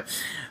anything? So,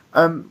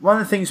 one of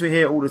the things we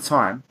hear all the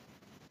time,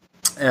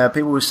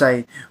 people will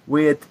say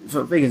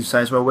vegans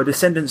say as well, we're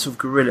descendants of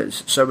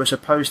gorillas, so we're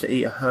supposed to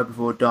eat a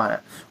herbivore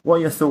diet. What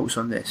are your thoughts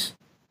on this?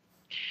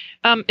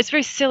 It's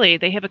very silly.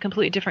 They have a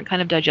completely different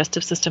kind of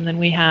digestive system than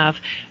we have.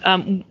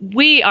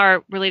 We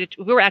are related.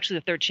 We're actually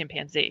the third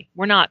chimpanzee.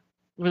 We're not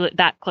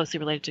that closely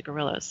related to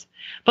gorillas.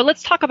 But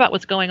let's talk about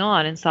what's going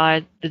on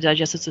inside the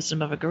digestive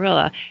system of a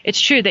gorilla. It's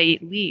true they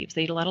eat leaves.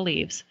 They eat a lot of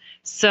leaves.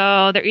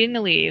 So they're eating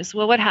the leaves.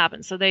 Well, what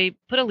happens? So they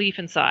put a leaf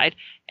inside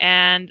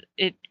and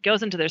it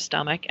goes into their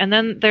stomach. And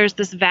then there's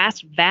this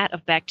vast vat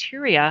of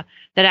bacteria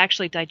that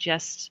actually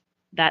digests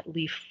that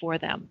leaf for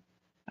them.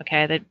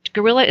 Okay, the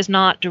gorilla is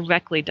not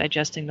directly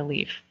digesting the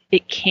leaf.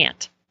 It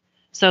can't.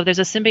 So there's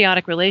a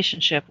symbiotic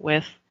relationship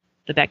with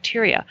the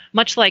bacteria.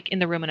 Much like in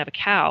the rumen of a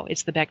cow,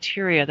 it's the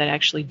bacteria that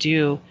actually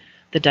do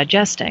the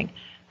digesting.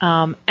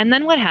 And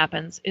then what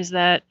happens is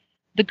that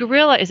the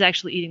gorilla is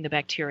actually eating the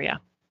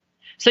bacteria.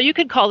 So you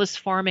could call this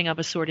farming of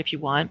a sort if you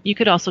want. You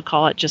could also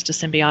call it just a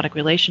symbiotic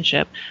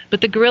relationship.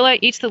 But the gorilla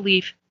eats the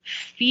leaf,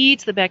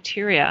 feeds the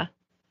bacteria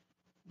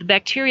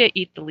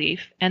eat the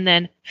leaf, and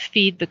then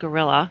feed the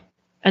gorilla.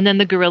 And then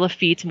the gorilla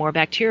feeds more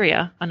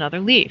bacteria, another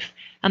leaf.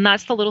 And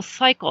that's the little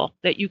cycle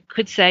that you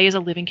could say is a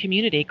living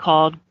community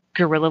called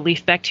gorilla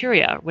leaf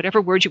bacteria,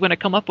 whatever word you want to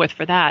come up with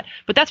for that.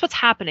 But that's what's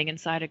happening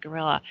inside a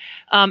gorilla.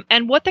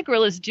 And what the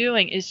gorilla is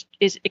doing is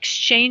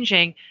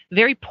exchanging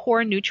very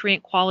poor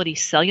nutrient quality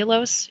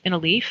cellulose in a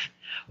leaf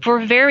for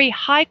very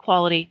high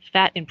quality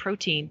fat and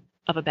protein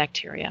of a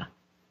bacteria.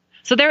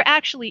 So they're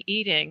actually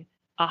eating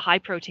a high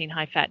protein,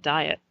 high fat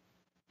diet.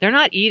 They're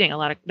not eating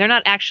they're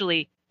not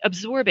actually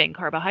absorbing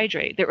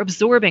carbohydrate. They're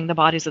absorbing the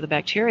bodies of the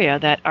bacteria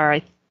that are,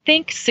 I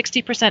think,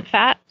 60%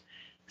 fat.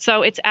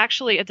 So it's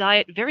actually a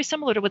diet very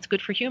similar to what's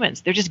good for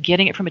humans. They're just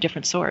getting it from a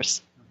different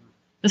source.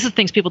 This is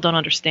things people don't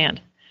understand.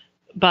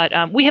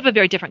 But we have a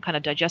very different kind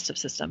of digestive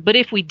system. But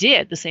if we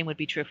did, the same would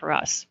be true for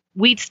us.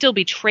 We'd still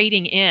be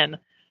trading in,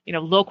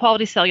 low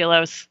quality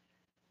cellulose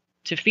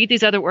to feed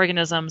these other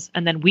organisms,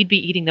 and then we'd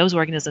be eating those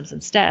organisms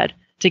instead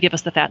to give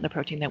us the fat and the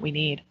protein that we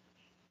need.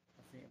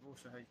 I think I've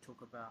also heard you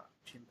talk about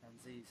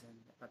chimpanzees and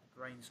about the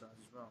brain size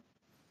as well.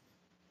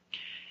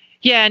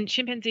 Yeah, and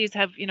chimpanzees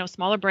have,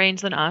 smaller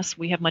brains than us.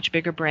 We have much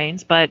bigger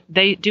brains, but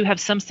they do have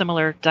some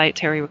similar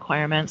dietary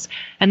requirements.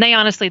 And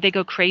they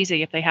go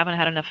crazy if they haven't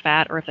had enough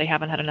fat or if they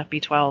haven't had enough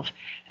B12.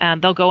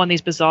 And they'll go on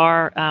these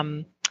bizarre,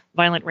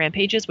 violent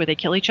rampages where they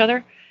kill each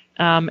other.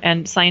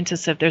 And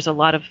scientists there's a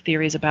lot of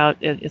theories about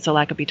it's a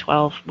lack of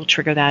B12 will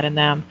trigger that in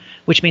them,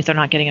 which means they're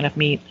not getting enough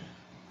meat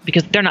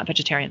because they're not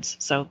vegetarians.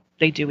 So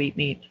they do eat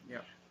meat. Yeah.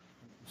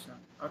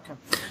 Okay.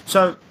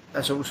 So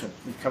that's awesome.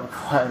 We've covered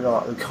quite a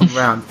lot. We've gone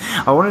round.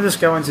 I want to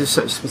just go into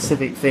such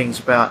specific things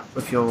about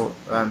with your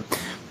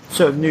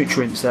sort of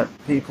nutrients that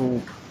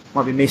people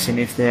might be missing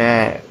if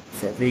they're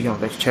vegan or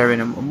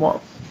vegetarian, and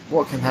what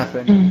can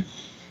happen.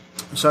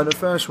 Mm. So the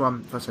first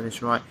one, if I say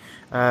this right,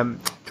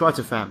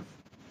 tryptophan.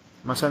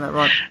 Am I saying that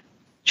right?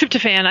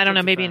 Tryptophan, I don't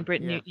know, maybe in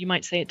Britain you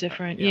might say it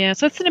different. Yeah,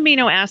 so it's an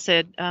amino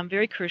acid,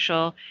 very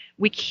crucial.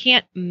 We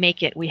can't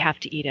make it, we have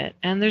to eat it.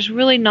 And there's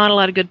really not a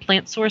lot of good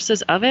plant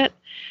sources of it.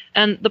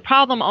 And the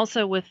problem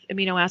also with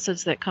amino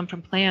acids that come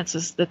from plants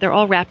is that they're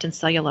all wrapped in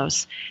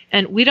cellulose.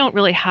 And we don't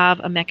really have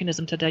a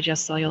mechanism to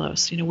digest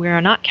cellulose. We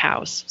are not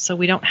cows, so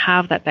we don't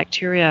have that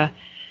bacteria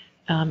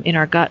in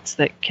our guts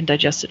that can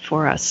digest it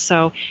for us.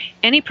 So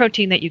any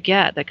protein that you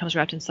get that comes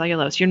wrapped in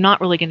cellulose, you're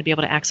not really going to be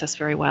able to access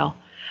very well.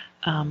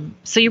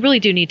 So you really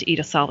do need to eat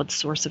a solid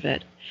source of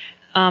it.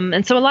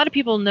 And so a lot of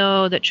people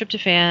know that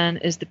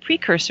tryptophan is the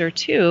precursor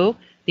to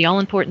the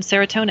all-important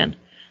serotonin.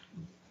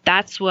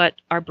 That's what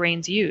our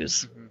brains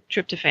use,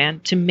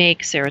 tryptophan, to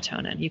make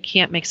serotonin. You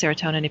can't make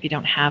serotonin if you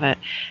don't have it.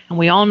 And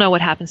we all know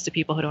what happens to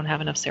people who don't have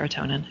enough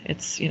serotonin.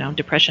 It's,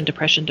 depression. That's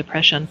what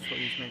you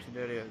mentioned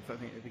earlier, I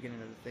think at the beginning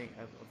of the thing.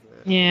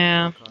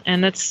 Yeah,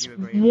 and that's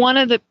one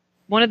of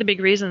the big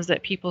reasons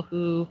that people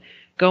who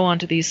go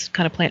onto these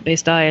kind of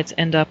plant-based diets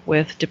end up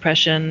with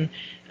depression,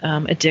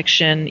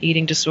 addiction,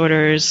 eating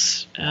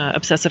disorders,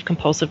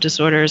 obsessive-compulsive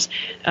disorders,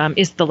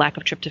 is the lack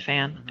of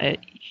tryptophan.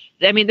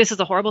 This is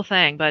a horrible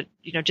thing, but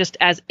just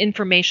as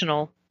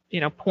informational,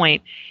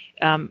 point,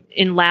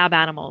 in lab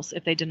animals,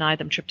 if they deny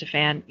them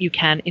tryptophan, you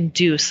can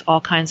induce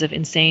all kinds of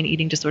insane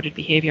eating disordered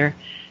behavior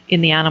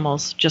in the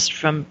animals just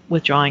from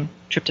withdrawing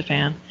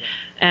tryptophan. Yeah.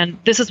 And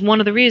this is one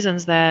of the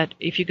reasons that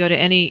if you go to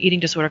any eating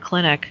disorder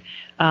clinic,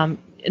 and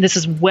this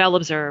is well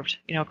observed,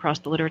 across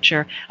the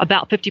literature,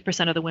 about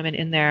 50% of the women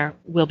in there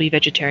will be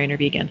vegetarian or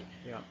vegan.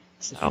 Yeah.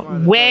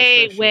 So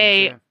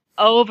way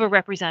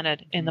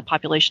overrepresented in the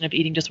population of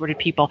eating disordered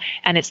people,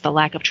 and it's the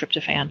lack of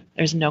tryptophan.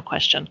 There's no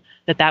question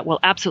that will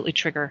absolutely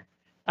trigger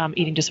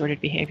eating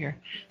disordered behavior.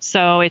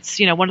 So it's,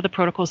 one of the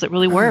protocols that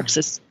really works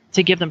is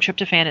to give them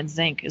tryptophan, and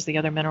zinc is the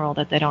other mineral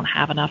that they don't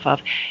have enough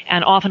of.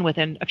 And often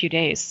within a few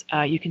days,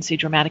 you can see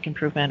dramatic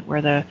improvement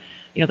where the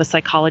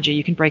psychology,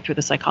 you can break through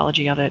the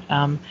psychology of it.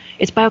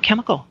 It's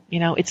biochemical,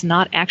 it's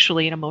not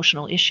actually an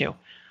emotional issue.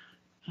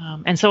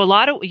 And so a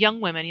lot of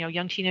young women,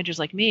 young teenagers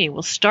like me,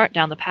 will start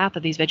down the path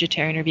of these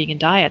vegetarian or vegan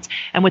diets,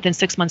 and within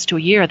 6 months to a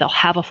year, they'll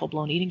have a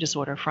full-blown eating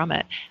disorder from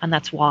it. And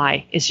that's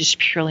why. It's just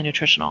purely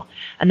nutritional.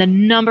 And the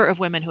number of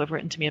women who have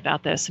written to me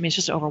about this, it's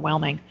just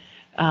overwhelming.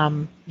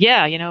 A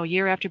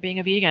year after being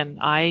a vegan,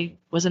 I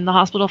was in the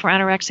hospital for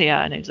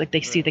anorexia, and it's like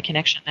they see the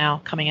connection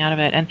now coming out of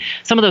it. And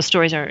some of those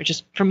stories are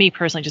just, for me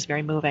personally, just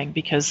very moving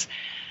because,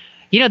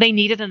 they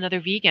needed another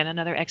vegan,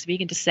 another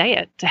ex-vegan to say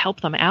it, to help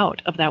them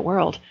out of that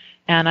world.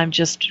 And I'm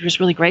just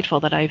really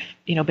grateful that I've,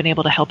 been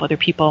able to help other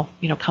people,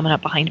 coming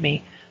up behind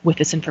me with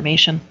this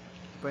information.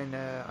 When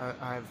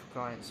I have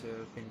clients who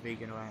have been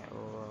vegan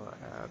or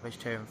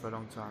vegetarian for a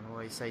long time, I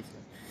always say to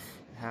them,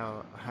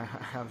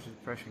 how's the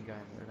depression going?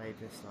 And they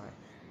just like,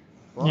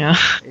 what? Yeah.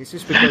 It's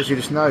just because you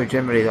just know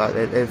generally, like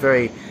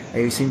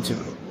they seem to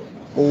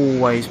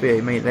always be.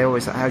 I mean, they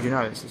always like, how do you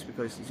know? It's just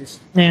because it's just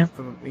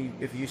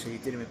if you say you're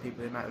dealing with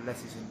people, the amount of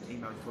letters and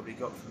emails you probably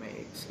got from it,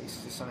 it's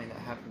just something that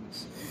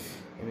happens.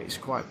 It's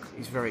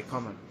very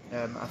common.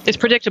 It's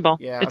predictable.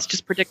 It's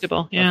just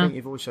predictable. Yeah. I think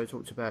you've also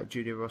talked about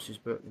Julia Ross's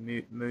book,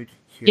 The Mood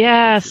Cure.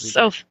 Yes.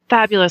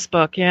 Fabulous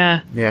book.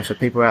 Yeah. Yeah. So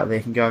people out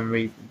there can go and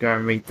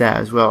read that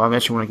as well. I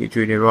actually want to get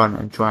Julia on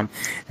and try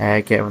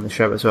and get her on the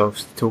show as well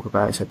to talk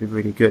about it. So it'd be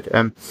really good.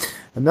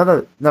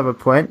 Another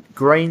point: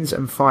 grains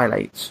and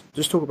phylates.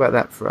 Just talk about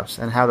that for us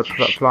and how the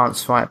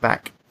plants fight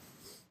back.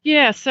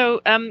 Yeah.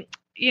 So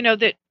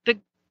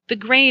the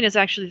grain is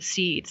actually the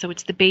seed, so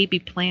it's the baby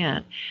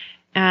plant.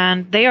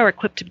 And they are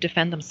equipped to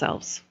defend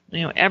themselves.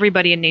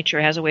 Everybody in nature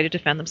has a way to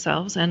defend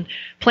themselves, and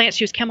plants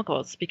use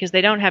chemicals because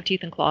they don't have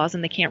teeth and claws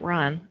and they can't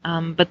run.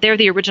 But they're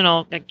the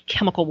original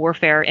chemical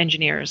warfare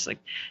engineers.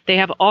 They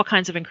have all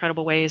kinds of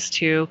incredible ways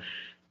to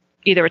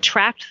either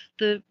attract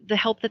the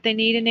help that they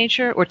need in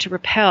nature or to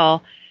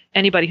repel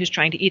anybody who's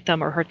trying to eat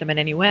them or hurt them in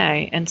any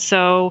way. And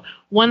so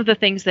one of the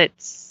things that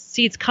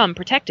seeds come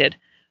protected,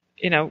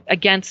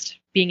 against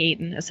being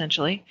eaten,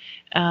 essentially,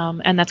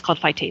 and that's called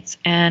phytates.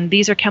 And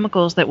these are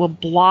chemicals that will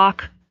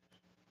block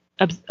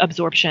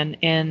absorption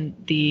in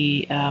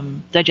the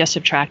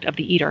digestive tract of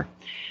the eater.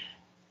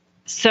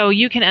 So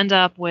you can end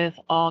up with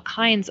all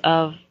kinds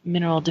of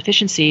mineral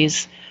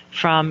deficiencies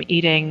from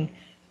eating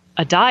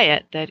a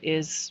diet that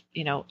is,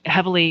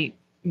 heavily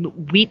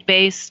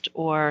wheat-based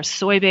or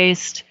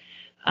soy-based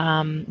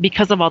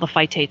because of all the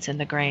phytates in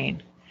the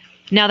grain.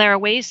 Now, there are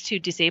ways to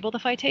disable the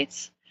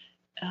phytates.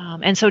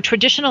 And so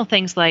traditional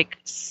things like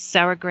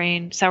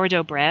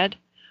sourdough bread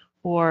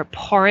or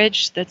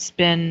porridge that's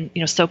been,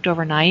 soaked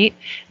overnight,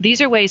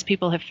 these are ways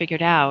people have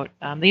figured out.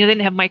 They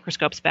didn't have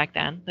microscopes back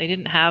then. They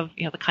didn't have,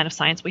 the kind of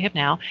science we have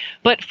now.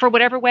 But for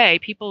whatever way,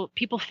 people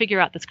figure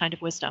out this kind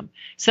of wisdom.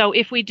 So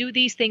if we do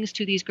these things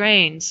to these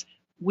grains,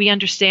 we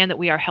understand that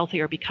we are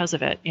healthier because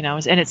of it,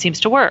 and it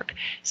seems to work.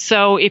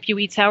 So if you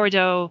eat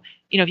sourdough,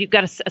 if you've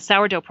got a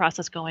sourdough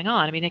process going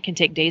on, it can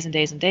take days and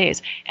days and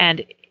days.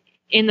 And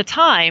in the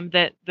time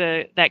that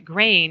that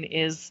grain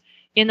is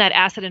in that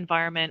acid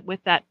environment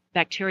with that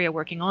bacteria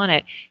working on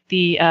it,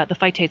 the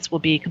phytates will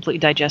be completely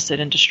digested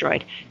and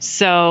destroyed.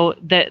 So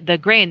the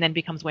grain then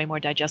becomes way more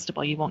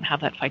digestible. You won't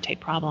have that phytate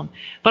problem.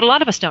 But a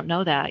lot of us don't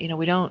know that.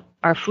 We don't.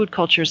 Our food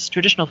cultures,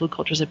 traditional food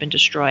cultures, have been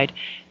destroyed,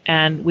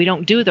 and we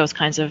don't do those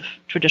kinds of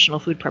traditional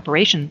food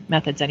preparation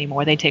methods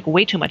anymore. They take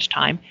way too much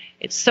time.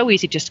 It's so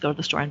easy just to go to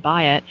the store and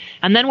buy it.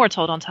 And then we're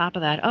told on top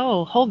of that,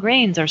 oh, whole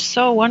grains are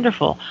so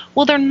wonderful.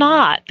 Well, they're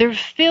not. They're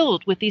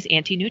filled with these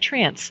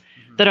anti-nutrients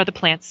that are the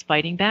plants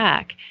fighting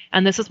back.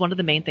 And this is one of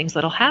the main things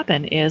that'll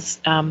happen is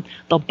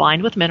they'll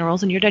bind with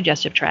minerals in your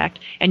digestive tract,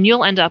 and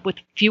you'll end up with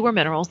fewer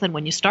minerals than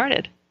when you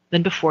started,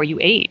 than before you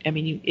ate.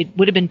 It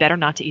would have been better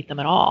not to eat them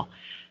at all.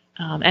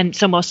 And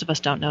so most of us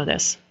don't know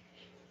this.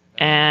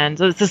 And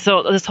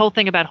this whole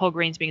thing about whole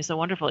grains being so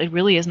wonderful, it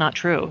really is not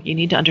true. You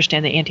need to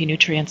understand the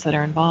anti-nutrients that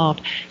are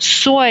involved.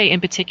 Soy,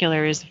 in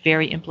particular, is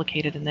very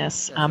implicated in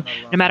this. No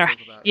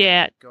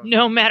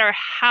matter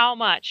how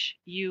much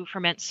you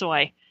ferment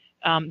soy,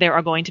 there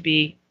are going to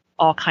be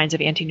all kinds of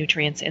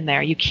anti-nutrients in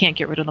there. You can't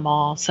get rid of them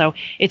all. So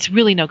it's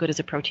really no good as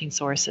a protein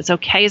source. It's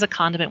okay as a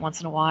condiment once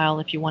in a while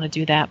if you want to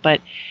do that.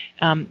 But,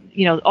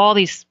 all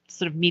these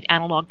sort of meat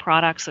analog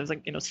products, there's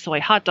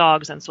soy hot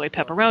dogs and soy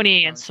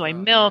pepperoni and soy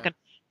milk and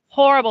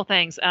horrible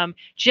things,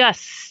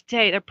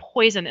 they're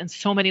poison in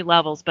so many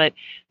levels. But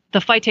the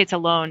phytates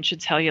alone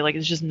should tell you,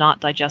 it's just not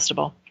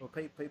digestible. Well,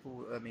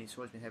 people,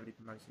 soy's been heavily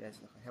promoted as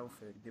a health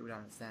food. People don't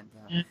understand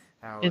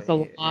how it's a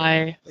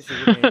lie.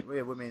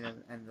 Women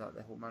and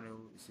the hormonal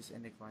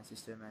endocrine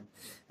system,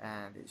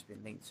 and it's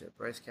been linked to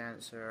breast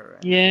cancer.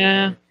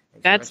 And,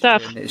 bad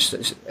stuff. It's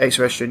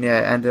extra estrogen,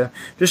 and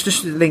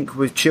just the link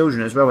with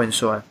children as well in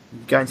soy.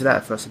 Go into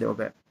that for us a little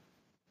bit.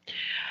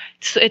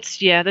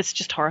 That's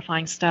just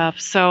horrifying stuff.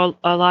 So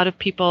a lot of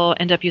people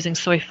end up using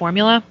soy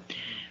formula.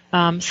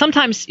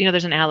 Sometimes,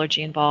 there's an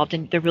allergy involved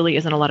and there really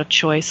isn't a lot of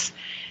choice.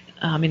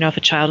 If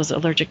a child is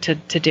allergic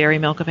to dairy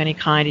milk of any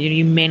kind,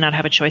 you may not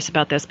have a choice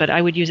about this, but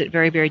I would use it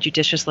very, very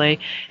judiciously.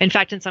 In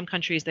fact, in some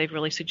countries, they've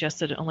really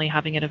suggested only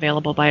having it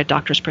available by a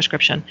doctor's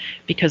prescription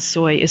because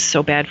soy is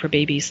so bad for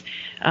babies.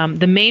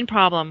 The main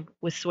problem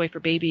with soy for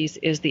babies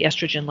is the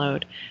estrogen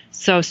load.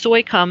 So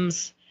soy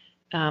comes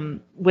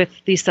with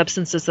these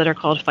substances that are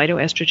called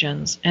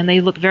phytoestrogens, and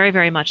they look very,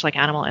 very much like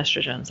animal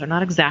estrogens. They're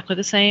not exactly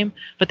the same,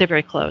 but they're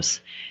very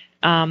close.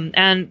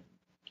 And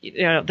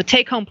the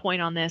take-home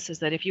point on this is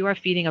that if you are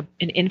feeding an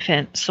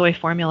infant soy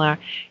formula,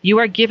 you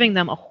are giving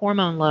them a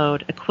hormone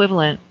load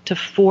equivalent to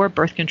 4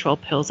 birth control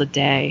pills a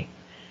day.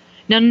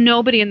 Now,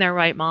 nobody in their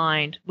right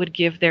mind would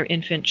give their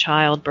infant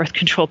child birth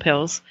control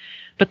pills,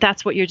 but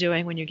that's what you're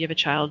doing when you give a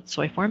child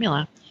soy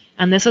formula.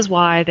 And this is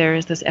why there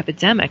is this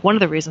epidemic. One of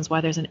the reasons why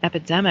there's an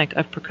epidemic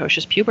of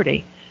precocious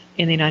puberty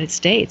in the United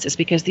States is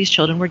because these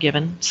children were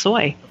given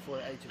soy. Before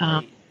the age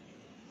of 8.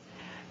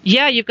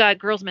 Yeah, you've got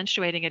girls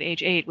menstruating at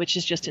age 8, which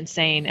is just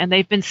insane. And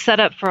they've been set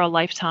up for a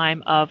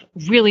lifetime of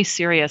really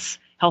serious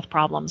health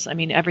problems. I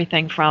mean,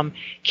 everything from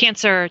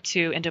cancer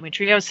to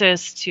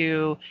endometriosis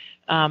to,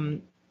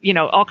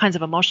 all kinds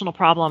of emotional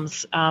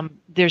problems.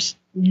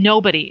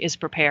 Nobody is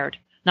prepared,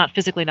 not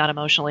physically, not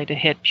emotionally, to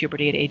hit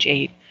puberty at age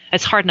 8.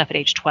 It's hard enough at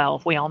age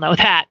 12. We all know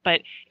that.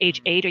 But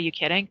age 8, are you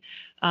kidding?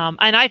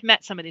 And I've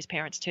met some of these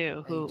parents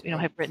too who,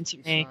 have written to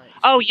me.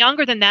 Oh,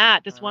 younger than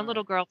that. This one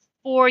little girl,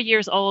 4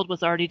 years old,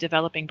 was already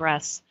developing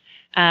breasts.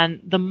 And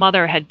the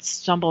mother had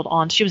stumbled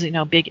on, she was,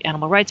 a big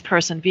animal rights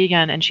person,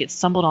 vegan, and she had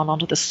stumbled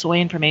onto the soy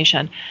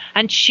information.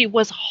 And she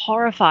was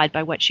horrified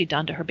by what she'd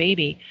done to her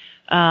baby.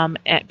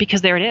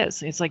 Because there it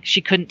is. It's like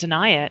she couldn't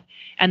deny it.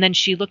 And then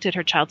she looked at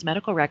her child's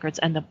medical records,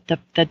 and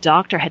the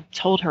doctor had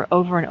told her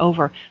over and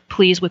over,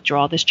 please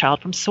withdraw this child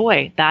from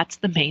soy. That's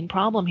the main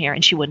problem here.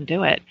 And she wouldn't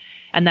do it.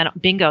 And then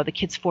bingo, the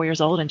kid's 4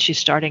 years old and she's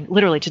starting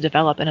literally to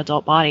develop an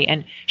adult body.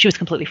 And she was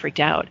completely freaked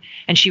out.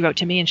 And she wrote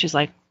to me and she's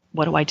like,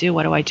 what do I do?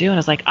 What do I do? And I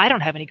was like, I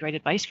don't have any great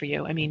advice for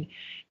you. I mean,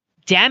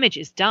 damage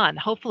is done.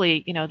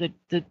 Hopefully,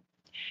 the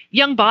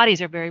young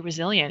bodies are very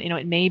resilient.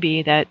 It may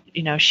be that,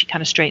 she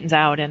kind of straightens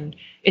out and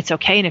it's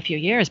okay in a few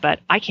years, but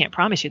I can't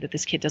promise you that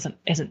this kid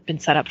hasn't been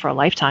set up for a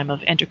lifetime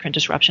of endocrine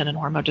disruption and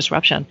hormone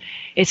disruption.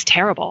 It's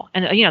terrible.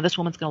 And, this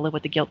woman's going to live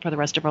with the guilt for the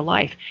rest of her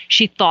life.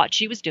 She thought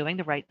she was doing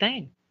the right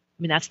thing.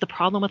 I mean, that's the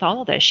problem with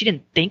all of this. She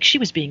didn't think she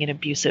was being an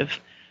abusive,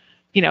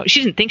 she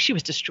didn't think she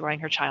was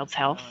destroying her child's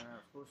health, No,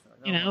 of course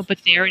not. No, but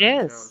there it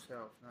is.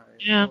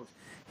 Yeah.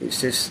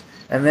 It's just,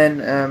 and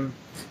then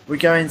we're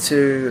going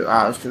to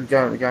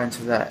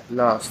that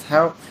last.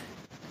 How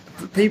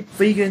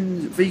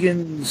vegans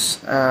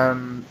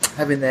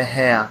having their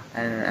hair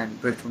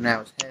and brittle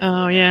nails.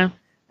 Oh yeah.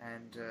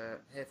 And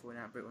hair falling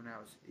out, brittle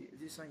nails. Is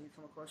this something you've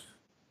come across?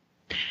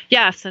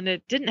 Yes, and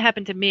it didn't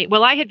happen to me.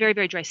 Well, I had very,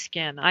 very dry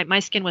skin. My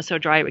skin was so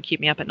dry it would keep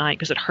me up at night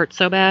because it hurt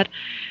so bad.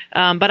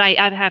 But I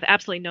have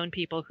absolutely known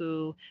people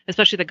who,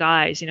 especially the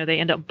guys, they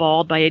end up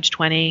bald by age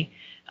 20.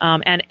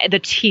 And the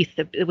teeth,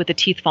 with the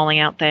teeth falling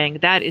out thing,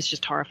 that is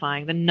just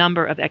horrifying. The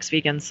number of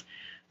ex-vegans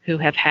who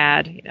have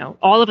had,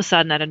 all of a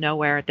sudden out of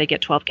nowhere, they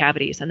get 12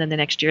 cavities. And then the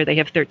next year they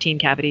have 13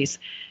 cavities.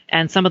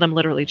 And some of them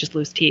literally just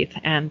lose teeth.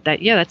 And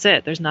that's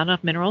it. There's not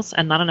enough minerals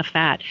and not enough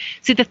fat.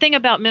 See, the thing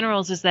about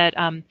minerals is that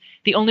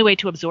the only way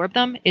to absorb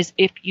them is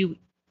if you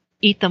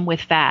eat them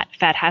with fat.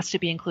 Fat has to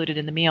be included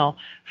in the meal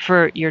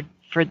for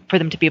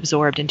them to be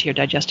absorbed into your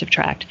digestive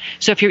tract.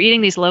 So if you're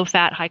eating these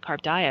low-fat,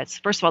 high-carb diets,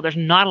 first of all, there's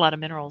not a lot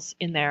of minerals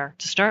in there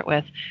to start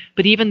with.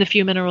 But even the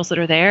few minerals that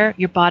are there,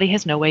 your body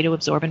has no way to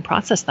absorb and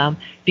process them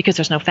because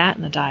there's no fat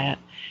in the diet.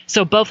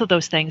 So both of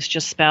those things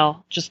just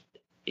spell just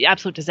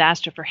absolute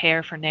disaster for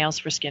hair, for nails,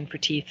 for skin, for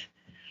teeth.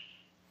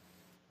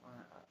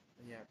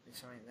 Yeah, it's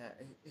something that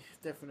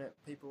definite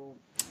people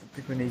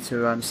need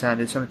to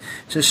understand. It's something.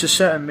 So there's just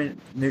certain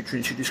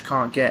nutrients you just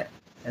can't get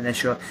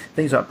unless you're,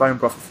 things like bone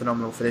broth are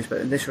phenomenal for this,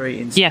 but unless you're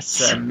eating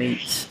certain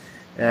meats,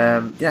 you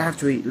don't have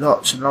to eat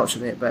lots and lots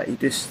of it, but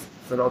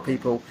for a lot of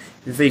people,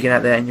 if you're vegan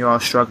out there and you are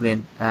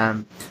struggling,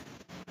 and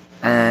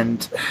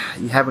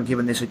you haven't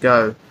given this a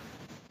go,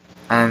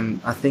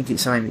 and I think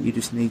it's something that you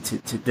just need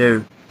to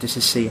do, just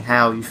to see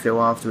how you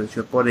feel afterwards.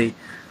 Your body,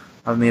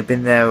 I mean, I've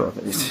been there,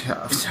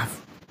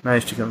 I've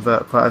managed to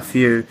convert quite a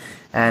few,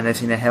 and I've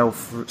seen their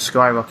health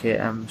skyrocket.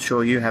 I'm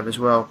sure you have as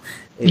well.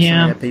 It's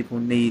something that people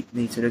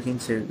need to look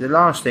into. The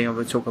last thing I'm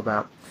going to talk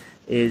about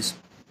is,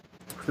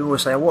 people will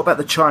say, what about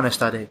the China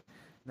study?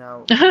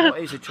 Now, what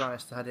is a China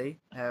study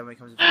when it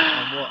comes to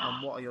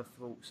and what are your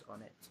thoughts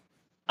on it?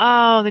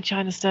 Oh, the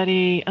China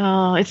study.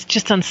 Oh, it's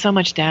just done so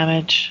much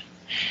damage.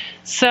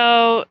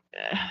 So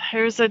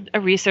here's a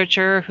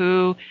researcher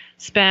who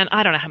spent,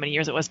 I don't know how many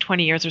years it was,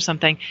 20 years or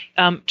something,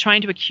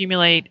 trying to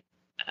accumulate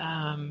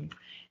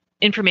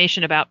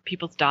information about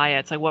people's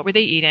diets, like what were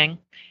they eating,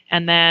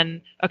 and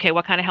then, okay,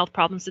 what kind of health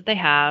problems did they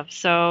have?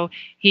 So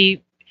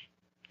he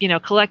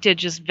collected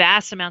just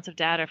vast amounts of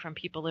data from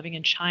people living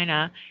in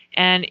China,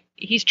 and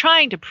he's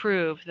trying to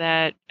prove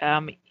that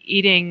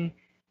eating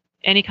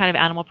any kind of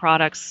animal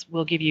products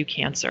will give you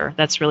cancer.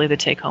 That's really the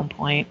take-home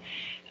point.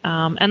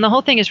 And the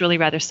whole thing is really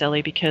rather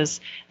silly because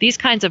these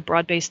kinds of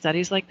broad-based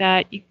studies like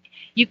that,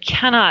 you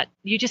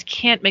just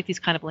can't make these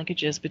kind of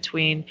linkages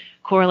between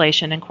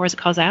correlation and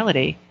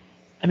causality.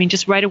 I mean,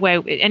 just right away,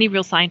 any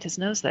real scientist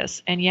knows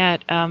this, and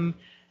yet,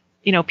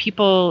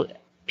 people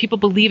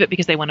believe it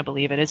because they want to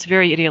believe it. It's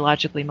very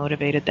ideologically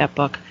motivated, that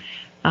book.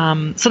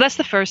 So that's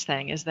the first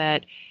thing, is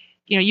that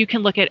you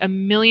can look at a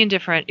million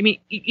different. I mean,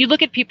 you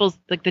look at people's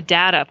like the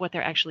data of what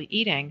they're actually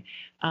eating,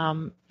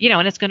 and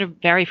it's going to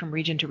vary from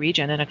region to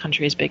region in a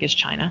country as big as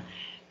China.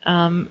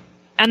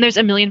 And there's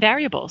a million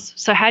variables.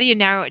 So how do you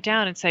narrow it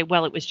down and say,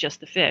 well, it was just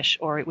the fish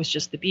or it was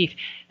just the beef?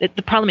 The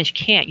problem is you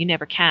can't. You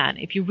never can.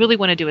 If you really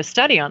want to do a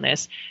study on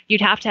this,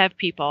 you'd have to have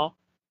people,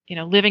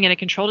 living in a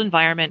controlled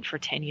environment for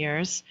 10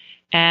 years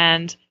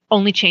and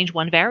only change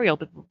one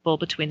variable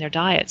between their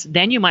diets.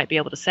 Then you might be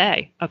able to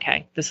say,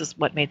 okay, this is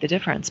what made the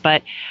difference.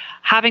 But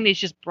having these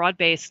just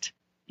broad-based,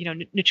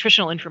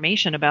 nutritional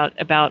information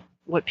about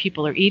what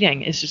people are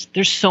eating is just,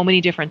 there's so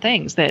many different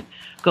things that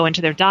go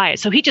into their diet.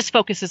 So he just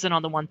focuses in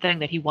on the one thing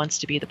that he wants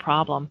to be the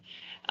problem.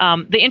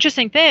 The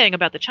interesting thing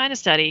about the China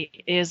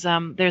study is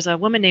there's a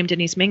woman named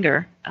Denise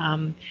Minger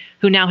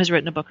who now has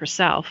written a book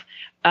herself.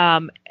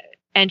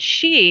 And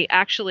she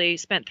actually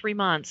spent 3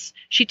 months.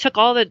 She took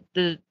all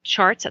the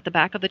charts at the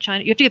back of the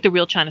China. You have to get the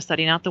real China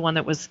study, not the one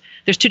that was,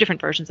 there's two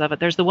different versions of it.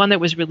 There's the one that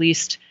was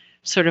released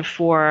sort of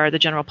for the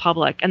general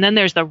public. And then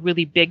there's the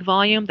really big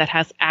volume that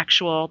has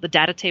the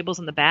data tables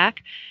in the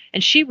back.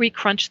 And she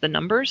recrunched the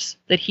numbers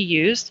that he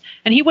used.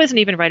 And he wasn't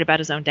even right about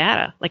his own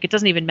data. Like, it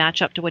doesn't even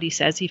match up to what he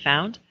says he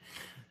found.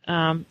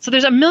 So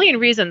there's a million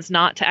reasons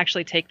not to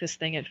actually take this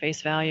thing at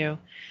face value.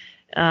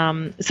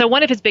 So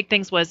one of his big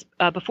things was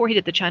before he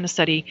did the China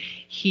study,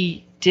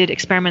 he did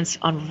experiments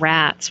on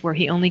rats where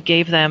he only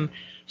gave them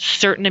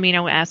certain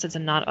amino acids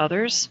and not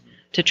others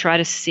to try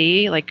to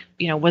see,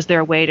 was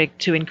there a way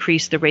to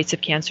increase the rates of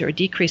cancer or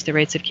decrease the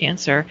rates of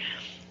cancer?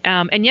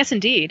 And yes,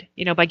 indeed,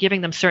 by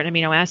giving them certain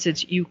amino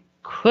acids, you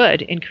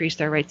could increase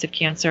their rates of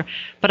cancer.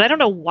 But I don't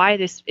know why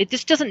this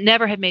doesn't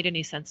never have made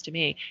any sense to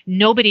me.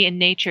 Nobody in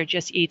nature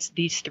just eats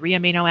these 3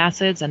 amino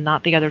acids and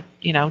not the other,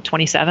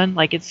 27.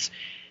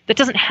 That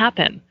doesn't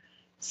happen.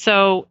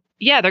 So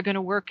yeah, they're going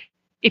to work.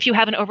 If you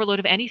have an overload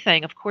of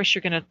anything, of course,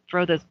 you're going to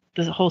throw the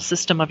whole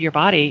system of your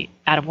body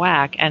out of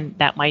whack. And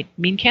that might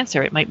mean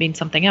cancer. It might mean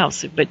something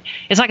else, but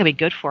it's not going to be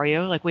good for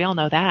you. We all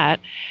know that.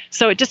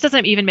 So it just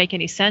doesn't even make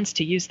any sense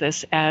to use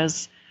this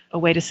as a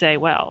way to say,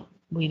 well,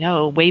 we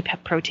know whey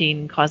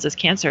protein causes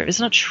cancer. It's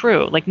not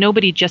true.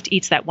 Nobody just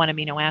eats that one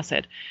amino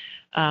acid.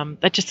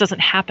 That just doesn't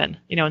happen.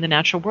 In the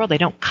natural world, they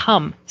don't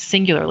come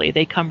singularly.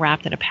 They come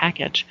wrapped in a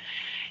package.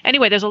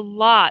 Anyway, there's a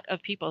lot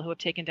of people who have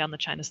taken down the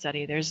China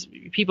study. There's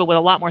people with a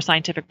lot more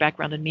scientific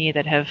background than me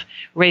that have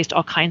raised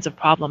all kinds of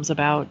problems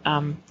about,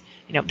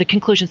 the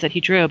conclusions that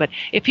he drew. But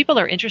if people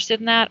are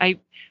interested in that,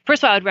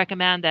 first of all, I would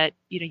recommend that,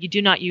 you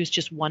do not use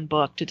just one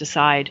book to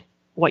decide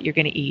what you're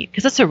going to eat,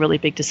 because that's a really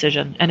big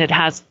decision and it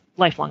has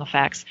lifelong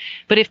effects.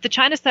 But if the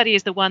China study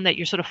is the one that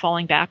you're sort of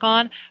falling back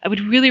on, I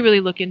would really,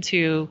 really look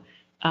into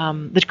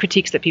the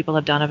critiques that people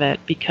have done of it,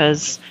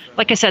 because,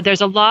 like I said, there's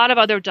a lot of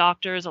other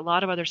doctors, a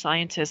lot of other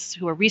scientists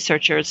who are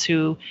researchers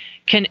who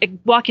can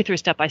walk you through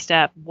step by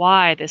step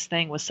why this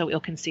thing was so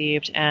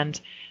ill-conceived, and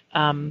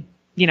the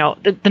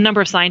number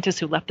of scientists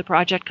who left the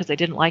project because they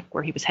didn't like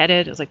where he was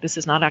headed. It was like, this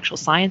is not actual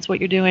science what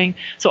you're doing.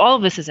 So all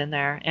of this is in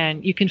there,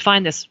 and you can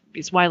find this.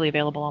 It's widely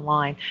available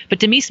online. But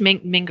Denise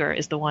Minger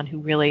is the one who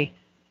really,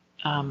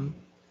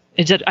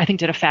 did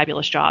a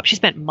fabulous job. She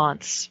spent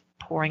months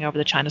poring over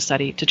the China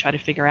study to try to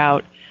figure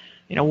out,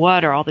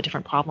 what are all the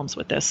different problems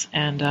with this.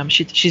 And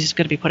she's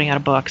going to be putting out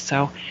a book.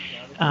 So,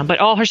 but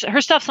all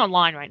her stuff's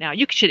online right now.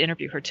 You should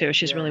interview her too.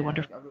 She's really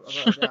wonderful.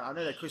 I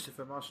know that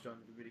Christopher Marstrand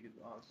did a really good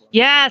article.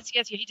 Yes,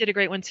 he did a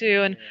great one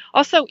too. And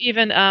also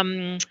even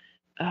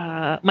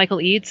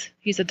Michael Eads,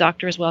 he's a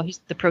doctor as well. He's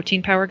the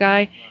protein power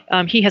guy.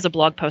 He has a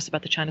blog post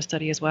about the China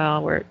study as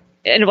well, where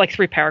in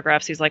 3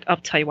 paragraphs, he's like, I'll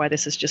tell you why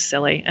this is just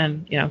silly.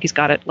 And, he's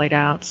got it laid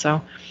out.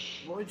 So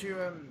what would you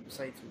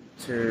say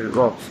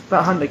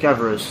about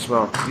hunter-gatherers as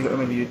well? I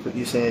remember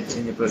you said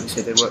in your book, you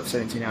said they work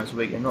 17 hours a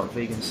week, and not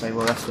vegans say,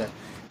 well, that's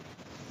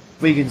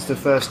vegans the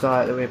first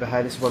diet that we ever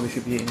had, this is why we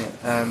should be eating it.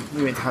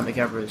 We went to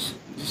hunter-gatherers.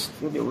 Just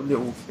a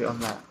little bit on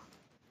that.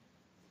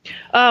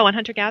 Oh, on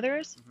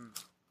hunter-gatherers? Mm-hmm.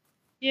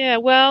 Yeah,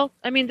 well,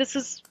 this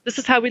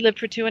is how we lived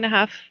for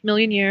 2.5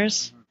 million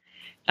years.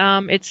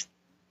 Mm-hmm. It's,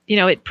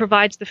 it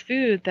provides the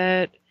food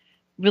that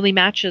really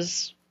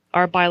matches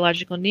our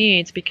biological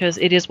needs, because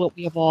it is what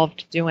we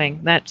evolved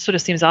doing. That sort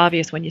of seems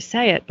obvious when you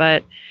say it,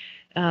 but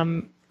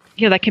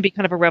that can be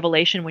kind of a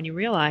revelation when you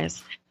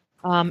realize.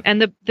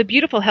 And the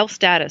beautiful health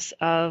status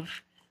of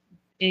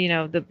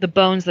the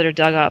bones that are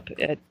dug up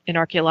in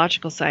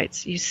archaeological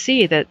sites, you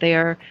see that they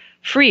are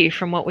free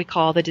from what we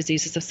call the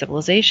diseases of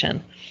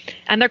civilization.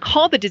 And they're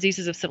called the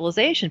diseases of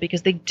civilization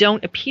because they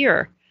don't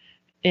appear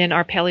in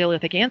our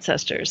Paleolithic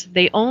ancestors.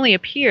 They only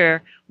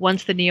appear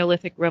once the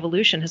Neolithic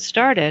revolution has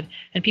started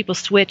and people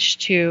switch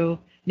to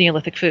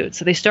Neolithic foods.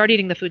 So they start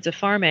eating the foods of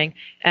farming,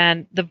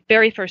 and the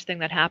very first thing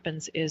that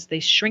happens is they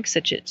shrink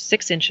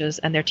 6 inches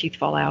and their teeth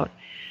fall out.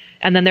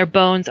 And then their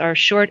bones are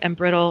short and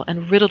brittle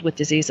and riddled with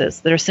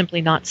diseases that are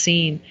simply not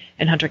seen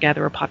in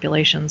hunter-gatherer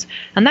populations.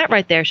 And that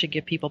right there should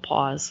give people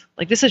pause.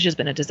 Like, this has just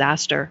been a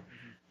disaster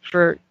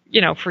for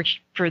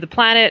the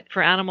planet,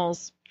 for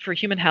animals, for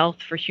human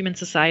health, for human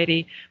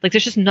society. Like,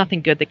 there's just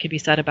nothing good that could be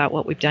said about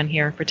what we've done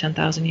here for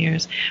 10,000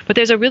 years. But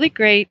there's a really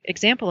great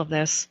example of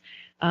this.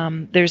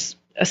 There's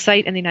a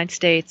site in the United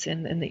States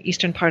in the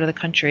eastern part of the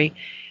country,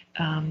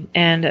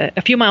 and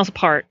a few miles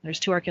apart, there's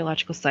 2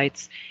 archaeological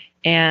sites.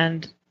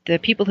 And the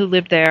people who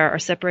lived there are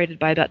separated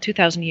by about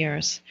 2,000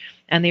 years.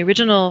 And the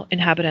original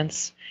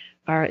inhabitants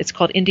it's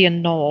called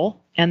Indian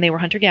Knoll, and they were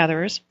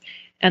hunter-gatherers.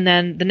 And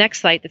then the next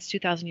site that's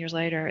 2,000 years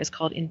later is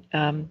called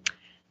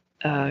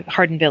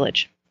Hardin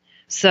Village.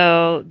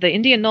 So the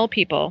Indian Knoll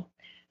people,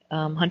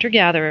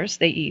 hunter-gatherers,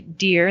 they eat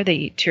deer, they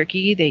eat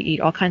turkey, they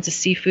eat all kinds of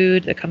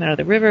seafood that come out of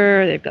the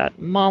river. They've got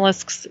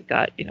mollusks, they've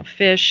got,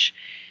 fish,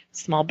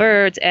 small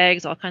birds,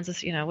 eggs, all kinds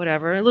of,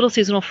 whatever, a little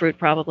seasonal fruit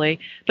probably.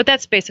 But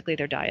that's basically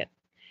their diet.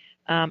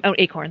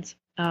 Acorns.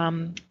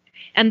 And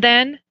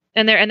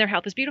their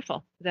health is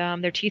beautiful.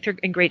 Their teeth are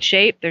in great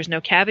shape. There's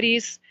no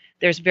cavities.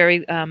 There's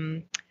very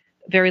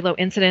low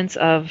incidence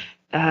of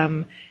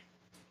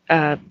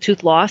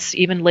tooth loss,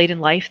 even late in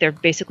life. They're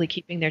basically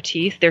keeping their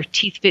teeth. Their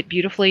teeth fit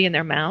beautifully in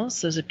their mouths,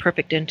 so there's a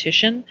perfect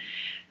dentition.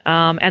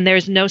 And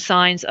there's no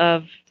signs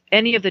of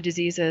any of the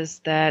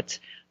diseases that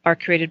are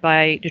created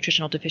by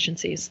nutritional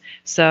deficiencies.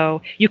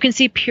 So you can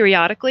see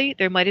periodically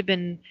there might have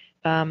been,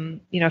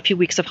 a few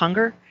weeks of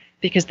hunger,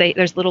 because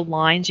there's little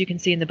lines you can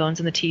see in the bones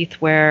and the teeth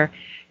where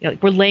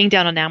we're laying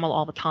down enamel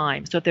all the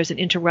time. So if there's an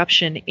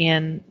interruption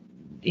in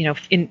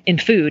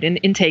food and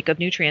intake of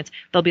nutrients,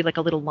 there'll be like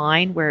a little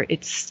line where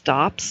it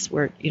stops,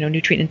 where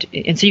nutrient,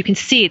 and so you can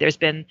see there's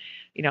been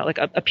like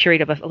a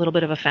period of a little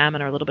bit of a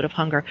famine or a little bit of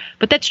hunger.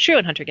 But that's true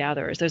in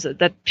hunter-gatherers. There's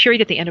that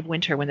period at the end of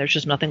winter when there's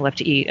just nothing left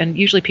to eat, and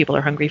usually people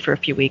are hungry for a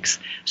few weeks.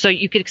 So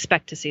you could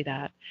expect to see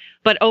that.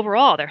 But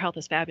overall, their health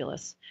is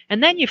fabulous.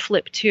 And then you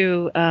flip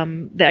to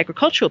the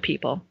agricultural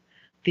people,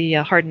 the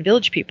Hardin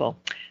Village people.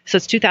 So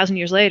it's 2,000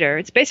 years later.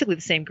 It's basically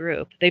the same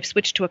group. They've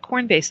switched to a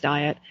corn-based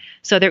diet,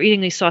 so they're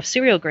eating these soft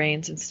cereal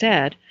grains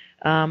instead.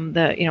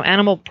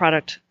 Animal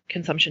product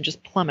consumption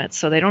just plummets,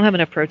 so they don't have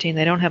enough protein,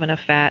 they don't have enough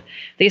fat,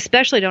 they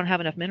especially don't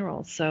have enough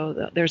minerals.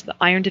 So there's the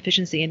iron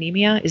deficiency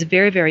anemia is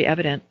very, very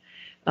evident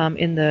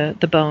in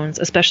the bones,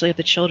 especially of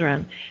the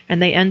children,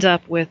 and they end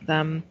up with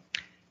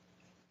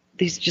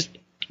these just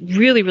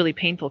really, really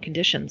painful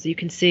conditions you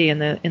can see in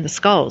the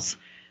skulls.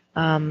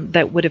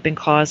 That would have been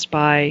caused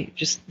by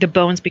just the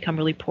bones become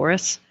really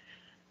porous,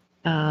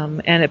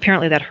 and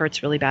apparently that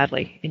hurts really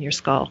badly in your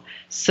skull.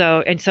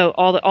 So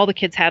all the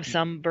kids have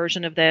some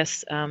version of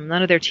this.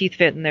 None of their teeth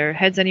fit in their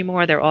heads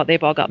anymore.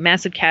 They've all got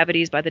massive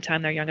cavities by the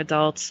time they're young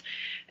adults,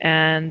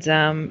 and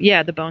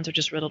the bones are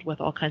just riddled with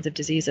all kinds of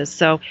diseases.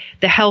 So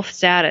the health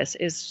status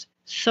is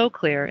so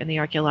clear in the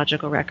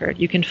archaeological record.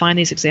 You can find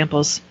these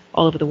examples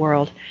all over the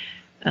world.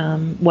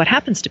 What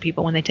happens to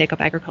people when they take up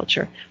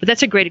agriculture. But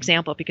that's a great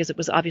example because it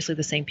was obviously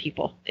the same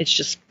people. It's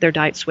just their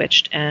diet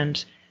switched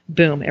and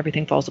boom,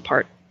 everything falls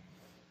apart.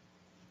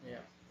 Yeah,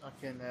 I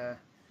can,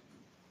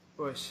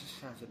 it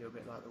sounds a little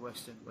bit like the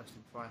Western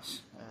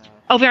price.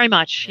 Very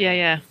much,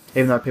 yeah.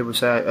 Even though people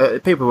say,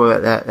 people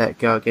that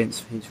go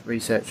against his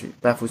research, it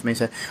baffles me,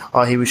 say,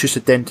 he was just a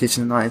dentist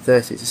in the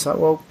 1930s. It's like,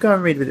 well, go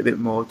and read a little bit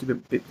more, do a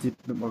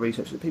bit more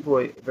research. People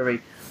are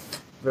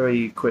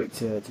very quick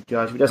to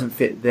judge. If it doesn't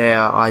fit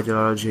their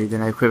ideology, then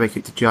they're very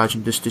quick to judge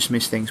and just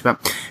dismiss things. But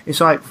it's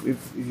like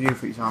if you,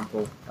 for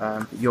example,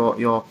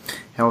 your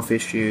health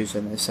issues,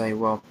 and they say,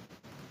 well,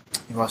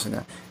 he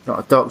wasn't not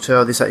a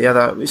doctor, this, that, the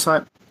other. It's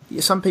like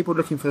some people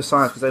looking for the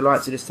science because they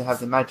like to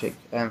have the magic.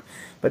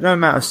 But no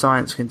amount of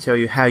science can tell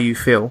you how you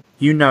feel.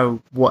 You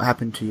know what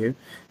happened to you.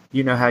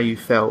 You know how you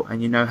felt,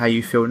 and you know how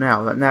you feel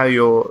now. That now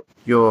you're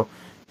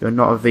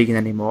not a vegan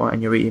anymore,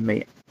 and you're eating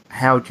meat.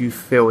 How do you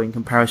feel in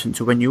comparison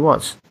to when you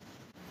was?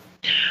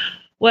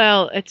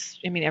 Well,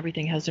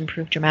 everything has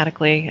improved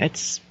dramatically.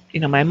 It's,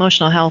 my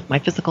emotional health, my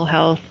physical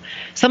health.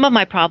 Some of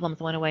my problems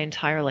went away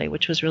entirely,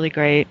 which was really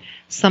great.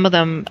 Some of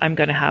them I'm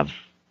going to have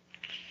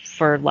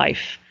for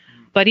life.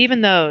 But even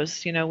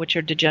those, which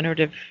are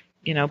degenerative,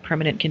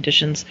 permanent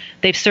conditions,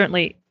 they've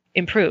certainly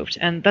improved.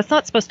 And that's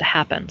not supposed to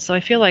happen. So I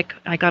feel like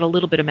I got a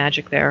little bit of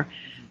magic there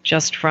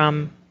just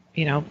from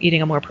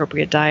eating a more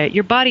appropriate diet.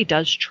 Your body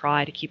does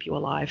try to keep you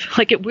alive.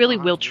 Like, it really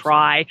will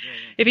try.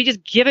 If you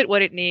just give it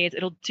what it needs,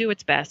 it'll do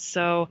its best.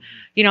 So,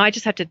 I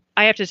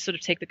have to sort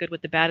of take the good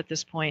with the bad at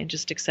this point and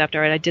just accept,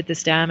 all right, I did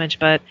this damage,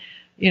 but,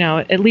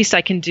 at least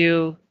I can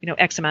do,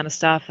 X amount of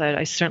stuff that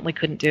I certainly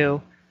couldn't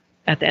do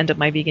at the end of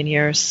my vegan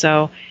years.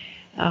 So,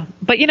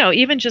 but,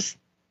 even just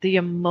the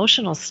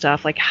emotional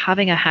stuff, like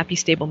having a happy,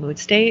 stable mood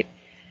state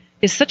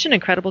is such an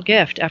incredible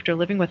gift after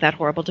living with that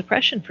horrible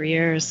depression for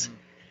years.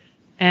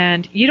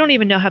 And you don't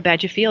even know how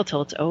bad you feel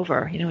till it's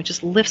over. It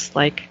just lifts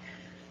like,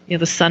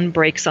 the sun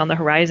breaks on the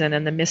horizon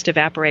and the mist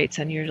evaporates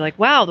and you're like,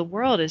 wow, the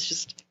world is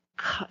just,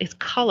 it's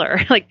color.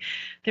 Like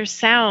there's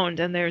sound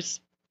and it's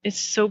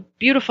so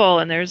beautiful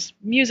and there's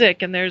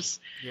music and there's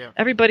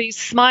everybody's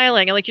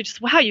smiling. And like, you're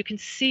just, wow, you can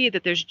see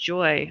that there's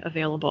joy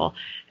available.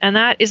 And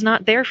that is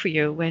not there for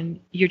you when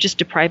you're just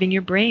depriving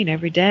your brain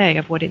every day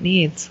of what it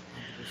needs.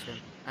 100%.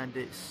 And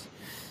it's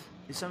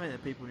something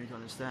that people need to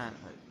understand.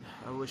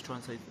 I always try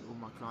and say to all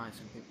my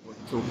clients and people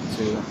I'm talking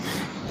to,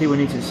 people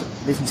need to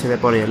listen to their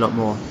body a lot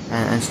more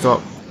and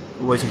stop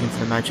always looking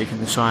for the magic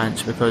and the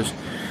science, because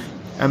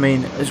I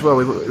mean, as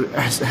well,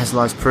 as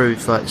lies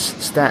proved, like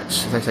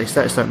stats, as they say,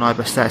 stats don't lie,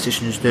 but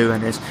statisticians do,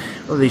 and there's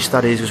all these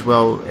studies as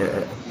well.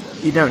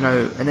 You don't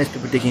know, unless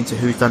people dig into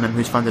who's done them,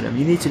 who's funded them.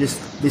 You need to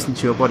just listen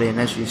to your body, and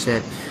as you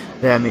said,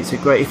 I mean, it's a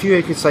great. If you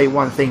could say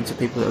one thing to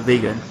people that are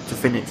vegan to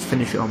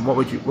finish it on, what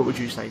would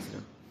you say to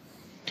them?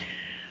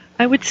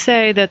 I would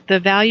say that the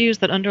values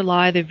that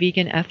underlie the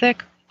vegan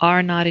ethic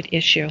are not at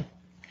issue,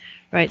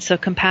 right? So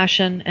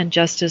compassion and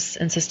justice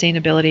and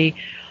sustainability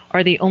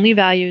are the only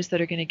values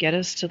that are going to get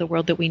us to the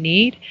world that we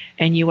need,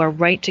 and you are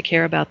right to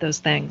care about those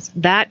things.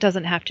 That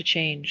doesn't have to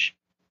change.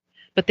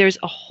 But there's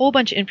a whole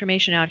bunch of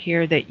information out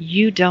here that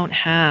you don't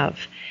have.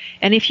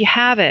 And if you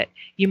have it,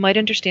 you might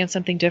understand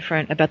something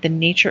different about the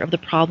nature of the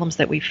problems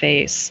that we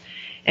face.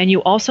 And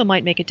you also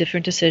might make a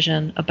different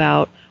decision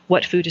about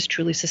what food is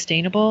truly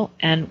sustainable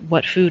and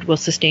what food will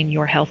sustain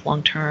your health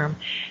long term.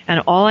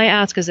 And all I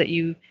ask is that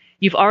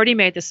you've already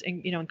made this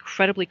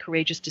incredibly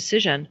courageous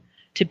decision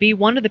to be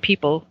one of the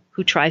people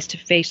who tries to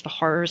face the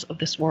horrors of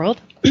this world.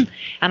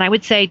 And I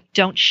would say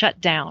don't shut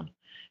down,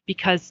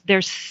 because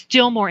there's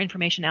still more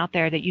information out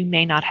there that you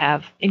may not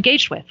have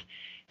engaged with.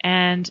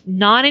 And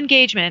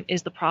non-engagement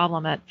is the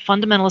problem. A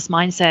fundamentalist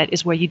mindset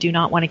is where you do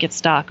not want to get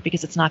stuck,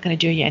 because it's not going to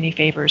do you any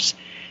favors.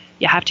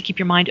 You have to keep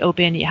your mind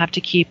open. You have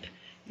to keep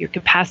your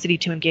capacity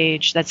to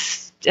engage.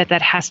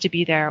 That has to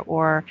be there,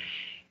 or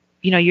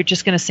you're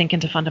just going to sink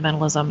into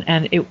fundamentalism,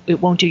 and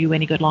it won't do you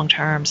any good long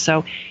term.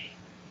 So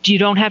you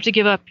don't have to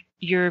give up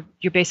your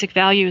basic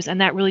values,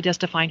 and that really does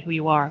define who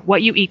you are.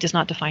 What you eat does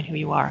not define who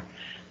you are,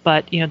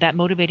 but that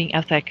motivating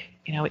ethic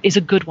is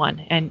a good one,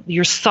 and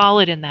you're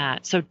solid in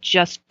that. So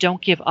just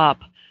don't give up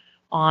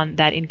on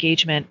that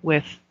engagement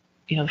with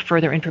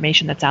further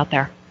information that's out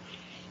there.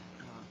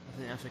 I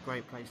think that's a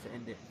great place to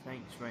end it.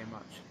 Thanks very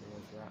much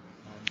for that.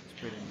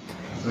 It's been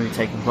really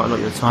taken quite a lot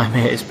of your time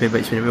here. It's been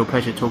a real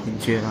pleasure talking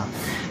to you, and I'm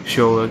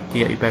sure to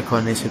get you back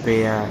on, this would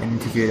be an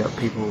interview that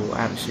people will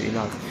absolutely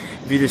love.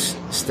 If you just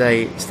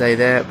stay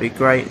there, it'd be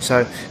great.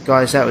 So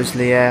guys, that was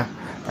Lierre.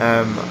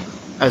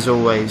 As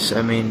always,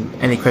 I mean,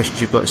 any questions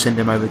you've got, send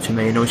them over to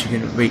me, and also you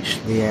can reach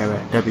Lierre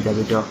at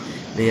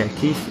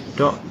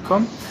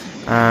www.lierrekeith.com,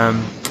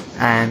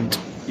 and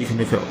you can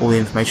look at all the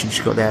information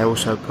she's got there. I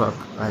also put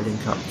a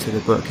link up to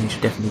the book, and you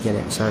should definitely get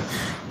it. So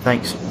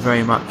thanks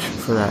very much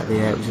for that,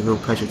 Lierre. It was a real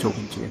pleasure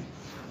talking to you.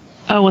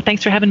 Oh, well,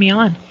 thanks for having me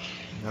on.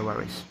 No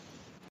worries.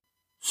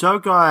 So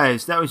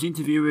guys, that was the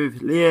interview with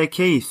Lierre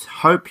Keith.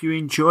 Hope you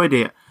enjoyed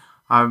it.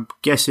 I'm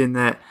guessing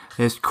that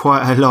there's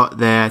quite a lot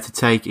there to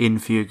take in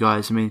for you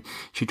guys. I mean,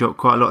 she dropped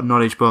quite a lot of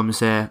knowledge bombs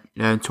there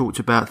and talked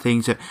about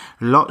things that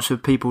lots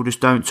of people just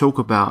don't talk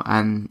about,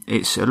 and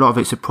a lot of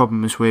it's a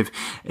problems with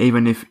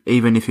even if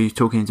you're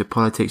talking into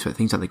politics about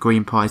things like the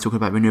Green Party talking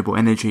about renewable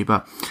energy.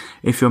 But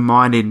if you're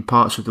mining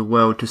parts of the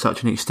world to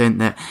such an extent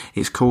that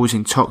it's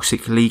causing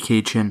toxic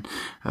leakage and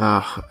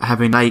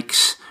having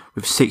lakes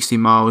with 60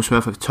 miles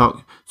worth of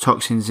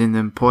toxins in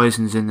them,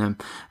 poisons in them,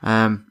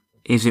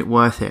 is it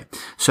worth it?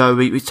 So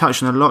we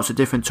touched on lots of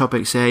different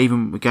topics there.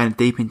 Even we're going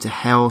deep into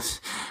health,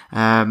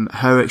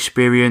 her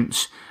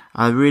experience.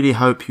 I really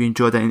hope you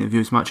enjoyed that interview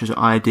as much as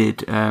I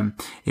did.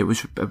 It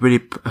was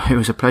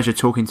a pleasure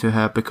talking to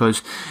her,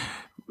 because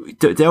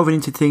delving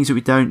into things that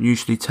we don't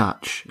usually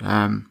touch.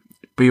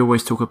 We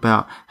always talk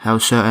about how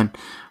certain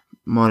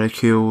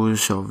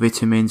molecules or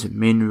vitamins and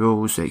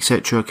minerals,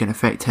 etc., can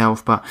affect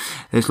health, but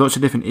there's lots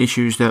of different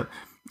issues that,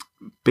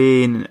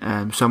 being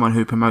someone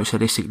who promotes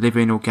holistic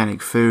living,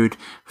 organic food,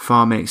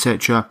 farming,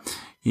 etc.,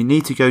 you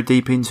need to go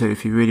deep into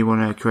if you really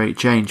want to create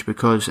change,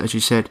 because, as you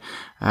said,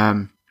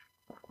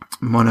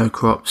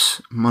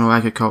 monocrops,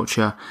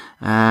 monoagriculture,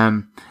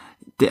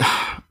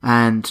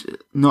 and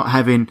not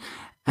having,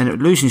 and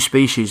losing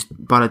species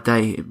by the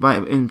day,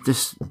 in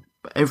just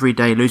every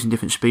day losing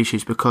different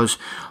species because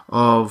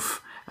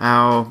of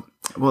the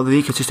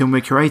ecosystem we're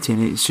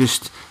creating. It's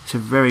a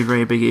very,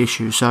 very big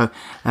issue. So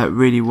that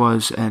really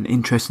was an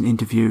interesting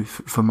interview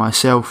for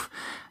myself,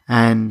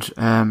 and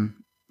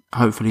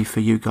hopefully for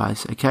you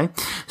guys. Okay,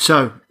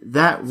 so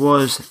that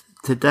was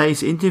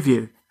today's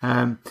interview.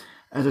 As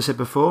I said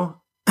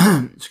before,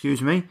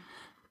 excuse me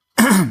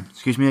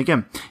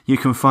again, you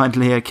can find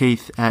Lierre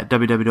Keith at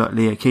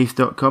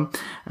www.lierrekeith.com,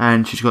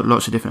 and she's got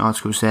lots of different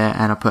articles there,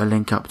 and I'll put a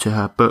link up to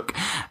her book.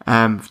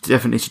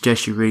 Definitely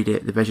suggest you read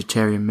it, The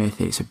Vegetarian Myth.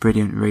 It's a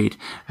brilliant read.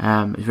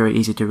 It's very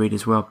easy to read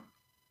as well.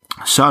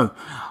 So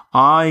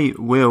I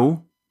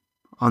will,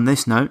 on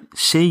this note,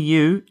 see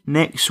you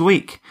next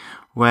week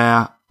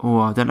where,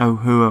 I don't know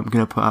who I'm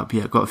going to put up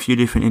yet. I've got a few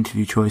different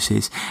interview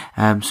choices,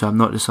 so I'm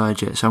not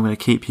decided yet. So I'm going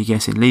to keep you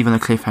guessing. Leave on a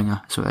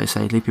cliffhanger. That's what they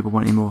say. Leave people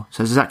wanting more.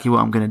 So that's exactly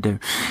what I'm going to do.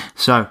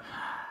 So,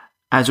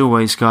 as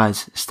always,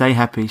 guys, stay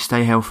happy,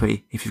 stay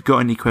healthy. If you've got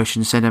any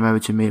questions, send them over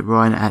to me at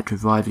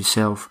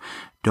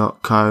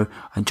ryan@reviveyourself.co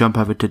and jump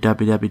over to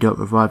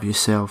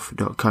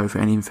www.reviveyourself.co for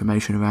any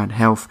information around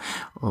health,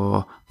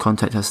 or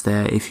contact us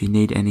there if you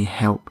need any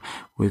help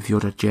with your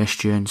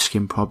digestion,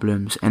 skin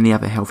problems, any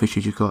other health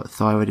issues you've got,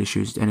 thyroid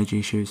issues, energy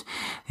issues,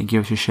 then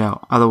give us a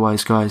shout.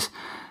 Otherwise, guys,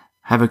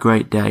 have a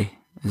great day.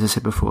 As I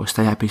said before,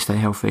 stay happy, stay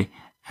healthy,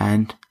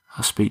 and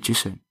I'll speak to you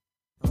soon.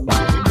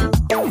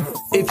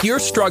 If you're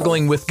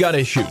struggling with gut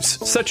issues,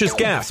 such as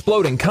gas,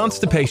 bloating,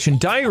 constipation,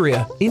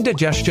 diarrhea,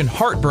 indigestion,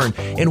 heartburn,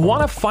 and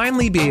want to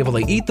finally be able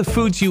to eat the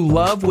foods you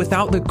love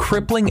without the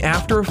crippling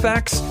after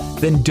effects,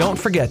 then don't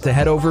forget to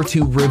head over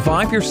to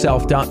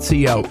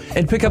reviveyourself.co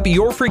and pick up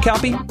your free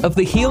copy of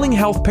The Healing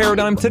Health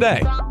Paradigm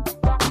today.